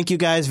 Frank, thank you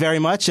guys very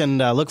much, and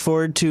look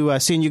forward to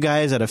seeing you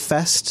guys at a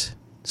fest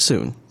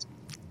soon.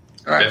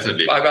 All right.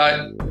 Definitely.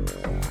 Bye-bye.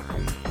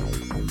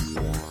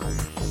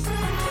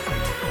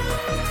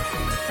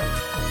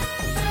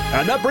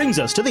 And that brings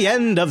us to the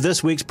end of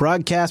this week's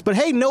broadcast. But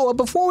hey, Noah,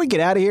 before we get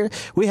out of here,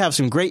 we have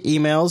some great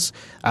emails,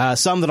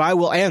 some that I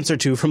will answer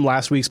to from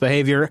last week's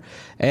behavior,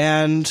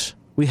 and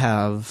we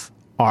have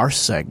our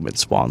segment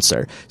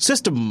sponsor,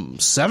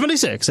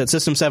 System76 at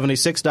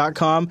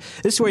system76.com.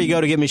 This is where you go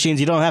to get machines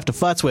you don't have to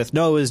futz with.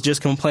 Noah is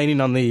just complaining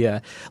on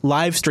the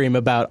live stream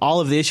about all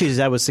of the issues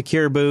that with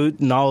Secure Boot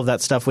and all of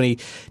that stuff when he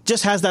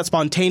just has that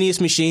spontaneous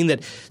machine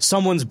that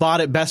someone's bought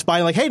at Best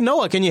Buy. Like, hey,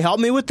 Noah, can you help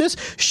me with this?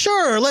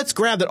 Sure, let's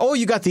grab that. Oh,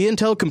 you got the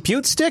Intel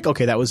Compute Stick?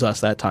 Okay, that was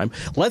us that time.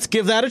 Let's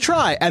give that a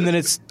try. And then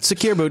it's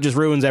Secure Boot just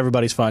ruins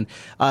everybody's fun.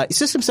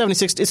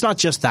 System76, it's not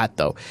just that,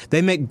 though.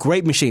 They make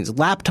great machines,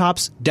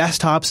 laptops,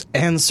 desktops,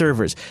 and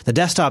servers. The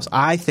desktops,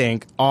 I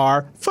think,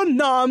 are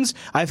phenoms.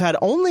 I've had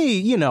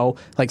only,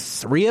 like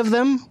 3 of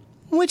them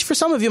which for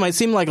some of you might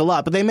seem like a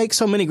lot, but they make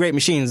so many great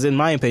machines, in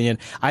my opinion.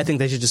 I think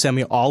they should just send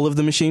me all of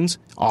the machines,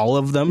 all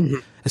of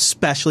them,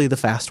 especially the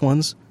fast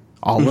ones,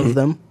 all of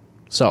them.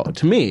 So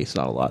to me, it's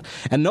not a lot.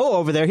 And Noah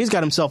over there, he's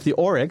got himself the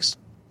Oryx,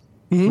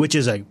 which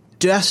is a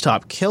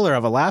desktop killer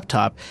of a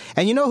laptop.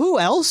 And you know who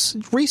else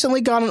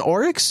recently got an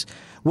Oryx?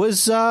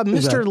 Was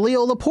Mr.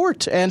 Leo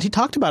Laporte, and he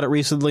talked about it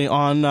recently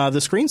on the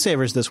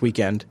Screensavers this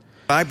weekend.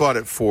 I bought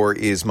it for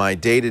is my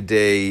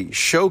day-to-day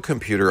show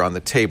computer on the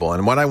table,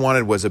 and what I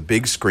wanted was a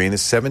big screen.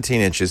 It's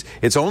 17 inches.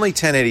 It's only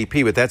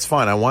 1080p, but that's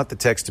fine. I want the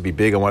text to be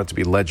big. I want it to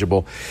be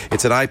legible.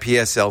 It's an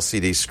IPS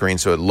LCD screen,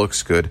 so it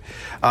looks good,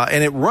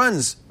 and it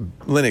runs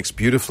Linux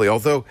beautifully.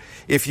 Although,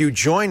 if you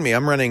join me,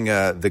 I'm running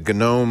the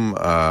GNOME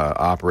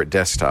operate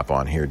desktop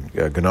on here,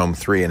 GNOME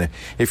 3, and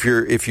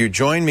if you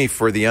join me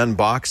for the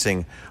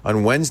unboxing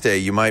on Wednesday,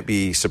 you might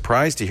be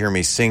surprised to hear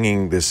me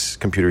singing this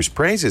computer's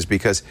praises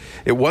because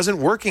it wasn't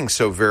working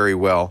so very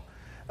well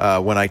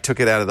when I took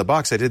it out of the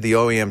box. I did the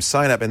OEM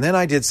sign-up, and then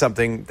I did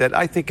something that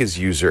I think is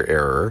user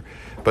error.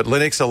 But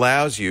Linux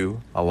allows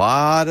you a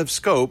lot of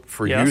scope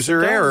for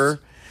user error.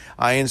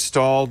 I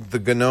installed the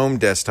GNOME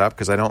desktop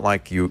because I don't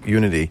like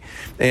Unity.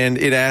 And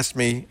it asked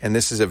me, and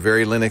this is a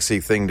very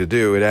Linuxy thing to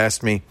do, it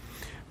asked me,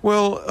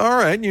 well, all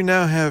right, you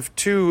now have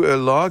two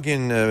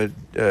login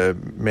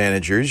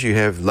managers. You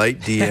have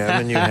LightDM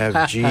and you have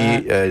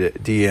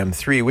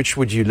GDM3. Which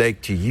would you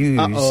like to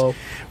use?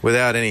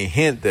 Without any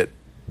hint that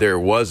there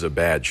was a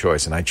bad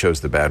choice, and I chose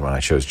the bad one.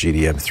 I chose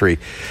GDM3.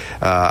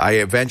 I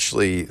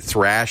eventually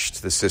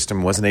thrashed the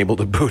system, wasn't able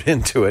to boot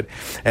into it.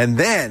 And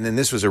then, and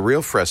this was a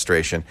real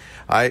frustration,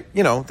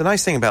 the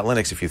nice thing about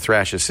Linux, if you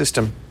thrash a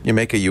system, you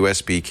make a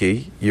USB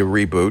key, you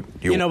reboot.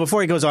 Before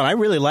he goes on, I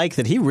really like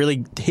that he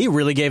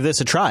really gave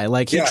this a try.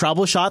 Like, he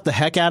troubleshot the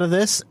heck out of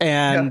this,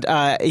 and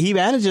he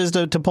manages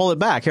to pull it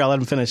back. Here, I'll let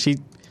him finish.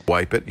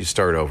 Wipe it, you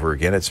start over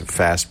again. It's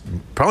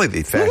probably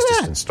the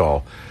fastest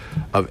install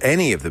of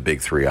any of the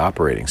big three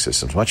operating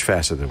systems, much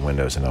faster than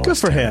Windows and OS Good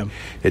for 10. him.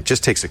 It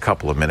just takes a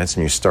couple of minutes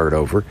and you start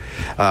over.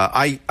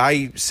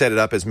 I set it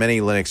up, as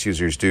many Linux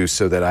users do,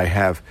 so that I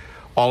have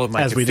all of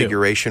my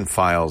configuration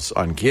files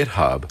on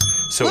GitHub.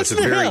 So it's a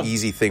very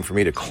easy thing for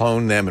me to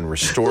clone them and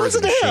restore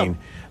the machine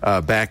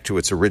back to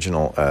its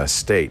original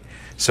state.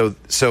 So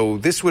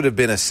this would have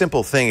been a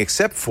simple thing,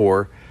 except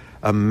for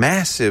a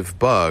massive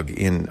bug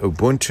in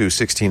Ubuntu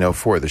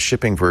 16.04, the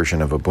shipping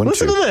version of Ubuntu.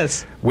 Listen to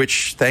this.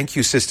 Which, thank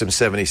you, System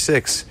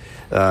 76.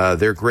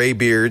 Their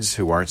graybeards,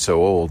 who aren't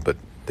so old, but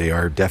they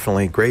are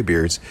definitely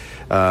graybeards,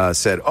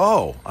 said,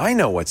 oh, I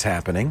know what's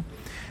happening.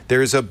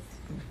 There's a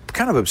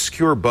kind of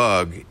obscure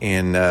bug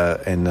in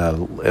Linux,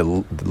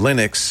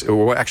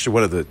 or actually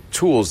one of the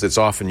tools that's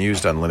often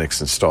used on Linux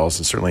installs,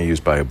 and certainly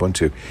used by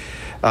Ubuntu,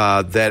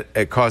 that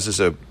it causes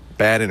a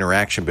bad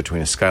interaction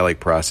between a Skylake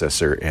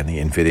processor and the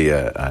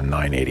NVIDIA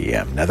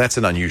 980M. Now, that's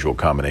an unusual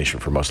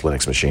combination for most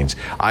Linux machines.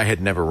 I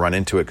had never run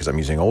into it because I'm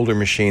using older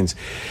machines.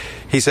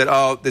 He said,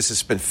 oh, this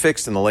has been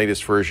fixed in the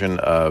latest version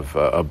of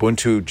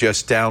Ubuntu.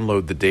 Just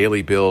download the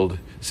daily build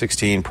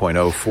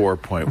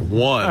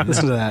 16.04.1.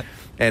 Listen to that.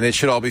 And it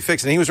should all be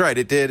fixed. And he was right.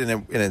 It did,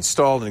 and it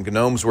installed, and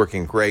GNOME's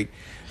working great.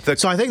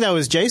 So I think that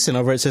was Jason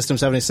over at System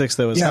 76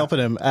 that was helping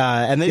him,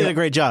 and they did a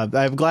great job.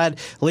 I'm glad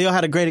Leo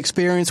had a great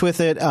experience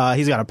with it.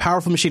 He's got a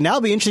powerful machine. Now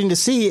it'll be interesting to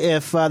see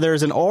if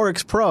there's an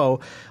Oryx Pro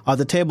on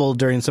the table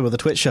during some of the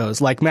Twitch shows,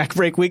 like Mac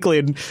Break Weekly,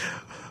 and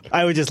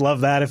I would just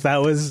love that if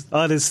that was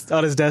on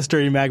his desk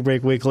during Mac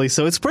Break Weekly.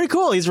 So it's pretty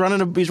cool. He's running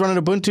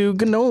Ubuntu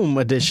GNOME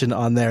edition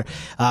on there.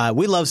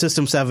 We love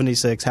System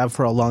 76, have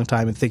for a long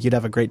time, and think you'd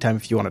have a great time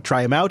if you want to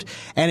try them out.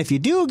 And if you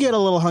do get a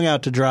little hung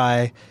out to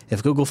dry,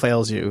 if Google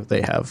fails you,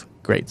 they have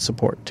great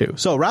support too.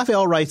 So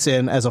Raphael writes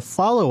in as a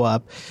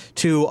follow-up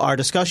to our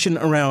discussion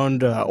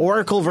around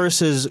Oracle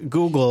versus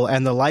Google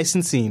and the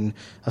licensing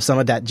of some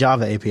of that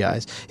Java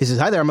APIs. He says,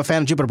 hi there, I'm a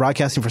fan of Jupyter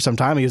Broadcasting for some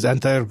time. I used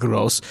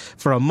Entergros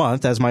for a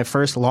month as my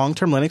first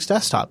long-term Linux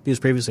desktop. He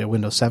was previously a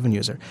Windows 7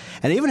 user.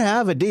 And I even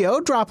have a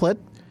DO droplet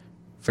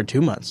for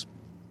 2 months.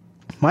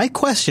 My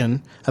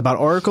question about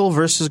Oracle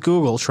versus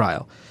Google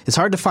trial is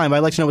hard to find, but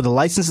I'd like to know what the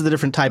licenses of the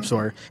different types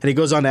are. And he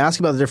goes on to ask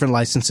about the different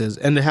licenses,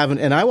 and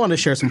I want to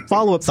share some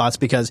follow-up thoughts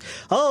because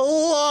a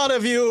lot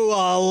of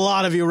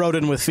you wrote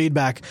in with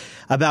feedback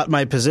about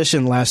my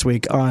position last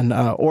week on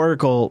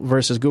Oracle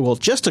versus Google.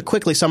 Just to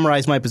quickly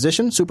summarize my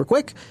position, super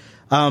quick.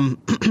 I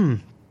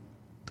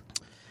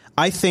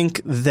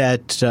think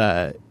that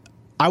I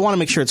want to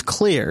make sure it's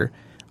clear.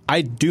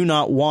 I do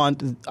not want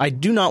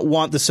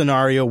the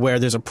scenario where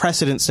there's a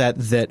precedent set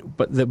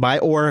that by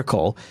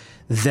Oracle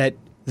that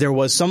there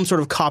was some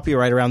sort of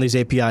copyright around these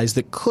APIs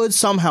that could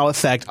somehow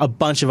affect a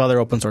bunch of other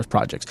open source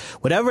projects.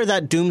 Whatever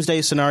that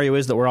doomsday scenario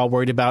is that we're all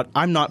worried about,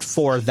 I'm not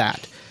for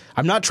that.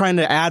 I'm not trying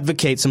to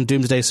advocate some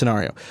doomsday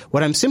scenario.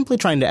 What I'm simply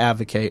trying to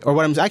advocate, or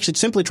what I'm actually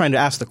simply trying to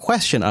ask the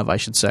question of, I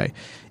should say,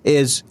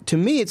 is to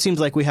me it seems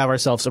like we have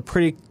ourselves a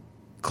pretty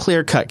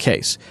clear-cut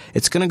case.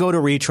 It's going to go to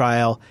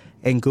retrial,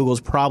 and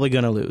Google's probably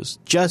going to lose,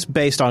 just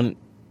based on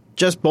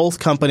just both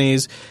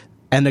companies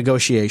and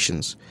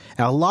negotiations.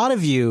 Now, a lot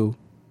of you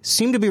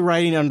seem to be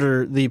writing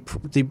under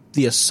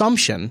the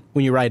assumption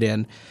when you write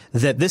in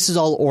that this is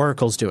all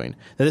Oracle's doing,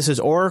 that this is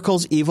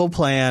Oracle's evil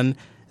plan,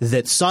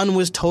 that Sun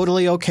was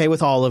totally okay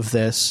with all of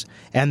this,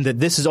 and that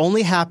this is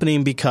only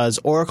happening because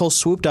Oracle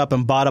swooped up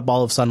and bought up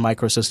all of Sun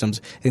Microsystems,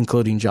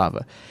 including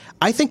Java.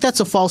 I think that's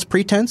a false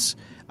pretense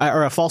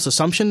or a false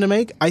assumption to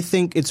make. I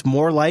think it's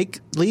more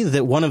likely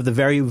that one of the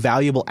very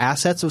valuable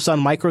assets of Sun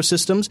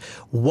Microsystems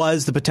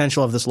was the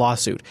potential of this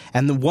lawsuit.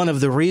 And one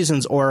of the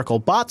reasons Oracle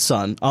bought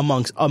Sun,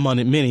 among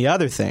many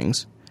other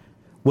things,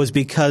 was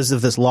because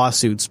of this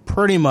lawsuit's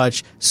pretty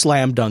much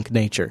slam dunk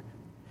nature.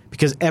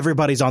 Because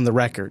everybody's on the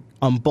record,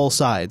 on both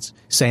sides,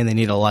 saying they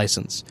need a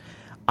license.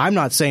 I'm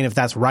not saying if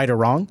that's right or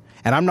wrong,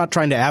 and I'm not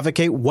trying to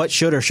advocate what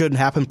should or shouldn't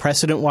happen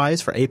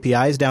precedent-wise for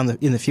APIs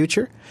in the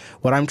future.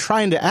 What I'm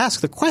trying to ask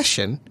the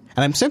question,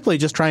 and I'm simply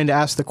just trying to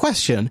ask the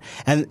question,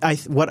 and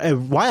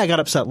why I got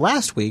upset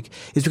last week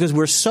is because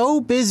we're so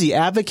busy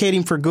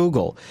advocating for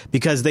Google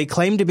because they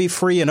claim to be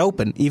free and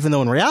open, even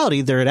though in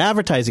reality they're an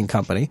advertising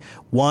company,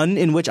 one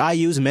in which I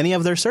use many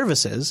of their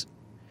services.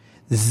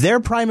 Their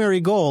primary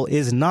goal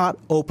is not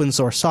open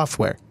source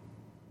software.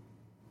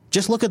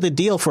 Just look at the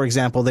deal, for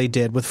example, they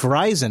did with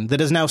Verizon that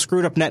has now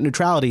screwed up net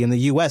neutrality in the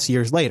U.S.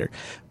 years later.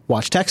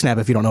 Watch TechSnap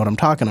if you don't know what I'm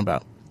talking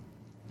about.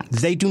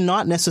 They do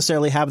not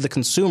necessarily have the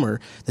consumer,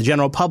 the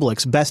general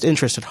public's best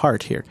interest at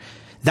heart here.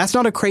 That's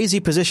not a crazy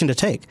position to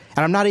take,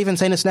 and I'm not even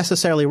saying it's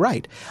necessarily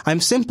right.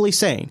 I'm simply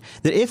saying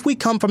that if we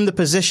come from the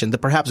position that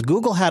perhaps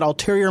Google had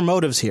ulterior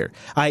motives here,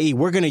 i.e.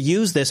 we're going to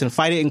use this and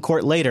fight it in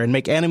court later and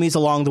make enemies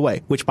along the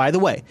way, which, by the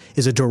way,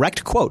 is a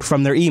direct quote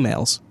from their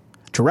emails.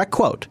 Direct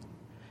quote.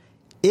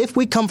 If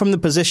we come from the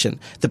position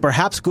that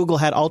perhaps Google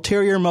had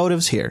ulterior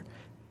motives here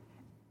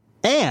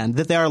and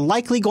that they are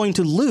likely going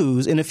to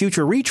lose in a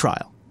future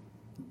retrial,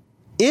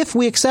 if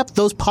we accept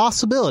those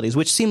possibilities,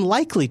 which seem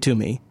likely to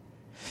me,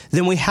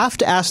 then we have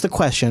to ask the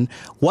question,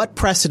 what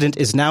precedent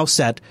is now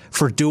set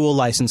for dual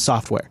license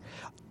software?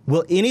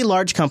 Will any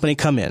large company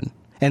come in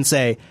and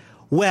say,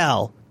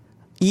 well,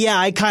 yeah,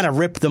 I kind of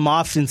ripped them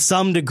off in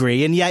some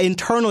degree, and yeah,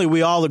 internally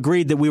we all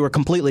agreed that we were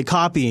completely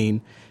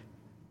copying,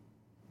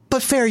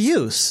 but fair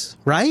use,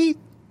 right?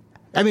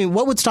 I mean,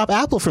 what would stop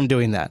Apple from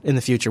doing that in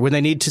the future when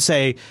they need to,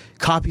 say,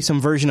 copy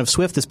some version of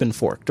Swift that's been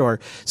forked or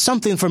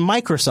something from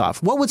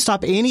Microsoft? What would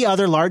stop any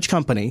other large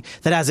company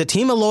that has a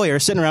team of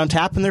lawyers sitting around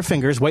tapping their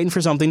fingers waiting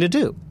for something to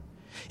do?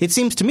 It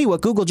seems to me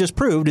what Google just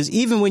proved is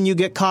even when you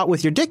get caught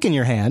with your dick in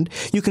your hand,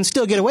 you can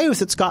still get away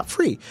with it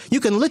scot-free. You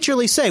can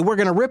literally say, we're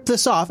going to rip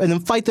this off and then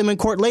fight them in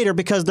court later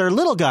because they're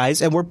little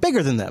guys and we're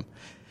bigger than them.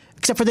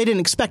 Except for they didn't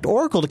expect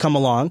Oracle to come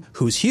along,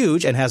 who's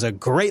huge and has a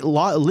great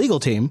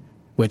legal team,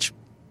 which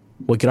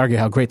we could argue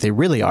how great they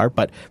really are,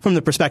 but from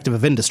the perspective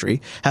of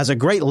industry, has a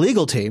great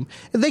legal team.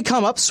 They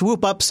come up,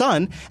 swoop up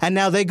Sun, and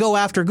now they go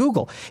after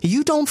Google.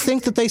 You don't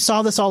think that they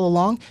saw this all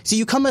along? See,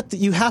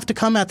 you have to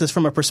come at this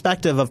from a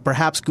perspective of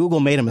perhaps Google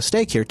made a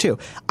mistake here too.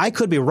 I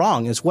could be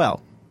wrong as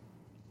well.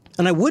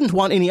 And I wouldn't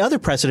want any other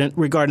precedent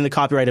regarding the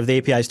copyright of the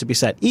APIs to be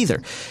set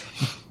either.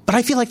 But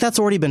I feel like that's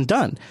already been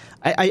done.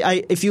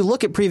 If you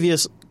look at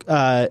previous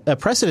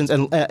precedents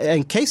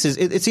and cases,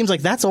 it seems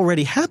like that's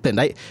already happened.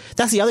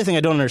 That's the other thing I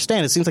don't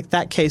understand. It seems like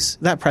that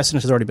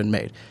precedent has already been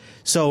made.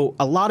 So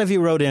a lot of you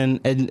wrote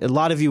in, and a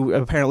lot of you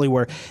apparently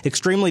were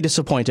extremely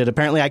disappointed.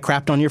 Apparently I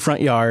crapped on your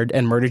front yard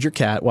and murdered your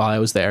cat while I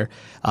was there.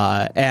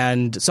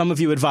 And some of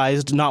you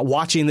advised not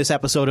watching this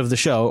episode of the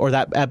show or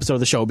that episode of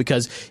the show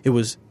because it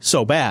was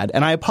so bad.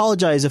 And I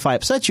apologize if I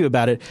upset you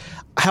about it.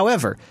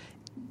 However,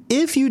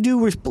 if you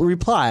do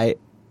reply,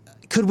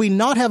 could we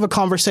not have a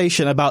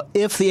conversation about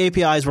if the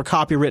APIs were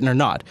copywritten or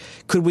not?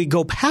 Could we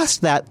go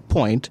past that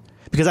point?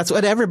 Because that's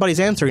what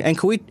everybody's answering. And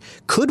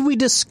could we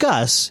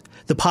discuss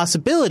the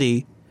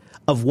possibility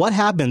of what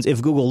happens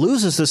if Google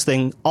loses this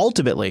thing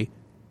ultimately,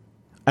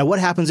 and what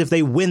happens if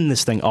they win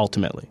this thing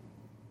ultimately?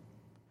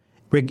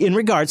 In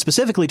regard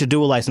specifically to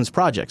dual license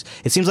projects.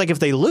 It seems like if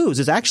they lose,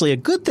 it's actually a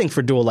good thing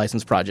for dual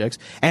license projects.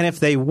 And if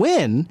they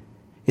win,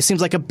 it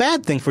seems like a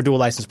bad thing for dual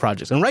license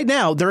projects. And right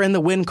now, they're in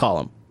the win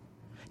column.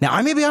 Now,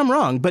 maybe I'm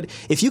wrong, but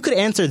if you could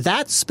answer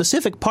that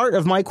specific part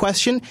of my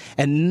question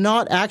and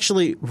not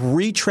actually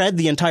retread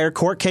the entire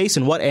court case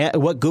and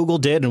what Google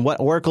did and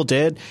what Oracle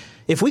did,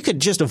 if we could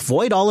just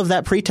avoid all of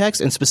that pretext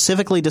and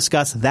specifically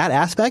discuss that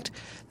aspect,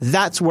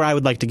 that's where I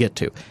would like to get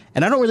to.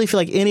 And I don't really feel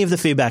like any of the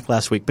feedback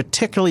last week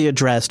particularly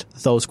addressed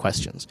those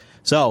questions.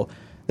 So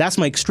that's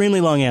my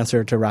extremely long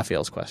answer to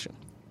Raphael's question.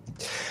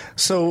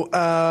 So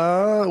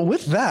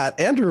with that,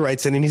 Andrew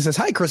writes in and he says,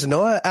 hi, Chris and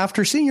Noah.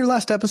 After seeing your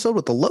last episode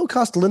with the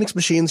low-cost Linux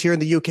machines here in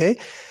the UK,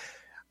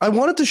 I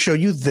wanted to show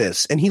you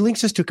this. And he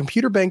links us to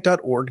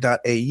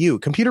computerbank.org.au.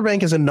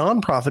 Computerbank is a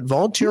non-profit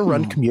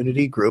volunteer-run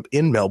community group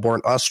in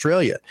Melbourne,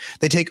 Australia.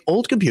 They take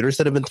old computers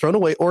that have been thrown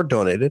away or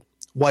donated,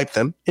 wipe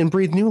them, and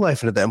breathe new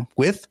life into them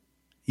with,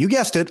 you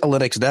guessed it, a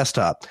Linux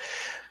desktop.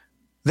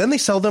 Then they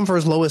sell them for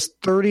as low as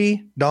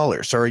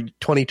 $30, sorry,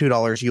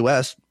 $22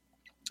 US,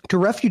 to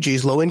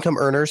refugees, low-income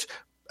earners,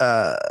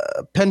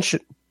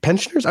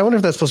 pensioners? I wonder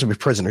if that's supposed to be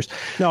prisoners.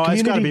 No,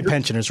 it's got to be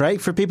pensioners,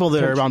 right? For people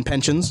that are on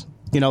pensions,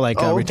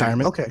 like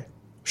retirement. Okay.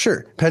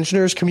 Sure.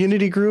 Pensioners,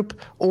 community group,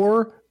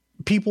 or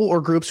people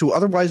or groups who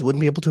otherwise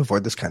wouldn't be able to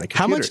afford this kind of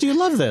computer. How much do you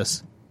love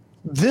this?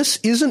 This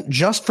isn't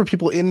just for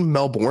people in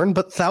Melbourne,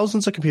 but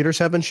thousands of computers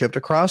have been shipped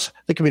across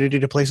the community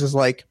to places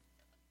like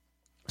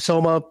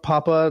Soma,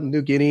 Papua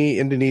New Guinea,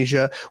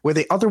 Indonesia, where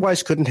they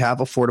otherwise couldn't have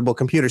affordable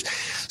computers.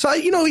 So,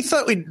 we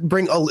thought we'd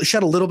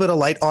shed a little bit of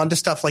light onto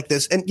stuff like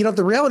this. And,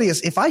 the reality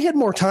is, if I had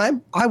more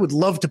time, I would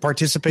love to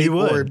participate. You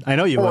would. I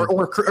know you would.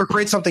 Or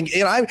create something.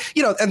 And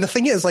and the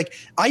thing is, like,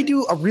 I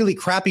do a really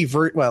crappy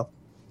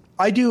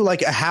I do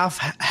like a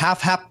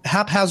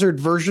haphazard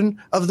version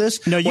of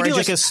this. No, you do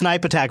like a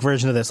snipe attack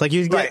version of this. Like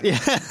you get,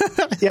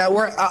 right. Yeah,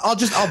 where I'll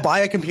buy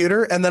a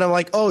computer and then I'm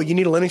like, oh, you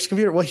need a Linux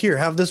computer? Well, here,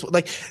 have this.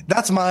 Like,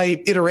 that's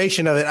my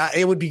iteration of it.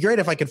 It would be great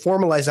if I could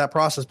formalize that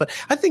process. But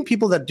I think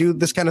people that do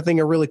this kind of thing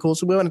are really cool.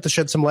 So we wanted to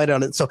shed some light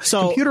on it. So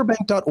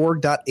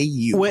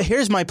computerbank.org.au. Well,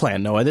 here's my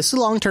plan, Noah. This is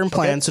a long-term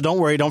plan, so don't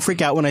worry. Don't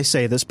freak out when I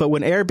say this. But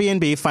when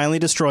Airbnb finally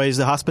destroys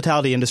the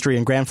hospitality industry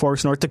in Grand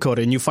Forks, North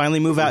Dakota, and you finally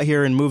move out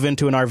here and move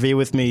into an RV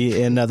with me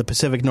in the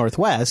Pacific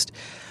Northwest,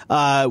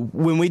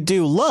 when we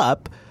do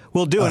LUP,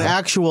 we'll do an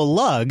actual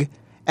lug,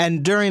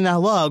 and during that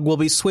lug, we'll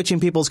be switching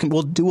people's.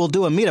 We'll do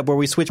a meetup where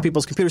we switch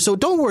people's computers. So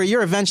don't worry,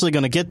 you're eventually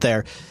going to get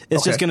there.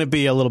 It's just going to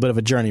be a little bit of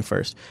a journey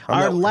first.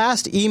 Our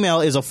last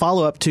email is a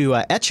follow-up to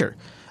Etcher.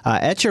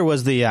 Etcher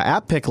was the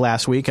app pick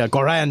last week.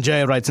 Goran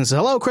J writes and says,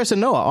 hello, Chris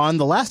and Noah. On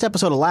the last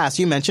episode of Last,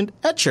 you mentioned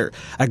Etcher,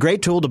 a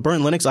great tool to burn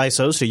Linux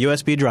ISOs to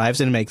USB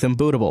drives and make them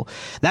bootable.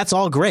 That's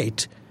all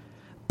great,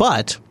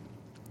 but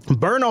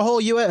burn a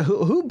whole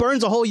who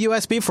burns a whole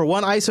USB for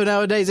one ISO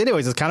nowadays?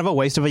 Anyways, it's kind of a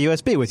waste of a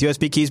USB. With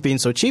USB keys being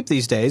so cheap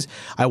these days,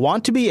 I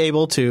want to be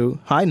able to.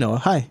 Hi, Noah.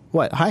 Hi.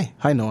 What? Hi,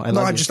 Noah.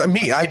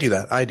 I do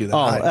that.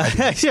 Oh.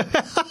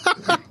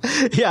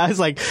 Yeah, it's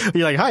like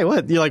you're like, hi,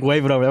 what? You're like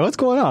waving over there. What's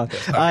going on?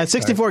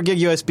 64 gig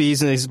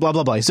USBs and it's blah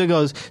blah blah. So it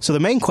goes. So the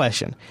main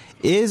question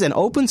is: an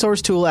open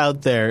source tool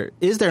out there?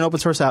 Is there an open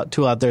source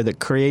tool out there that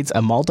creates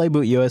a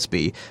multi-boot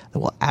USB that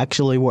will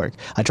actually work?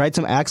 I tried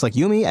some apps like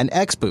Yumi and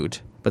Xboot,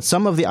 but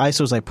some of the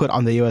ISOs I put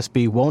on the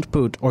USB won't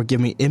boot or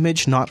give me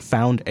image not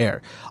found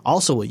error.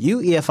 Also, will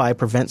UEFI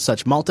prevent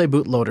such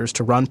multi-boot loaders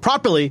to run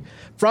properly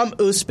from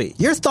USB?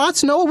 Your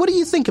thoughts, Noah? What do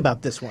you think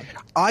about this one?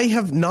 I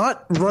have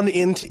not run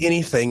into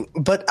anything,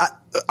 but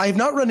I have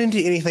not run into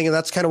anything, and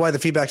that's kind of why the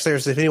feedback's there.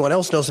 Is if anyone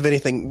else knows of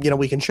anything,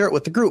 we can share it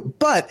with the group.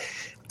 But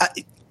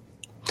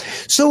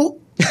so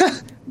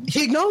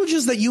he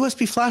acknowledges that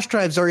USB flash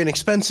drives are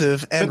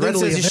inexpensive and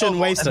readily available. You shouldn't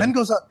waste them. And then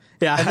goes on.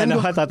 Yeah, I know.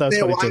 I thought that was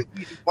funny too.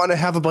 Why want to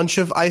have a bunch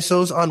of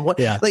ISOs on one?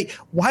 Yeah. Like,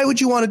 why would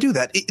you want to do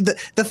that?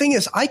 The thing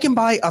is, I can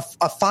buy a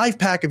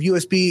 5-pack of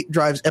USB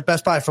drives at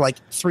Best Buy for like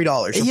 $3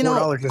 or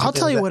 $4. I'll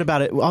tell you what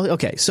about it.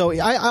 Okay, so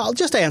I'll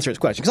just answer his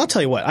question because I'll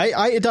tell you what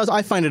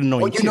I find it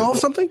annoying. Oh, you know of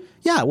something?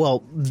 Yeah.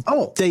 Well.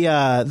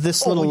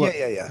 This little.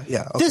 Yeah.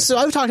 Okay. This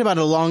I've talked about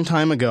it a long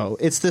time ago.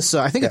 It's this.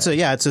 I think it's a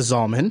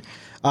Zalman.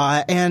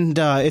 And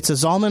it's a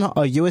Zalman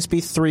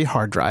USB 3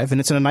 hard drive, and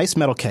it's in a nice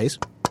metal case.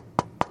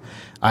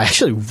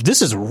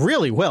 This is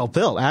really well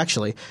built,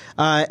 actually.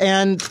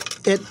 And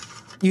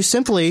you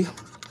simply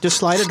just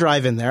slide a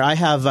drive in there. I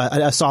have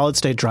a solid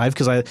state drive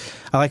because I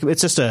like it.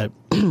 It's just a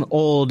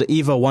old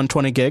EVO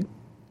 120 gig.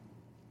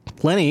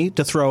 Plenty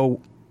to throw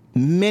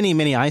many,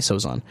 many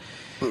ISOs on.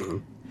 Mm-hmm.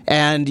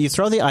 And you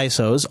throw the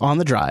ISOs on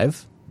the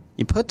drive,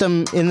 you put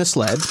them in the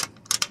sled,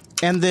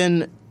 and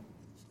then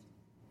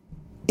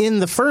in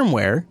the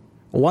firmware,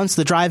 once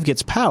the drive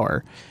gets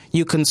power,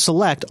 you can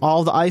select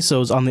all the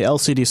ISOs on the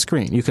LCD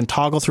screen. You can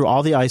toggle through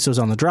all the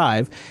ISOs on the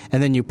drive,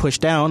 and then you push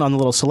down on the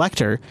little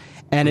selector,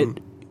 and it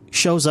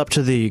shows up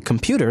to the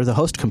computer, the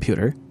host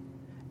computer,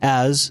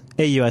 as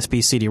a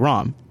USB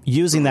CD-ROM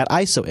using that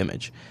ISO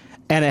image.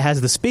 And it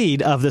has the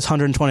speed of this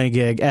 120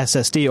 gig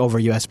SSD over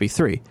USB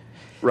 3.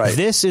 Right.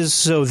 This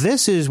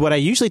is what I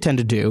usually tend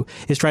to do,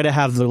 is try to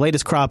have the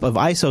latest crop of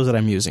ISOs that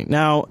I'm using.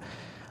 Now,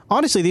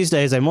 honestly, these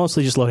days I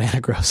mostly just load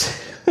Anagros.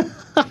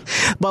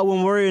 But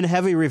when we're in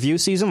heavy review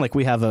season, like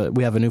we have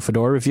a new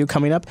Fedora review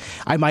coming up,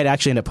 I might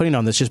actually end up putting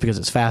on this just because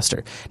it's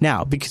faster.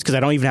 Now, because I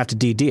don't even have to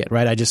DD it,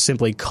 right? I just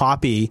simply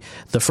copy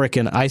the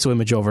frickin' ISO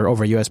image over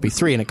USB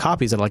 3, and it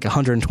copies at like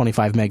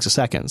 125 megs a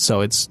second.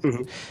 So it's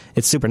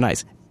super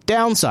nice.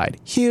 Downside,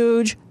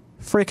 huge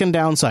frickin'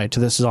 downside to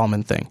this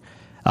Zalman thing.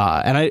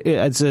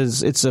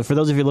 It's for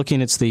those of you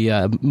looking, it's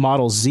the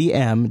model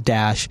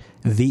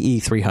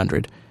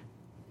ZM-VE300.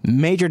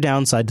 Major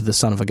downside to the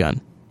son of a gun.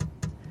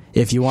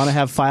 If you want to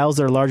have files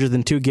that are larger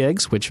than 2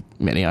 gigs, which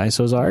many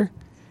ISOs are,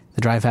 the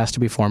drive has to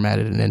be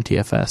formatted in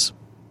NTFS.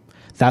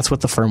 That's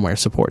what the firmware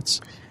supports.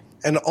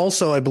 And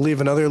also, I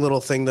believe another little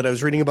thing that I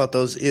was reading about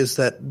those is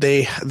that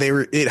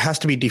it has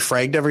to be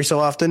defragged every so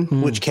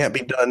often, which can't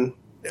be done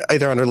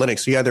either under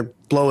Linux. So you either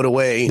blow it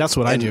away. That's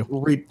what I do.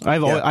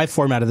 I've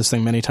formatted this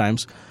thing many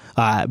times.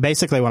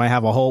 Basically, when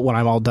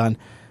I'm all done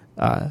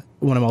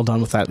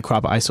with that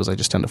crop of ISOs, I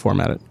just tend to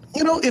format it.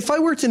 If I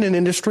worked in an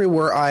industry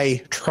where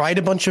I tried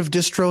a bunch of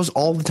distros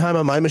all the time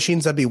on my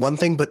machines, that'd be one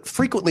thing. But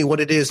frequently what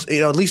it is,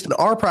 at least in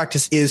our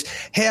practice is,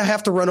 hey, I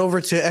have to run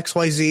over to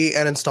XYZ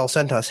and install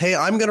CentOS. Hey,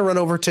 I'm going to run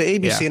over to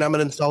ABC and I'm going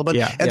to install a bunch.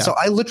 So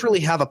I literally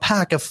have a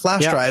pack of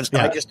flash drives.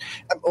 And I just,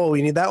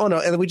 we need that one.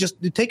 And we just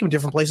take them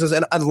different places.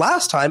 And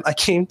last time I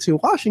came to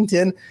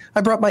Washington,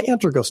 I brought my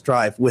Antergos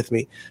drive with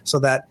me so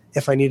that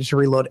if I needed to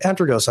reload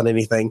Antergos on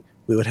anything,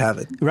 we would have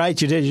it. Right,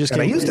 you did. You just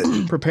I used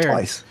it prepared.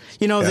 Twice.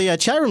 The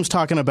chat room's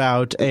talking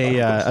about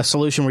a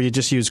solution where you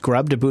just use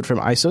Grub to boot from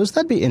ISOs.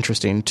 That'd be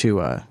interesting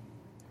to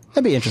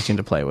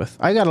play with.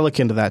 I got to look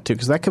into that too,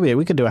 because that could be.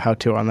 We could do a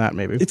how-to on that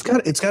maybe. It's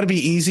got to be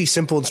easy,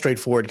 simple, and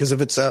straightforward. Because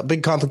if it's a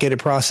big, complicated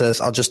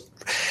process, I'll just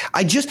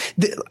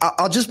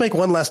make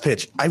one last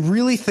pitch. I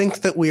really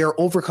think that we are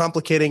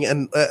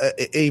overcomplicating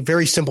a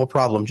very simple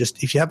problem.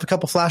 Just if you have a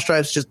couple flash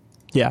drives, just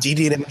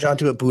DD an image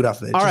onto it, boot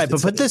off of it. All right,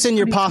 but put this in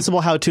your possible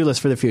how-to list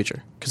for the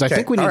future, because I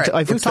think we need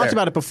to. We've talked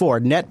about it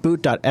before,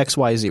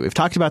 netboot.xyz. We've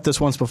talked about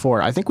this once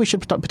before. I think we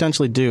should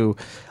potentially do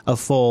a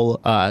full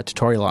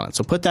tutorial on it.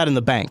 So put that in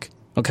the bank,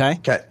 okay?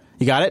 Okay.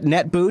 You got it?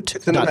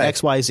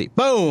 netboot.xyz.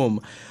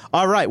 Boom!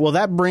 All right, well,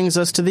 that brings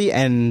us to the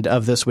end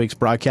of this week's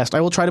broadcast.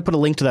 I will try to put a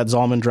link to that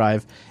Zalman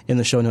drive in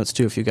the show notes,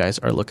 too, if you guys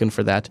are looking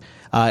for that.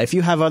 If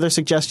you have other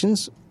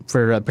suggestions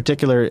for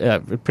particular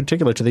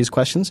to these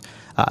questions,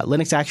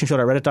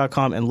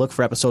 linuxactionshow.reddit.com, and look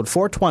for episode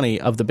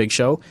 420 of The Big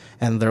Show,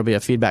 and there will be a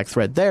feedback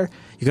thread there.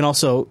 You can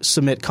also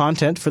submit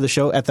content for the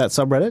show at that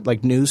subreddit,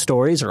 like news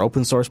stories or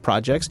open source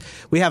projects.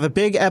 We have a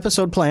big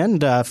episode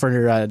planned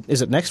for,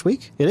 is it next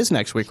week? It is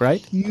next week, right?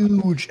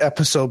 Huge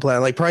episode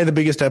plan, like probably the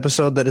biggest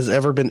episode that has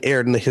ever been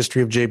aired in the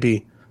history of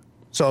JB.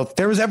 So if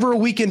there was ever a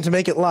weekend to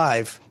make it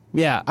live.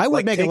 Yeah, I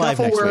would make it live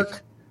next week.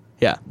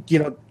 Yeah.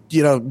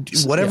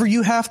 Whatever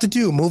you have to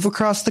do, move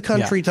across the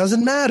country,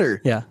 doesn't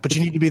matter. Yeah. But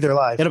you need to be there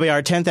live. It'll be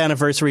our 10th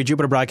anniversary,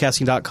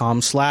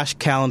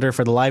 jupiterbroadcasting.com/calendar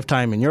for the live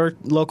time in your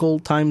local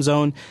time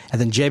zone. And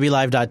then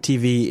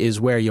jblive.tv is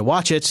where you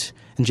watch it,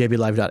 and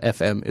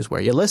jblive.fm is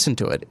where you listen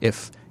to it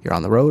if you're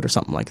on the road or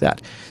something like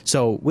that.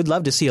 So we'd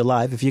love to see you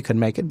live if you can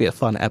make it. It'd be a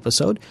fun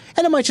episode,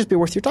 and it might just be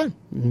worth your time.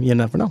 You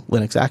never know.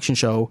 Linux Action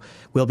Show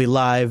will be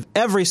live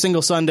every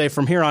single Sunday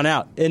from here on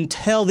out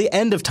until the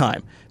end of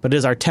time. But it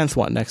is our 10th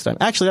one next time.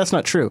 Actually, that's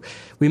not true.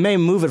 We may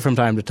move it from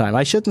time to time.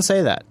 I shouldn't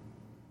say that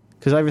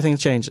because everything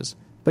changes.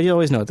 But you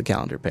always know at the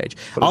calendar page.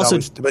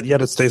 But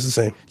yet it stays the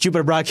same.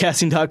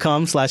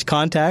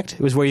 JupiterBroadcasting.com/contact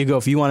is where you go.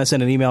 If you want to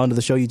send an email into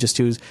the show, you just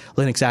choose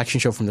Linux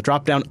Action Show from the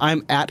drop-down.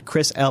 I'm at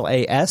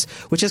ChrisLAS,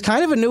 which is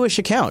kind of a newish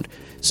account.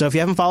 So if you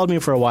haven't followed me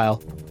for a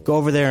while, go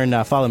over there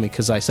and follow me,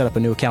 because I set up a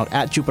new account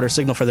at Jupiter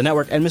Signal for the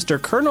network. And Mr.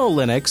 Kernel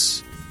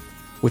Linux,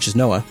 which is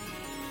Noah,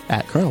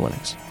 at Kernel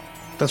Linux.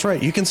 That's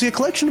right. You can see a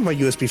collection of my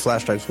USB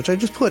flash drives, which I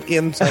just put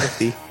inside of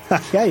the...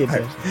 Yeah, you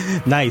did.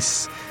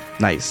 Nice.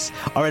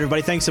 All right,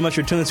 everybody, thanks so much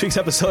for tuning this week's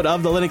episode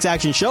of the Linux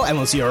Action Show, and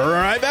we'll see you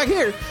right back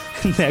here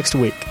next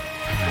week.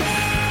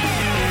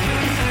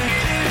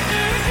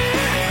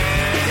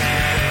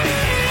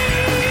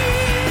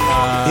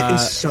 It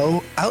is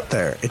so out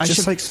there.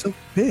 It's so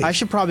big. I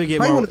should probably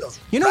get more.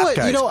 You know what?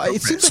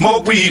 It seems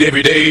smoke weed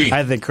every day.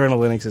 I think Kernel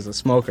Linux is a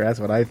smoker. That's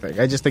what I think.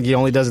 I just think he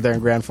only does it there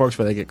in Grand Forks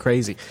where they get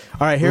crazy.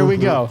 All right, here we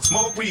go.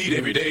 Smoke weed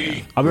every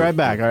day. I'll be right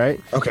back. All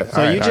right. Okay.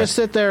 So you just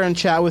sit there and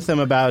chat with them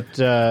about,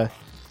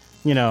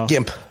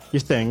 GIMP. Your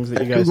things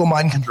that you guys Google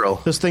Mind Control.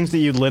 Those things that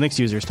you Linux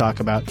users talk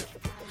about.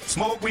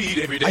 Smoke weed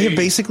every day. I have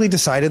basically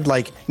decided,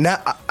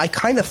 now I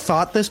kind of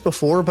thought this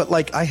before, but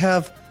I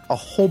have a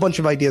whole bunch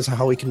of ideas on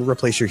how we can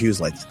replace your Hughes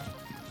lights.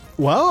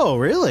 Whoa,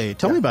 really?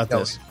 Tell me about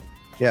this.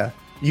 Yeah.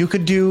 You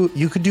could do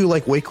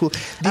way cool.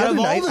 Out of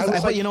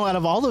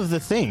all of the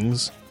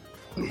things,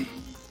 you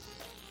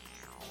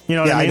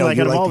know what I mean? know, out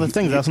of all the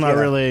things, that's not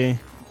really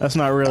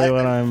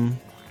what I'm.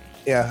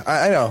 Yeah,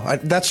 I know.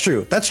 That's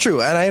true.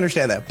 And I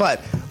understand that.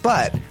 But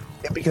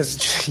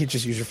because you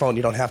just use your phone,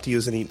 you don't have to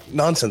use any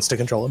nonsense to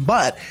control it.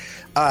 But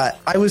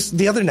I was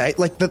the other night,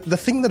 the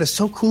thing that is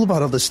so cool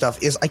about all this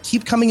stuff is I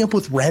keep coming up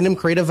with random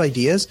creative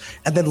ideas,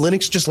 and then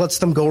Linux just lets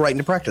them go right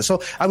into practice.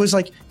 So I was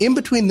in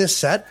between this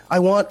set, I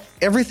want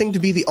everything to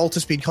be the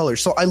Altispeed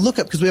colors. So I look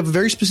up, because we have a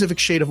very specific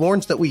shade of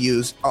orange that we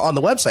use on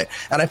the website,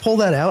 and I pull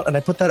that out and I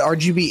put that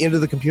RGB into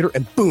the computer,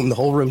 and boom, the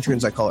whole room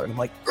turns that color. And I'm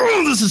like,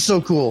 oh, this is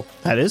so cool.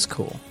 That is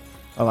cool.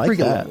 I like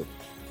that.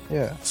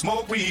 Yeah.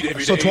 Smoke weed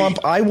every day. So Twomp,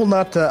 I will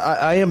not.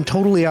 I am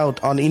totally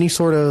out on any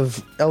sort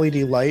of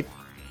LED light.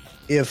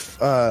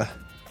 If I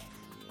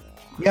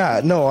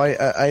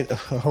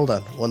hold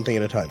on, one thing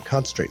at a time.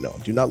 Concentrate. No,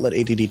 do not let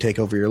ADD take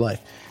over your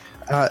life.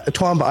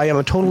 Twomp, I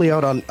am totally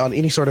out on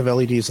any sort of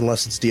LEDs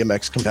unless it's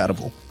DMX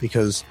compatible,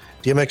 because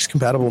DMX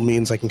compatible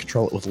means I can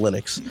control it with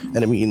Linux,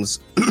 and it means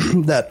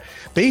that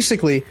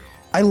basically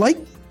I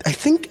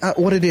think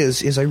what it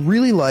is I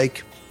really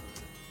like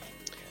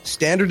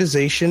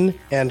standardization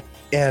and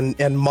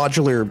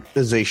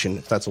modularization,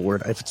 if that's a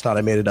word. If it's not,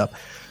 I made it up.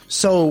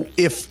 So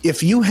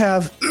if you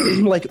have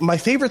my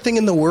favorite thing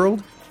in the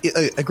world,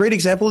 a great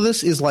example of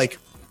this is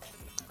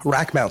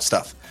rack mount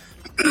stuff.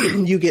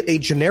 you get a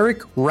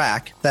generic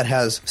rack that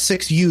has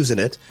 6 U's in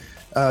it,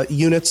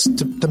 units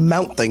to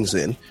mount things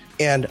in,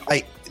 and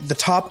the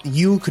top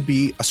U could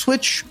be a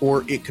switch,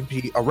 or it could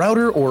be a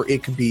router, or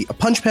it could be a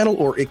punch panel,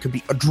 or it could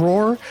be a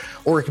drawer,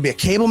 or it could be a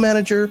cable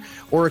manager,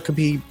 or it could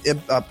be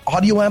an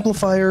audio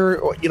amplifier,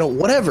 or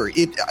whatever,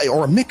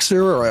 or a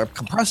mixer, or a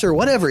compressor,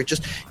 whatever.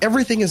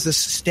 Everything is this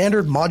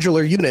standard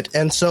modular unit,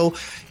 and so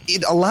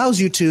it allows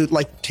you to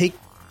take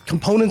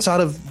components out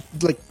of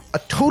a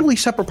totally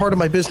separate part of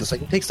my business. I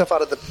can take stuff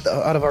out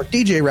of our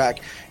DJ rack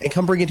and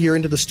come bring it here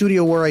into the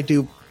studio where I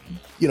do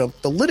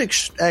the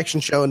Lytics action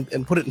show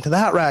and put it into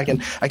that rack,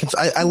 and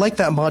I like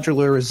that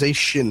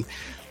modularization.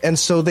 And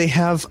so they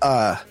have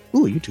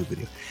YouTube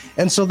video,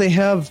 and so they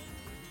have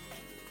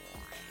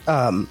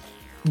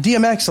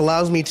DMX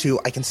allows me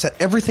I can set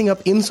everything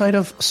up inside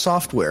of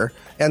software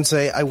and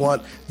say I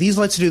want these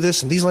lights to do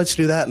this and these lights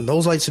to do that and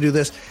those lights to do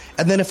this,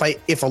 and then if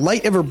a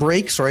light ever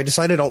breaks or I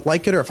decide I don't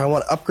like it, or if I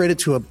want to upgrade it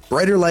to a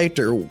brighter light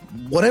or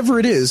whatever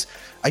it is,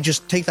 I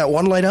just take that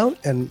one light out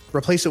and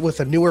replace it with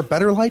a newer,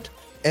 better light.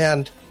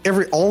 And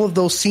all of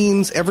those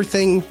scenes,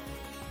 everything,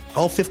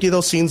 all 50 of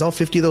those scenes, all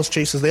 50 of those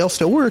chases, they all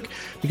still work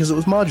because it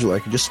was modular. I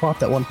could just swap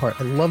that one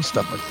part. I love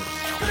stuff like this.